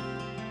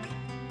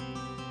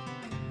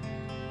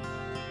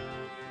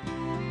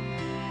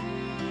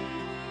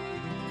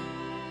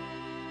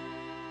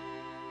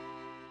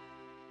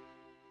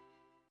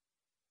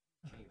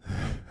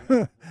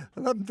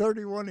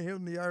 $11:31 here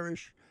in the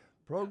Irish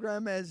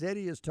program, as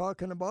Eddie is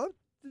talking about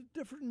the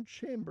different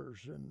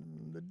chambers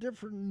and the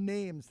different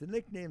names, the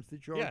nicknames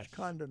that George Yes.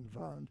 Condon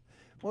found.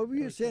 What were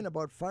you saying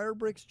about fire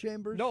bricks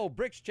chambers? No,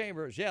 bricks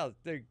chambers. Yeah,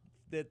 they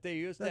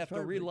used to That's have to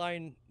fire bricks.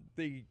 reline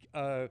the.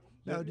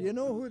 Now, do you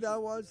know who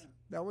that was?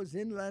 That was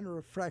Inland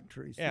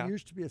Refractories. Yeah. He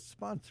used to be a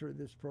sponsor of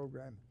this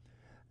program.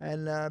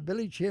 And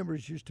Billy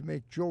Chambers used to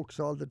make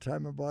jokes all the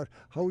time about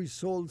how he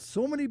sold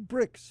so many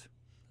bricks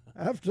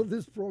after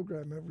this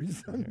program every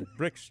Sunday.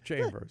 Bricks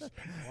Chambers.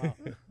 Wow.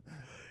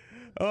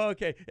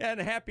 Okay, and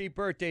happy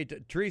birthday to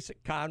Teresa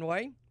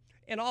Conway,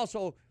 and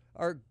also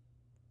our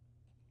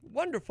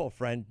wonderful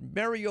friend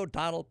Mary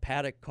O'Donnell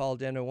Paddock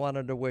called in and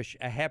wanted to wish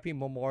a happy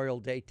Memorial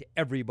Day to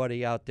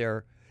everybody out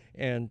there,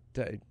 and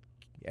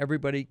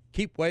everybody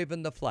keep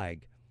waving the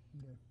flag.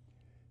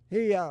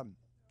 Hey, I'm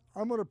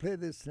going to play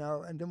this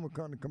now, and then we're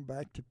going to come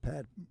back to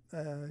Pat.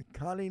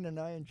 Colleen and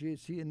I and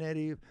JC and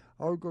Eddie,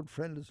 our good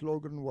friend is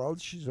Logan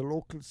Wells. She's a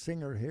local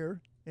singer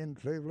here in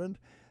Cleveland,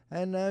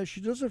 and she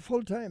does it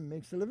full time,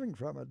 makes a living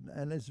from it,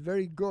 and it's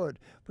very good.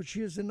 But she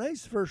has a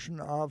nice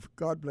version of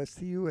God Bless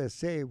the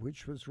USA,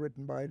 which was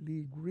written by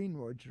Lee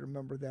Greenwood. You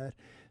remember that?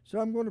 So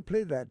I'm going to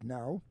play that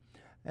now.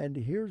 And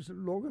here's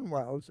Logan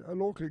Wells, a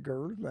local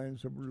girl, and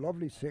is a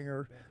lovely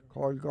singer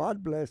called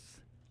God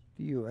Bless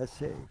the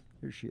USA.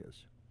 Here she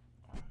is.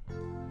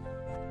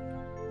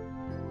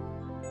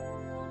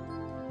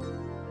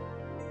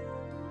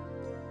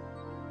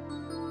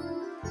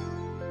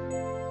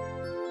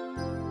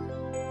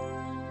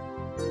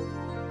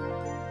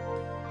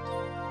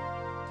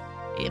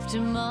 If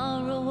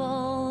tomorrow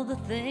all the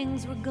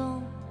things were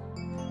gone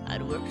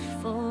I'd worked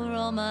for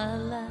all my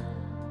life,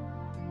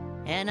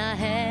 and I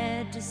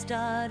had to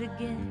start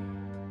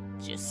again,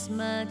 just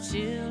my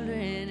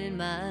children in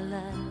my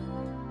life,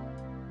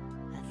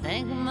 I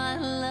thank my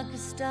lucky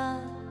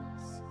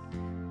stars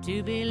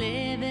to be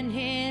living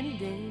here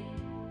today,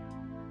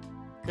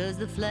 'cause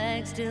the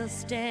flag still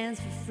stands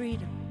for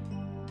freedom,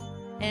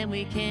 and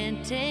we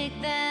can't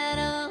take that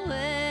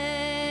away.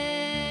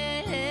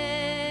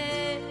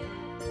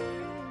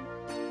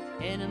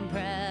 And I'm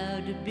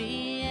proud to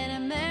be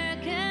an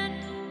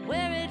American,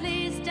 where at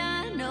least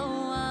I know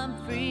I'm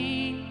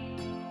free.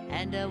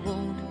 And I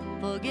won't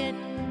forget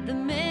the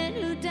men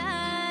who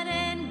died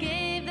and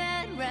gave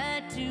that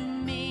right to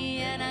me.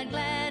 And I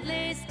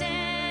gladly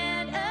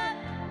stand up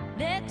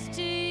next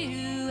to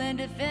you and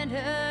defend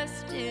her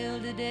still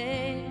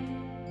today.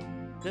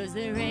 'Cause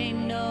there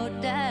ain't no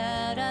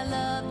doubt I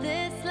love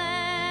this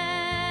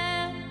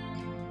land.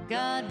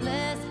 God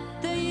bless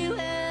the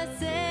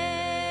USA.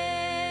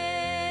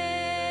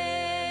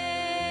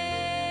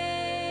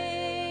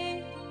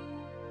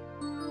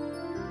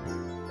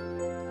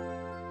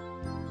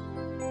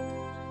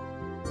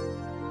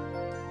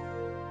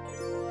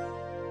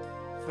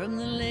 From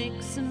the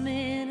lakes of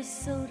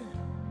Minnesota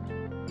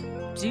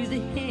to the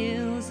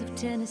hills of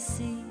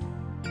Tennessee,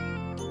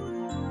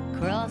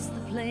 across the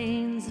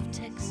plains of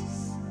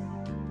Texas,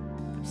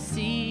 from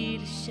sea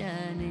to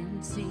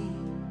shining sea,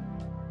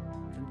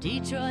 from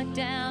Detroit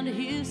down to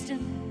Houston,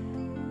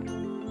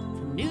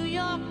 from New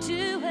York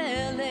to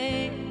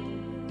LA,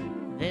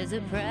 there's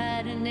a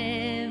pride in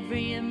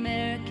every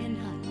American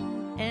heart,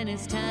 and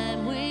it's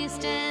time we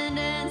stand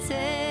and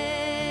say,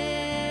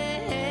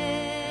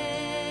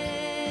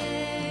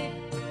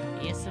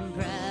 yes, I'm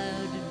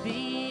proud to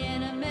be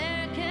an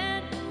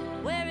American,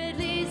 where at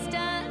least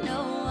I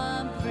know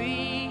I'm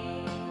free.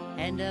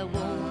 And I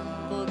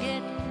won't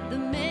forget the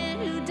men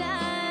who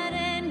died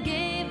and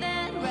gave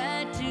that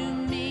right to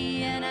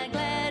me. And I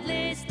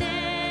gladly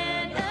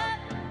stand up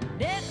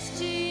next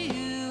to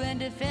you and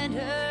defend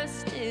her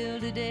still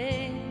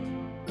today.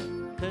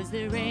 'Cause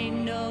there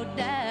ain't no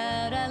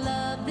doubt I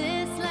love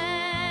this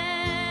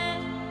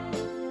land.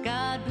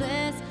 God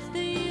bless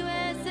the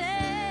USA.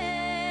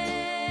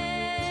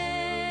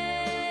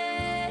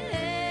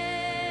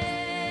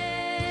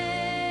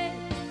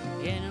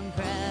 And I'm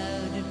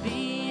proud to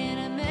be an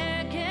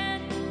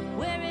American,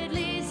 where at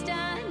least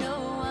I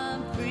know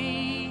I'm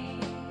free.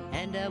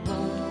 And I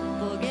won't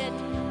forget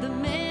the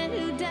men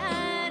who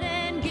died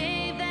and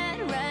gave that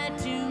right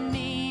to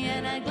me.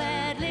 And I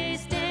gladly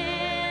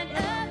stand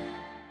up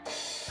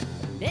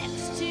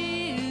next to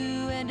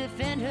you and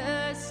defend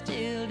her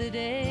still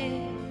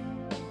today.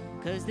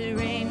 'Cause there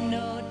ain't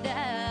no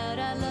doubt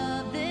I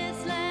love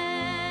this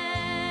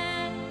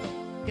land.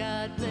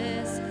 God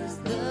bless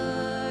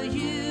the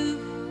USA.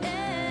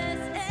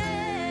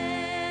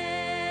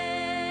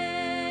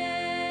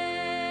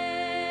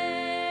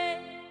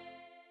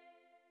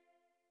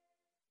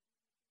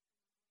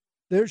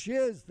 There she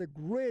is, the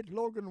great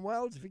Logan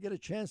Wells. If you get a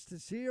chance to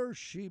see her,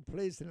 she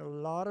plays in a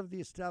lot of the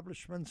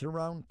establishments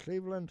around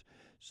Cleveland.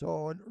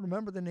 So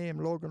remember the name,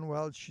 Logan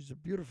Wells. She's a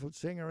beautiful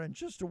singer and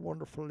just a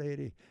wonderful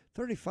lady.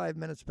 35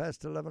 minutes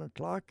past 11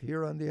 o'clock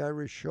here on the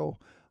Irish Show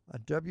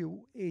on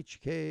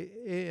WHK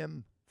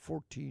AM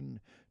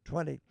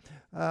 1420.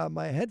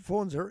 My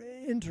headphones are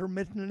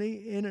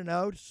intermittently in and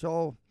out,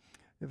 so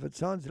if it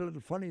sounds a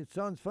little funny, it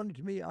sounds funny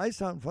to me. I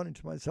sound funny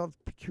to myself,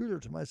 peculiar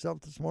to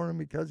myself this morning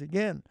because,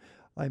 again,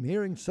 I'm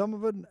hearing some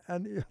of it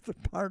and the other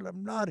part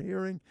I'm not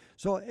hearing.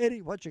 So,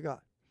 Eddie, what you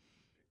got?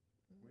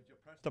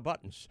 Press the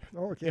buttons.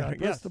 Okay, I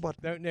pressed the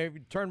button. They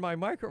turned my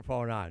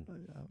microphone on.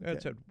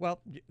 That's it. Well,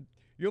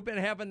 you've been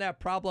having that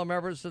problem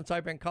ever since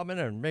I've been coming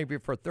in, maybe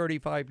for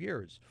 35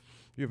 years.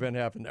 You've been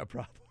having that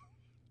problem.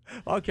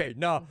 Okay,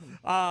 no.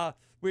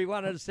 We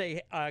wanted to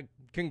say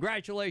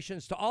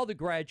congratulations to all the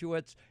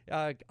graduates.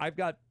 I've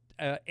got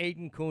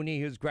Aiden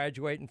Cooney, who's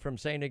graduating from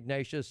St.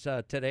 Ignatius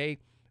today,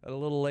 a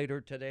little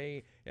later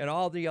today, and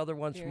all the other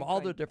ones from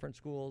all the different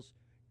schools.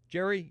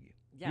 Jerry,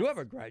 you have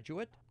a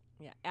graduate.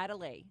 Yeah,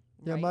 Adelaide.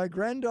 Yeah, my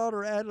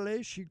granddaughter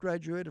Adelaide, she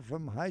graduated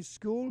from high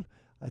school.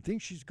 I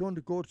think she's going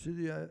to go to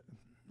the,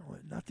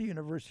 not the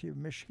University of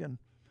Michigan,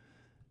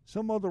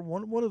 some other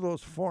one of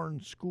those foreign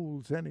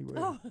schools anyway.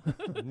 Oh.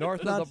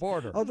 North of the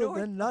border. Other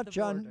than not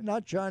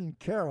John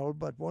Carroll,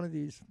 but one of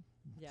these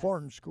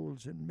foreign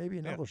schools in maybe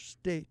another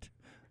state.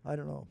 I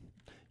don't know.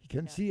 You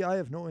can see I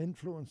have no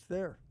influence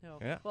there. No.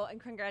 Well, and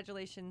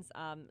congratulations.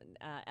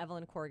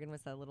 Evelyn Corrigan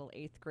was a little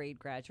 8th grade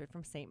graduate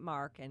from St.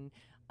 Mark, and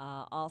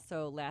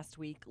also last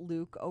week,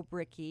 Luke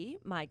O'Bricky,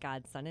 my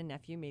godson and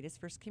nephew, made his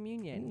first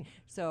communion. Ooh.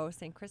 So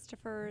St.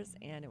 Christopher's,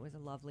 and it was a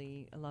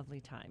lovely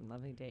time,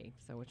 lovely day.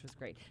 So which was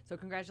great. So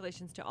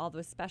congratulations to all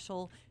those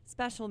special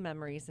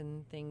memories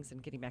and things,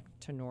 and getting back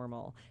to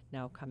normal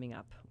now coming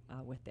up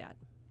with that.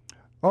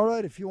 All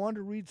right, if you want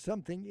to read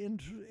something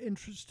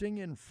interesting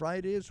in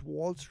Friday's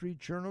Wall Street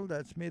Journal,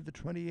 that's May the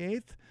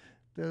 28th,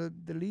 the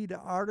lead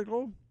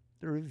article,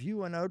 the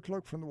review and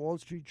outlook from the Wall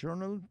Street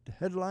Journal, the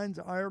headlines,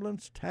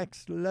 Ireland's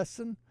tax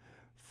lesson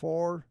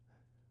for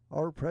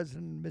our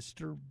president,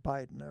 Mr.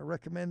 Biden. I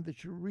recommend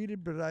that you read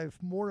it, but I have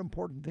more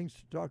important things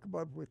to talk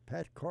about with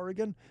Pat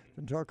Corrigan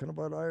than talking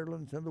about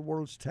Ireland's and the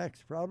world's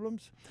tax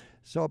problems.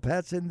 So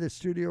Pat's in the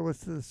studio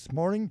with us this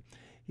morning.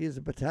 He is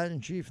a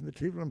battalion chief in the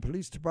Cleveland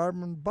Police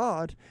Department,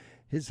 but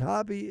his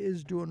hobby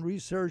is doing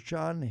research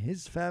on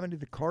his family,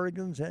 the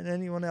Corrigans, and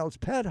anyone else.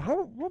 Pat,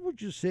 what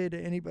would you say to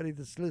anybody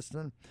that's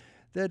listening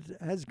that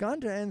has gone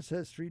to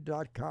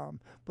Ancestry.com,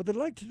 but they'd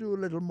like to do a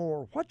little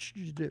more? What should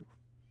you do?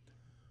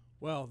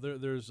 Well,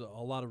 there's a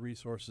lot of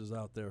resources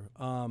out there.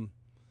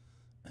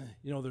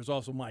 There's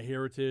also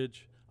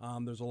MyHeritage.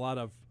 There's a lot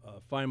of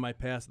Find My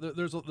Past.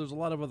 There's a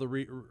lot of other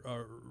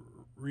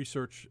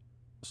research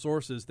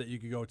sources that you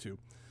could go to.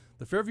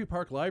 The Fairview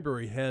Park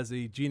Library has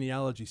a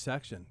genealogy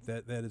section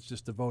that is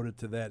just devoted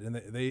to that, and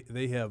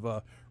they have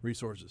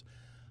resources.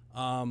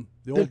 The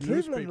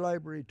Cleveland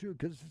Library, too,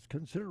 because it's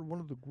considered one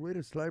of the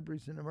greatest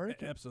libraries in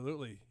America.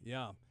 Absolutely,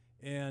 yeah.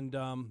 And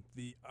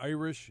the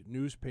Irish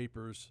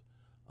newspapers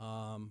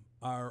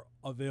are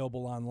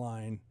available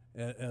online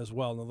as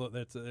well. Now,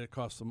 it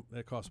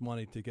costs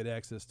money to get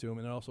access to them,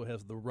 and it also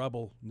has the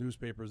Rebel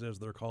newspapers, as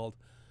they're called,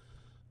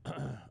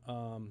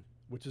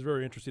 which is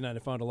very interesting. I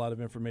found a lot of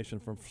information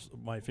from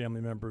my family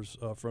members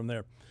from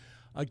there.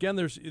 Again,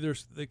 there's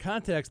the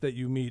contacts that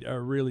you meet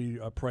are really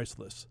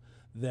priceless,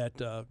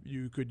 that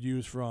you could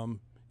use from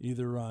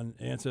either on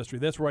Ancestry.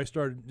 That's where I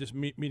started just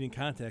meeting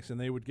contacts,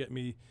 and they would get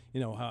me,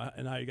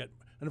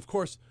 and of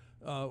course,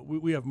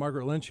 we have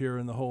Margaret Lynch here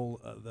in the whole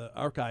the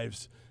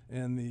archives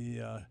and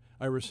the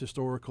Irish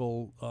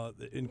historical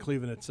in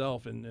Cleveland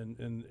itself,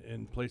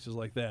 and places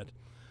like that.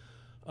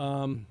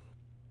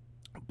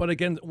 But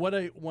again, what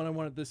I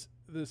wanted this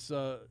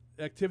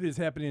activity is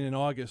happening in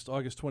August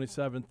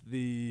 27th,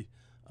 the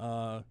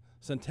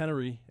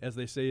centenary, as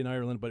they say in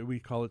Ireland, but we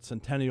call it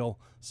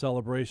centennial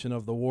celebration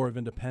of the War of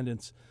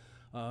Independence.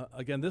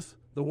 Again,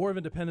 the War of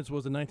Independence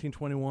was in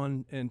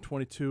 1921 and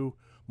 22.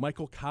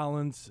 Michael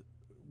Collins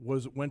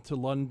went to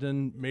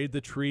London, made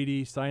the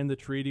treaty, signed the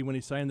treaty. When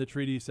he signed the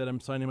treaty, he said, "I'm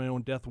signing my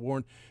own death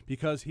warrant,"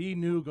 because he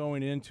knew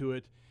going into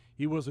it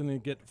he wasn't going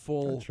to get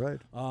full. That's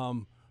right.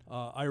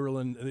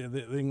 Ireland,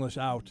 the English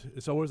out.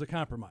 So it was a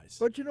compromise.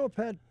 But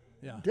Pat,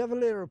 De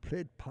Valera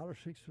played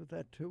politics with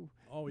that too.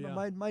 Oh,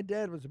 yeah. My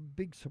dad was a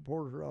big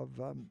supporter of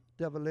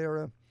De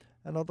Valera,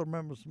 and other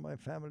members of my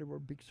family were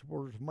big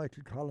supporters of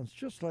Michael Collins,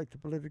 just like the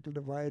political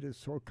divide is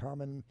so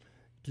common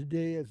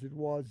today as it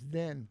was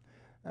then.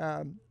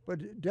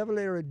 But De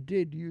Valera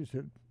did use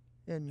it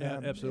in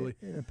absolutely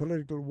in a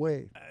political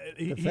way.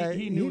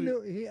 He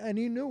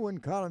knew when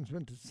Collins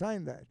went to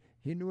sign that.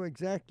 He knew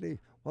exactly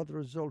what the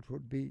result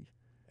would be.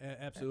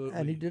 Absolutely.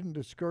 And he didn't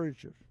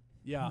discourage it.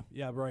 Yeah,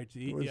 right.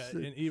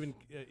 And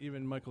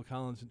even Michael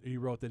Collins, he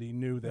wrote that he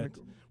knew that.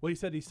 Well, he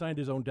said he signed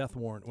his own death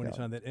warrant when he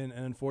signed that, and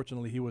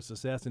unfortunately, he was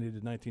assassinated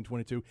in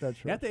 1922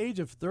 That's right. at the age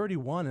of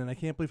 31. And I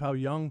can't believe how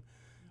young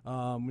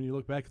When you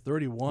look back,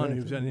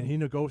 31, he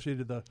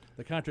negotiated the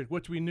contract,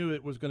 which we knew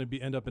it was going to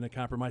end up in a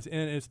compromise,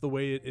 and it's the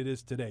way it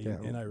is today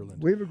in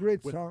Ireland. We have a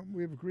great song.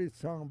 We have a great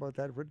song about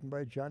that, written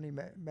by Johnny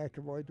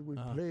McAvoy, that we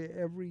play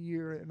every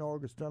year in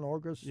August. On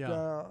August,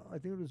 I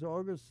think it was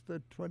August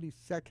the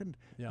 22nd,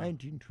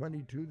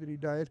 1922, that he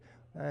died.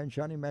 And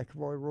Johnny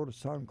McAvoy wrote a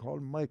song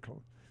called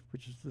Michael,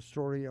 which is the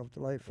story of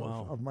the life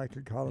of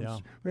Michael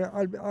Collins. Yeah,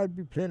 I'll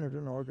be playing it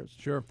in August.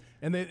 Sure.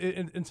 And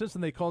and since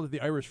then they called it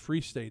the Irish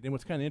Free State. And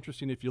what's kind of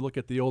interesting, if you look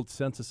at the old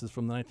censuses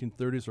from the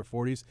 1930s or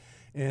 40s,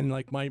 and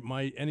like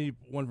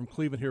anyone from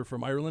Cleveland here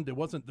from Ireland, they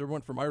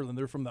weren't from Ireland,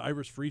 they're from the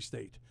Irish Free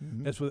State.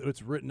 Mm-hmm. That's what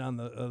it's written on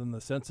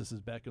the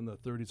censuses back in the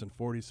 30s and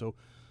 40s. So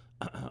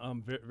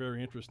very,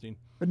 very interesting.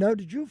 But now,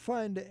 did you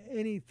find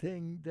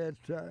anything that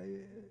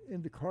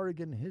in the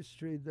Corrigan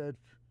history that,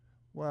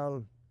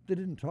 well, they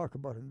didn't talk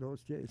about in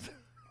those days?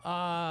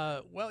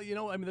 Well,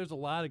 there's a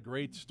lot of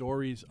great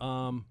stories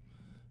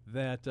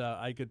that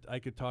I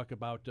could talk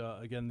about.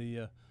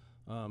 Again,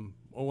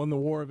 when the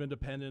War of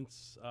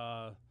Independence,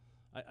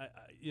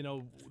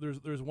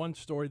 there's one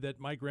story that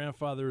my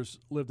grandfathers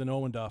lived in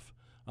Owenduff.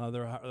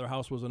 Their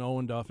house was in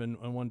Owenduff, and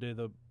one day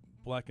the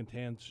Black and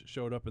Tans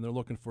showed up, and they're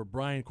looking for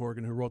Brian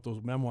Corrigan, who wrote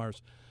those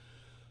memoirs.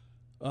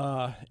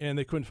 And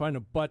they couldn't find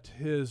him, but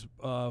his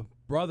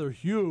brother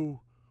Hugh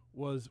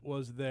was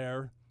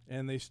there.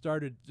 And they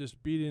started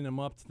just beating him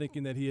up,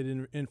 thinking that he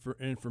had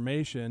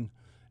information.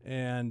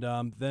 And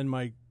then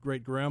my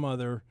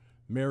great-grandmother,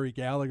 Mary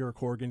Gallagher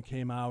Corrigan,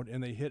 came out,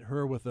 and they hit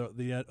her with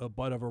the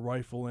butt of a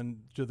rifle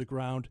into the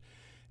ground.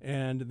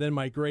 And then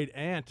my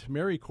great-aunt,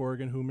 Mary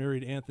Corrigan, who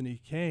married Anthony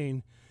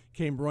Kane,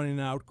 came running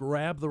out,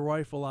 grabbed the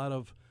rifle out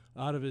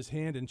of his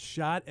hand, and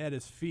shot at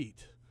his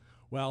feet.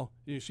 Well,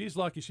 she's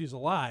lucky she's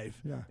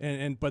alive.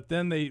 Yeah. But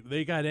then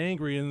they got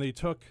angry, and they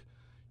took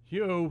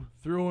Hugh,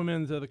 threw him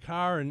into the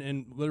car,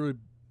 and literally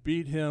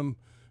beat him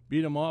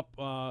up,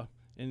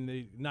 and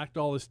they knocked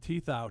all his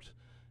teeth out.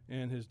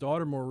 And his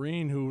daughter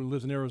Maureen, who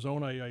lives in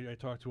Arizona, I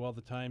talk to all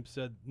the time,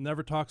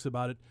 never talks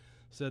about it,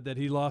 said that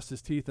he lost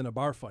his teeth in a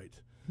bar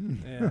fight.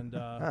 And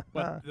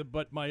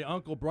but my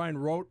uncle Brian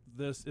wrote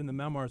this in the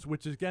memoirs,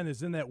 which again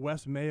is in that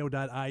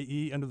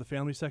westmayo.ie under the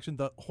family section.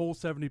 The whole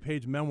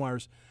 70-page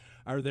memoirs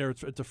are there.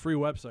 It's a free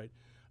website.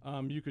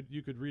 You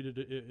could read it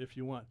if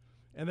you want.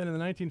 And then in the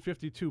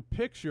 1952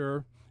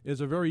 picture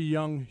is a very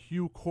young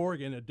Hugh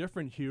Corrigan, a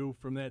different Hugh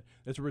from that.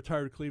 That's a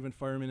retired Cleveland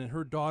fireman, and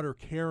her daughter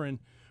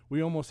Karen.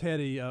 We almost had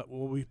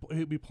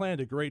we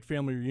planned a great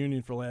family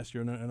reunion for last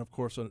year, and of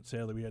course,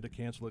 sadly, we had to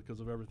cancel it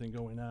because of everything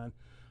going on.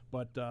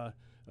 But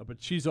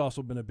she's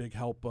also been a big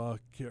help,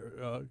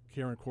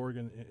 Karen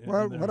Corrigan.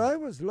 What I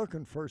was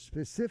looking for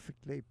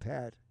specifically,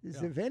 Pat,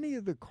 is if any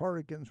of the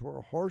Corrigans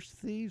were horse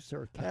thieves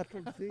or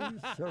cattle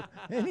thieves or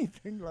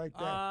anything like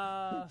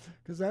that.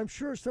 Because I'm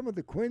sure some of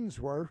the Quinns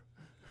were.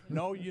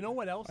 No, you know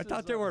what else? I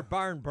thought they were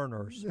barn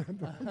burners.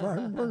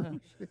 Barn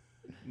burners.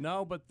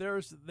 No, but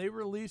they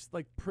released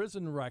like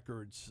prison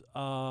records,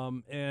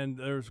 and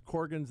there's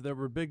Corrigans that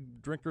were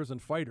big drinkers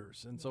and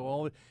fighters, and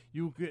so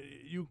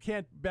you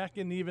can't back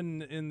in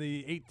even in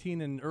the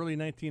 18 and early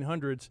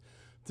 1900s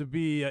to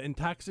be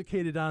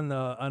intoxicated on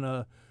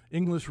a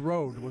English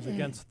road was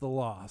against the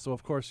law. So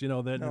of course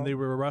and they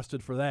were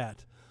arrested for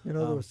that.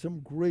 There were some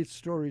great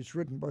stories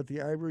written about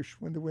the Irish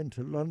when they went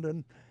to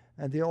London,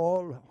 and they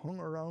all hung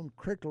around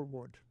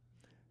Cricklewood.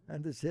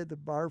 And they said the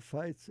bar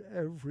fights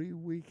every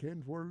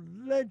weekend were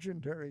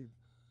legendary.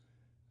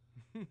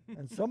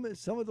 And some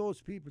of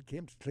those people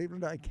came to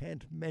Cleveland. I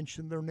can't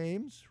mention their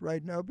names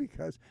right now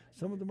because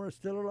some of them are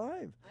still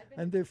alive.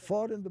 And they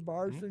fought in the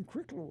bars in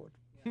Cricklewood.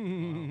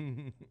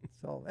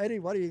 So, Eddie,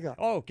 what do you got?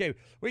 Okay,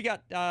 we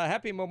got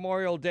Happy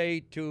Memorial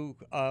Day to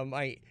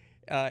my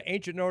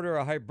Ancient Order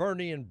of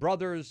Hibernian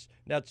Brothers.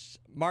 That's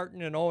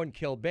Martin and Owen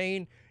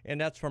Kilbane,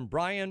 and that's from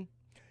Brian.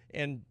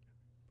 And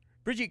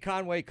Bridget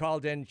Conway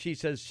called in. She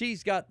says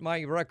she's got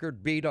my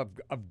record beat of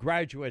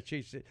graduates.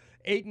 She said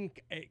Aiden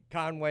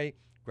Conway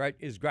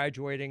is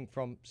graduating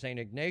from St.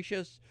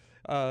 Ignatius.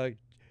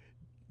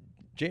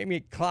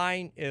 Jamie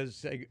Klein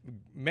is a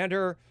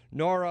mentor.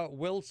 Nora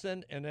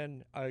Wilson, and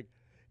then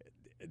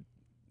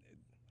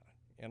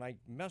and I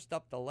messed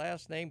up the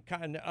last name.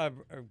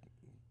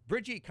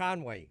 Bridget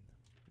Conway.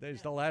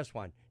 There's the last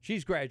one.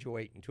 She's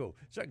graduating too.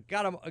 So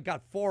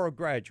got 4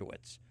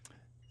 graduates.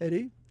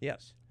 Eddie?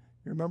 Yes.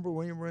 You remember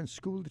when you were in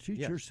school, the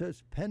teacher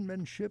says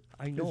penmanship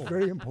is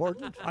very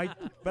important?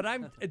 But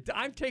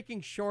I'm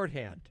taking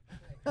shorthand.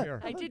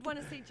 Here. I did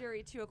want to say,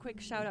 Jerry, too, a quick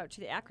shout out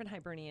to the Akron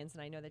Hibernians,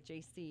 and I know that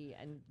JC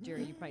and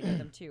Jerry, you might know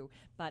them too,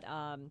 but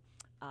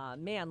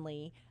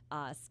Manley,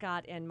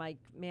 Scott and Mike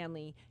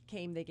Manley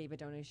came. They gave a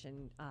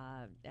donation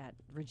at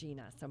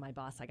Regina. So my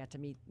boss, I got to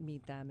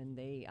meet them, and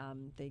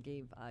they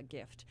gave a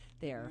gift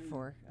there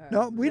for.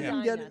 No, we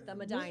didn't get it. The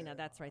Medina.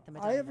 That's right, the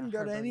Medina. I haven't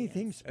got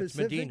anything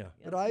specific,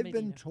 but I've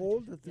been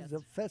told that there's a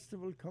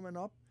festival coming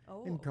up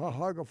in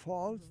Cuyahoga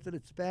Falls that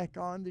it's back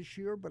on this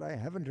year, but I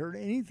haven't heard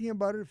anything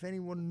about it. If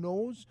anyone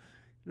knows,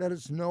 let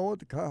us know. At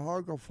the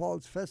Cuyahoga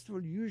Falls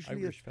Festival,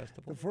 usually Irish it's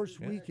Festival. the first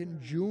week in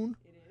June.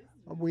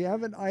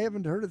 I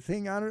haven't heard a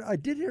thing on it. I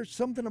did hear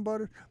something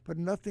about it, but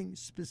nothing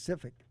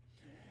specific.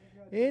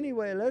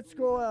 Anyway, let's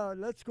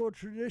go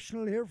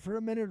traditional here for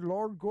a minute.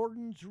 Lord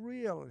Gordon's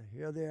Reel.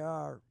 Here they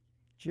are.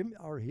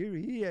 Here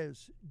he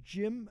is,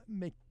 Jim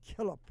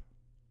McKillop.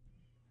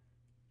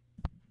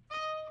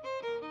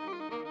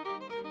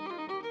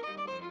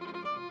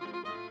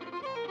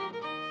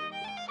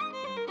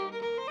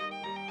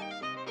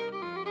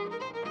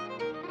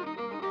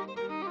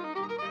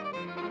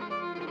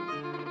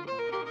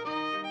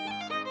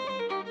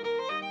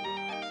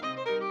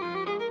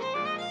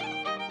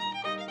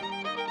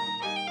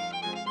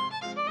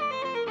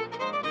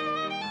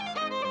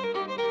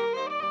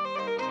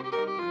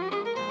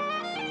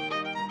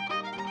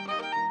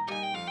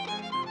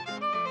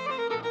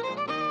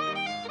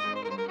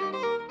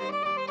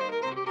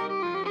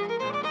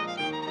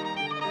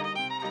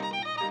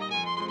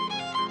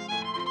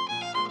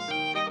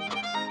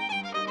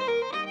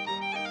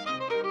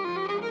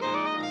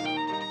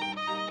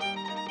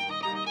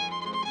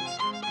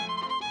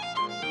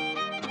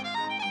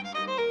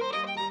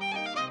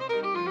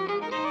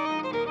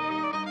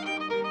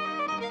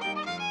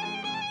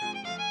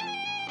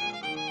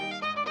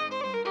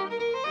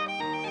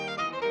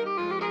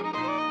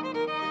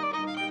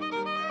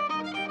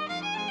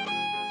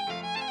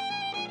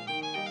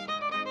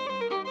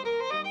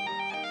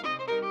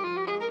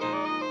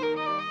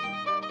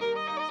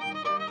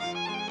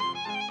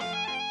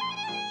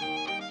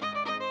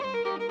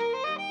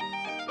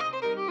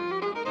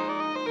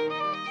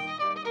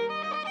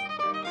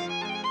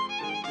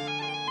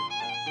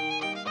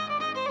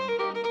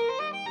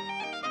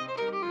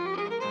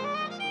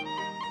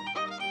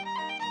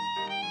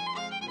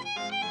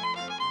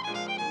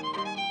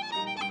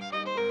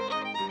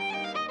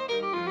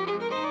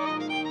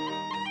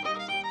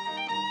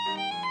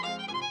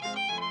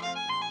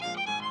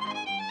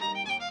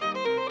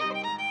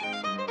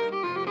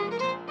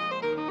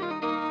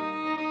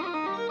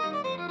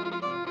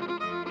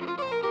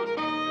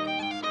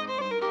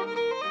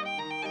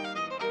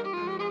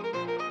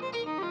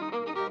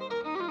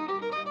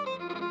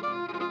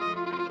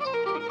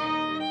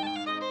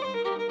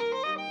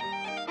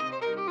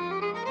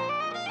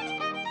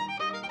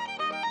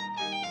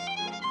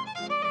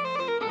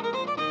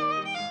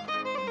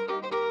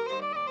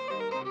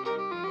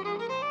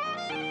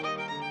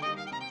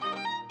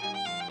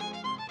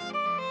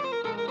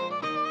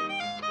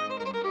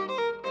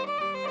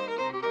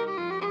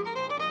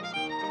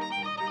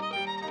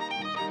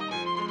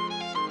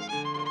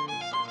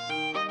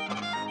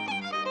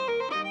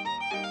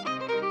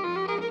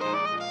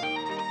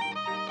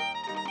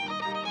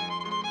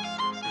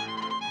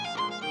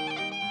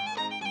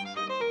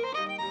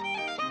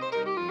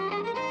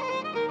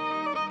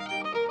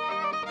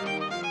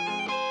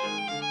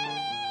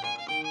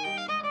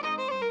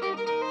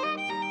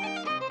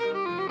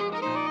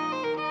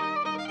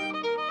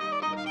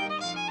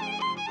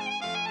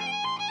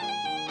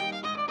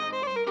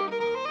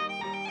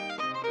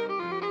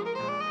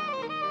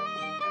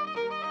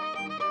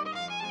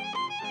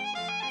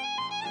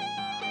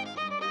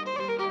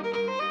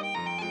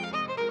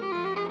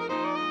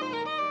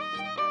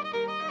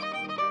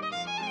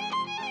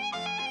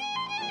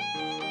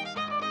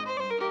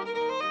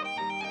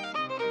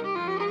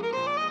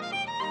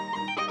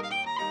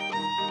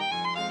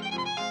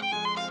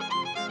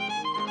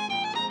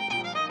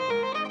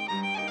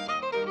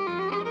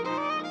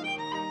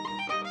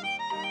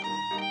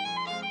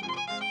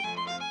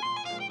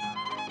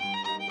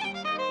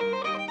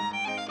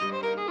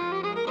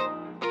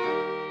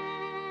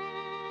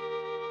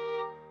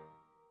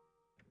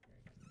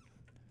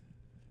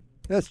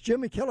 That's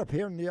Jim McKillop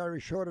here in the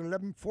Irish Show at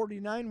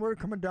 11:49. We're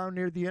coming down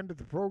near the end of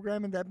the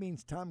program, and that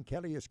means Tom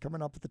Kelly is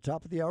coming up at the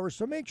top of the hour.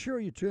 So make sure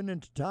you tune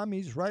in to Tom.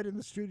 He's right in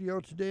the studio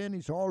today, and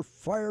he's all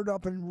fired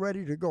up and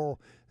ready to go.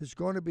 It's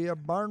going to be a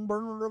barn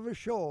burner of a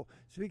show.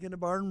 Speaking of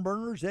barn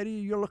burners, Eddie,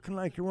 you're looking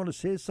like you want to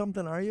say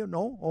something, are you?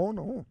 No? Oh,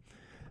 no.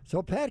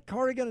 So, Pat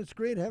Corrigan, it's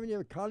great having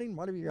you. Colleen,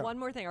 what have you got? One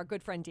more thing. Our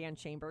good friend Dan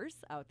Chambers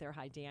out there.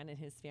 Hi, Dan and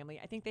his family.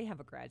 I think they have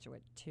a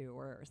graduate, too,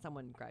 or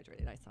someone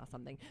graduated. I saw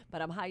something.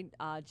 But hi,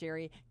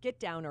 Jerry.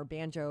 Get Down, our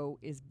banjo,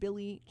 is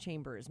Billy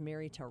Chambers,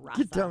 married to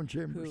Rasa. Get Down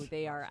Chambers. Who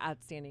they are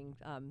outstanding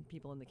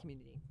people in the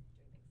community.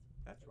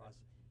 That's Rasa.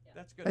 Yeah.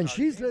 That's good. And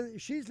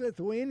she's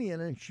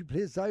Lithuanian, and she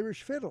plays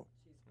Irish fiddle.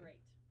 She's great.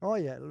 Oh,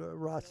 yeah,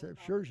 Rasa.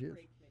 Sure she is.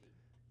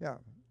 Yeah.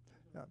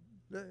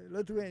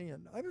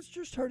 Lithuanian. I was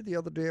just heard the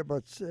other day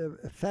about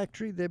a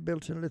factory they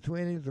built in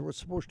Lithuania that was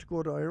supposed to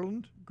go to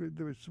Ireland.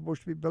 They were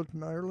supposed to be built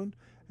in Ireland,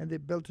 and they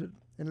built it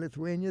in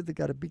Lithuania. They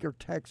got a bigger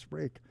tax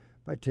break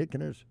by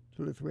taking it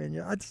to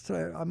Lithuania.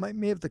 I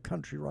may have the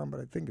country wrong, but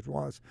I think it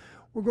was.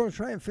 We're going to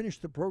try and finish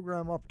the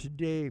program up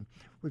today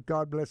with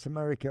God Bless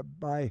America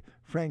by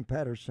Frank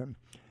Patterson.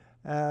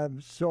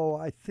 So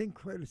I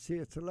think, let's see,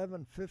 it's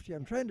 11:50.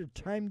 I'm trying to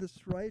time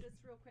this right. Just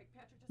real quick,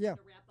 Patrick, just yeah.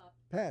 to wrap up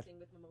Pat.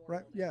 with Memorial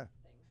Right, Day. yeah.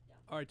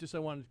 All right, just I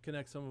wanted to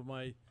connect some of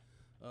my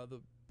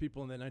the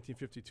people in that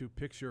 1952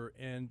 picture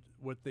and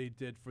what they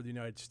did for the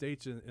United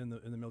States in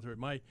the military.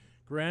 My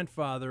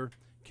grandfather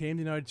came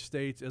to the United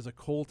States as a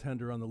coal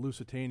tender on the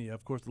Lusitania.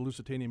 Of course, the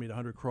Lusitania made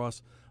 100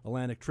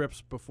 cross-Atlantic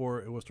trips before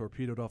it was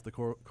torpedoed off the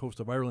coast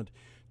of Ireland.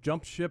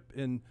 Jumped ship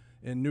in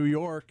New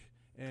York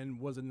and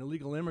was an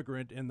illegal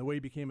immigrant, and the way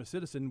he became a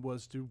citizen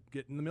was to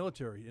get in the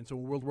military. And so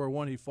in World War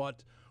I, he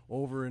fought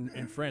over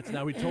in France.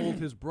 Now, he told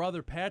his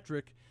brother,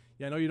 Patrick,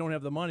 I know you don't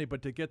have the money,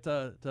 but to get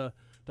to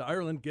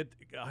Ireland, get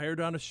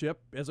hired on a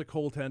ship as a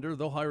coal tender.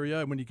 They'll hire you.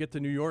 And when you get to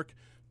New York,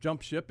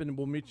 jump ship, and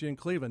we'll meet you in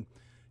Cleveland.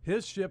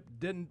 His ship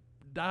didn't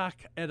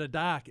dock at a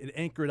dock. It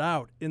anchored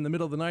out. In the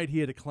middle of the night, he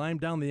had to climb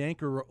down the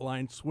anchor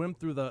line, swim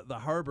through the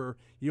harbor.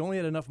 He only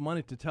had enough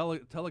money to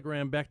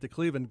telegram back to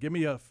Cleveland, give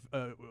me a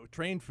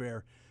train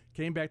fare.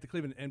 Came back to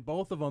Cleveland, and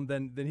both of them,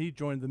 then he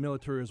joined the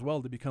military as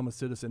well to become a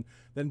citizen.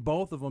 Then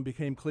both of them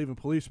became Cleveland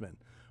policemen.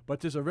 But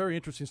just a very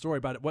interesting story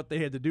about it, what they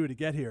had to do to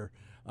get here.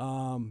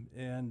 And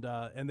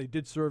they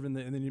did serve in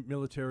the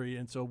military,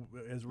 and so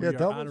as we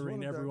are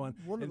honoring everyone.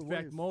 In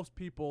fact, most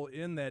people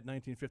in that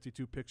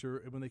 1952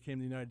 picture, when they came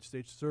to the United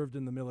States, served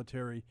in the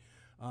military,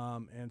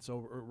 and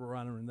so we're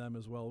honoring them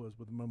as well as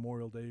with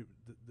Memorial Day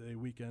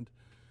weekend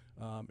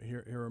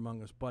here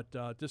among us. But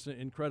just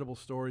incredible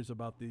stories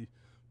about the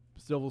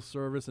civil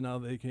service, and now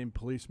they became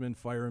policemen,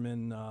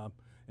 firemen,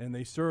 and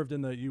they served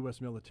in the U.S.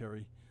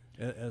 military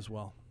as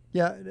well.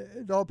 Yeah,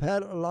 though,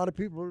 Pat, a lot of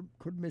people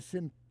could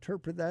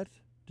misinterpret that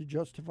to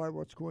justify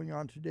what's going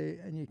on today,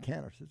 and you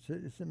can't.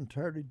 It's an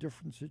entirely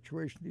different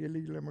situation. The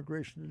illegal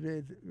immigration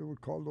today, they would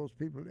call those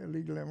people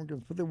illegal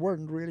immigrants, but they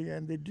weren't really,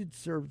 and they did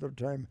serve their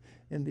time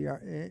in the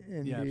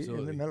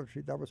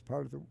military. That was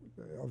part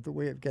of the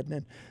way of getting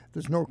in.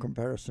 There's no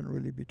comparison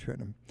really between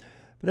them.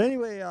 But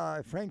anyway,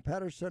 Frank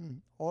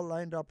Patterson, all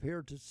lined up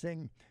here to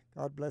sing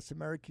God Bless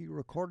America. He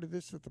recorded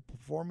this at the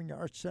Performing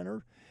Arts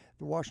Center,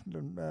 the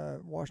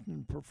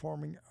Washington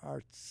Performing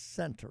Arts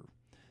Center.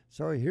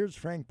 So here's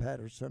Frank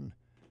Patterson,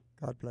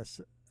 God Bless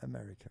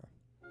America.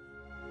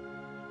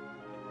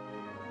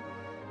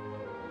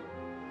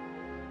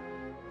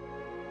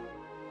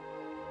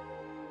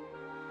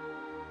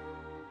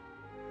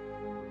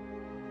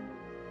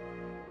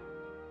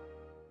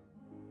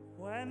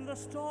 When the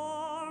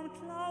storm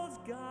clouds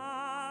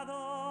gather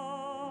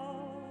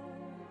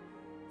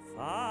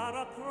far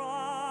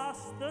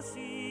across the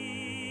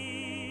sea,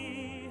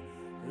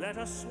 let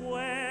us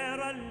swear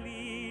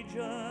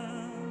allegiance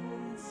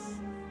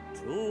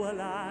to a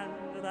land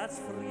that's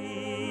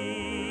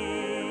free.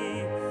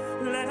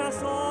 Let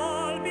us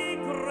all be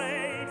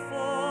grateful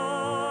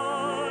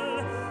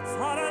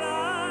for a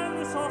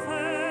land so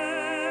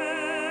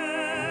fair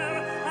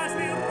as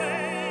we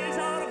raise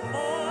our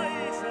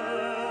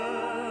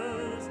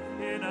voices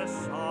in a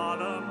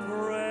solemn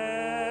prayer.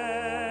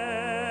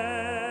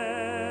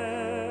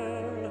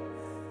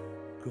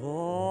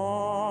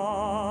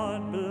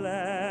 God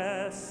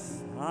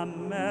bless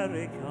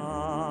America,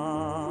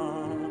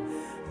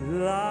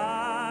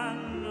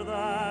 land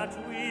that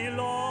we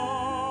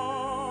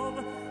love.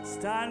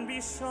 Stand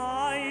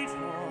beside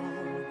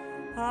her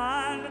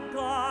and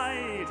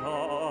guide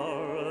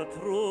her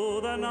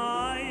through the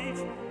night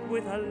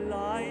with a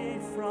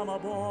light from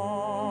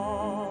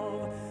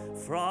above.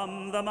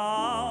 From the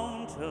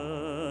mountains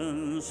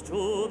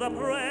to the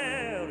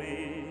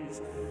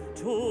prairies,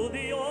 to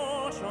the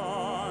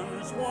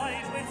oceans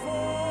white with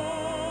foam.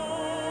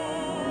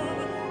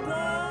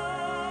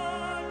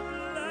 God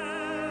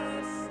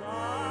bless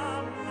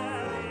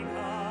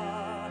America,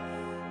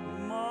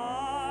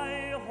 my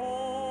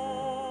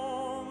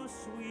home,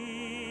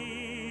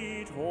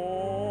 sweet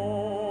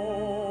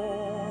home.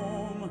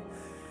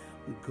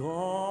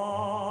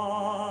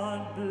 God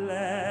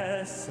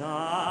bless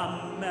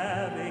America,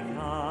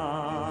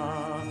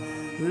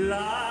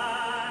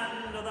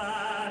 land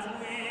that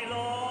we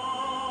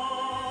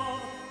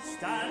love.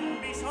 Stand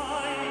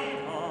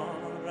beside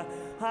her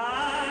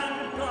and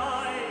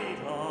guide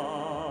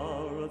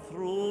her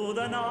through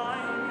the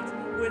night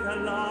with a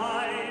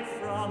light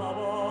from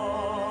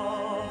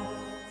above.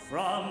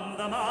 From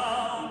the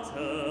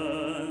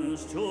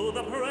mountains to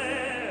the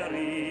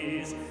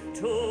prairies,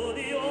 to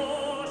the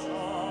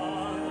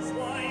oceans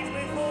white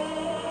with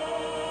foam.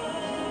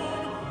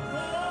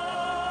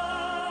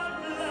 God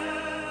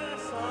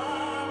bless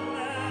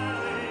America,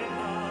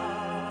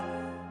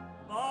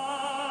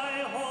 my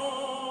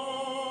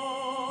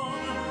home,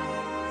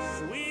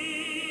 sweet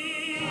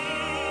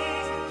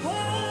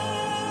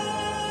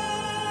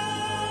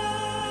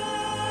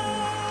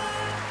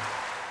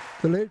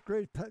The late,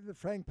 great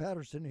Frank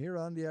Patterson here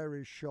on The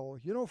Irish Show.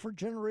 You know, for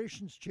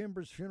generations,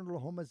 Chambers Funeral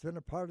Home has been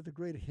a part of the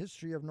great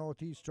history of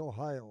Northeast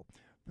Ohio.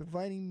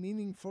 providing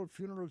meaningful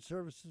funeral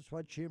services,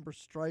 what Chambers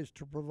strives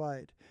to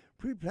provide.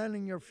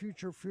 Pre-planning your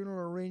future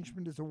funeral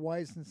arrangement is a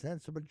wise and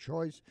sensible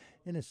choice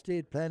in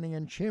estate planning,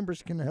 and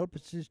Chambers can help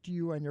assist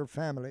you and your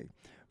family.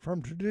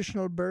 From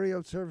traditional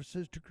burial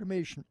services to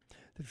cremation,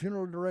 the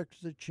funeral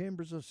directors at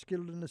Chambers are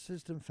skilled in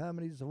assisting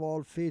families of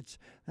all faiths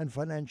and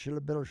financial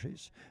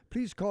abilities.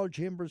 Please call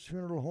Chambers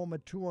Funeral Home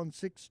at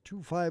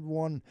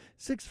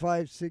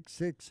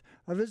 216-251-6566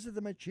 or visit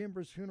them at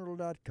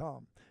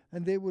chambersfuneral.com.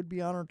 And they would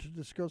be honoured to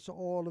discuss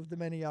all of the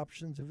many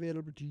options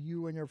available to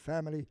you and your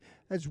family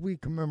as we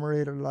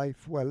commemorate a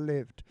life well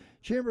lived.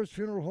 Chambers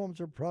Funeral Homes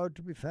are proud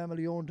to be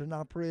family owned and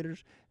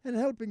operated and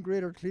helping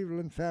Greater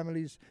Cleveland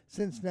families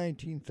since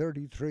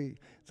 1933.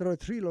 There are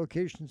 3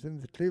 locations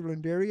in the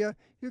Cleveland area.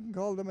 You can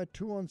call them at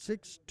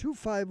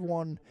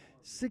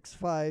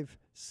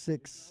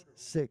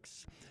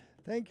 216-251-6566.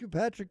 Thank you,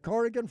 Patrick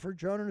Corrigan, for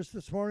joining us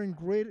this morning.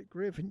 Great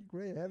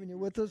having you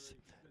with us.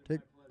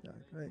 Great.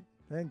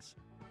 Thanks.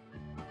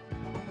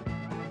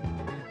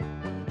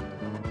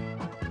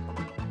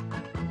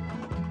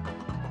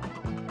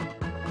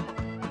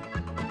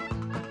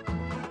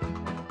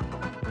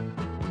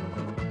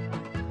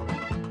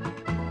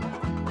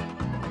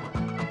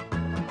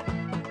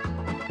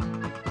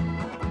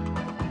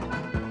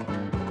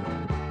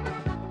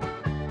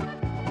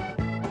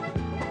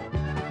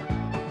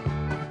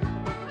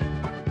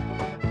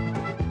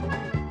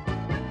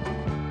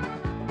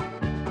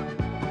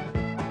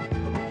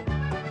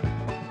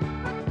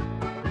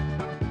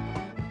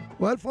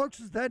 Well, folks,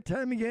 it's that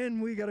time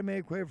again. We got to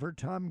make way for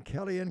Tom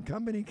Kelly and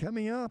Company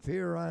coming up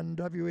here on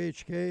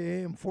WHK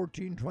AM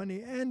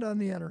 1420 and on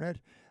the internet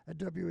at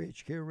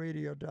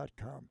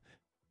WHKradio.com.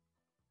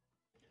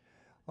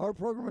 Our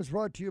program is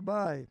brought to you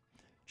by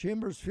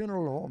Chambers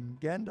Funeral Home,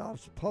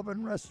 Gandalf's Pub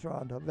and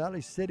Restaurant of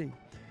Valley City,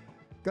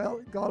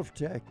 Golf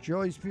Tech,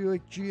 Joyce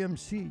Buick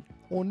GMC,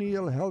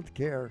 O'Neill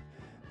Healthcare,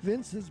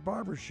 Vince's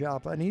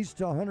Barbershop on East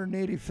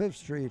 185th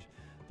Street,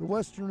 the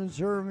Western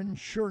Reserve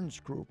Insurance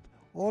Group.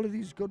 All of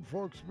these good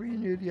folks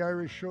bringing you the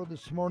Irish Show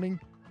this morning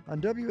on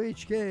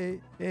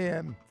WHK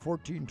AM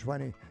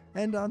 1420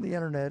 and on the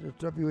internet at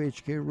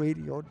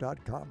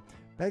WHKradio.com.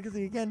 Back at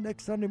you again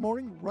next Sunday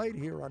morning right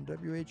here on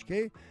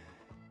WHK.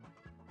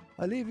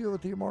 I leave you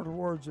with the immortal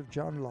words of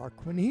John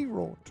Locke when he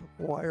wrote,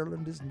 "Oh,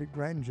 Ireland, isn't it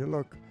grand you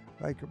look,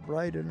 like a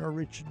bride in her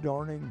rich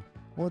adorning.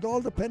 With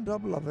all the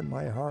pent-up love in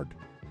my heart,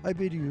 I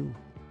bid you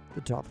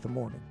the top of the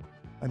morning."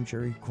 I'm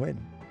Jerry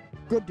Quinn.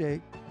 Good day.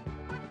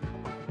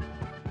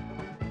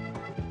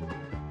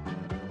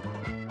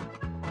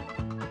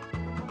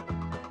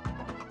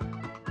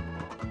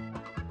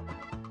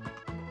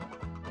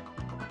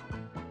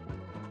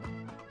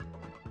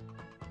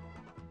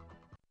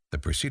 The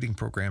preceding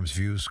program's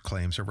views,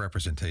 claims, or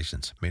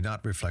representations may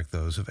not reflect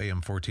those of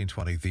AM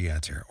 1420 The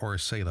Answer or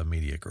Salem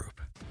Media Group.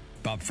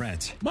 Bob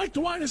France. Mike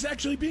DeWine is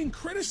actually being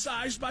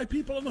criticized by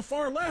people on the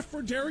far left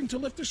for daring to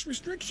lift this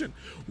restriction.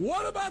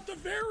 What about the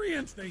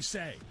variant, they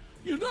say?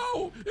 You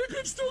know, it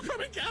could still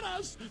come and get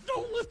us.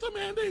 Don't lift the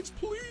mandates,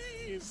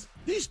 please.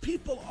 These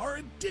people are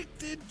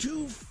addicted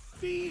to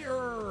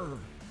fear.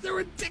 They're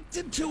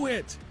addicted to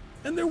it.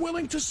 And they're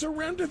willing to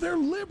surrender their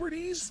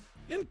liberties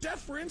in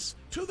deference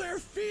to their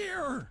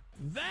fear.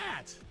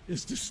 That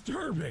is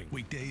disturbing.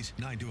 Weekdays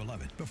 9 to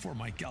 11 before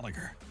Mike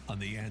Gallagher on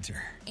The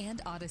Answer.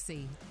 And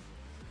Odyssey.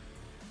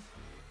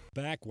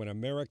 Back when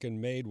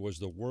American Made was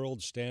the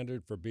world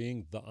standard for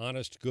being the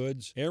honest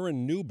goods,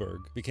 Aaron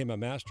Newberg became a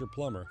master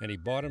plumber, and he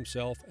bought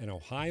himself an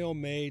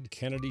Ohio-made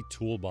Kennedy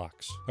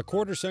toolbox. A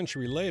quarter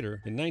century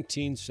later, in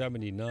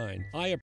 1979, I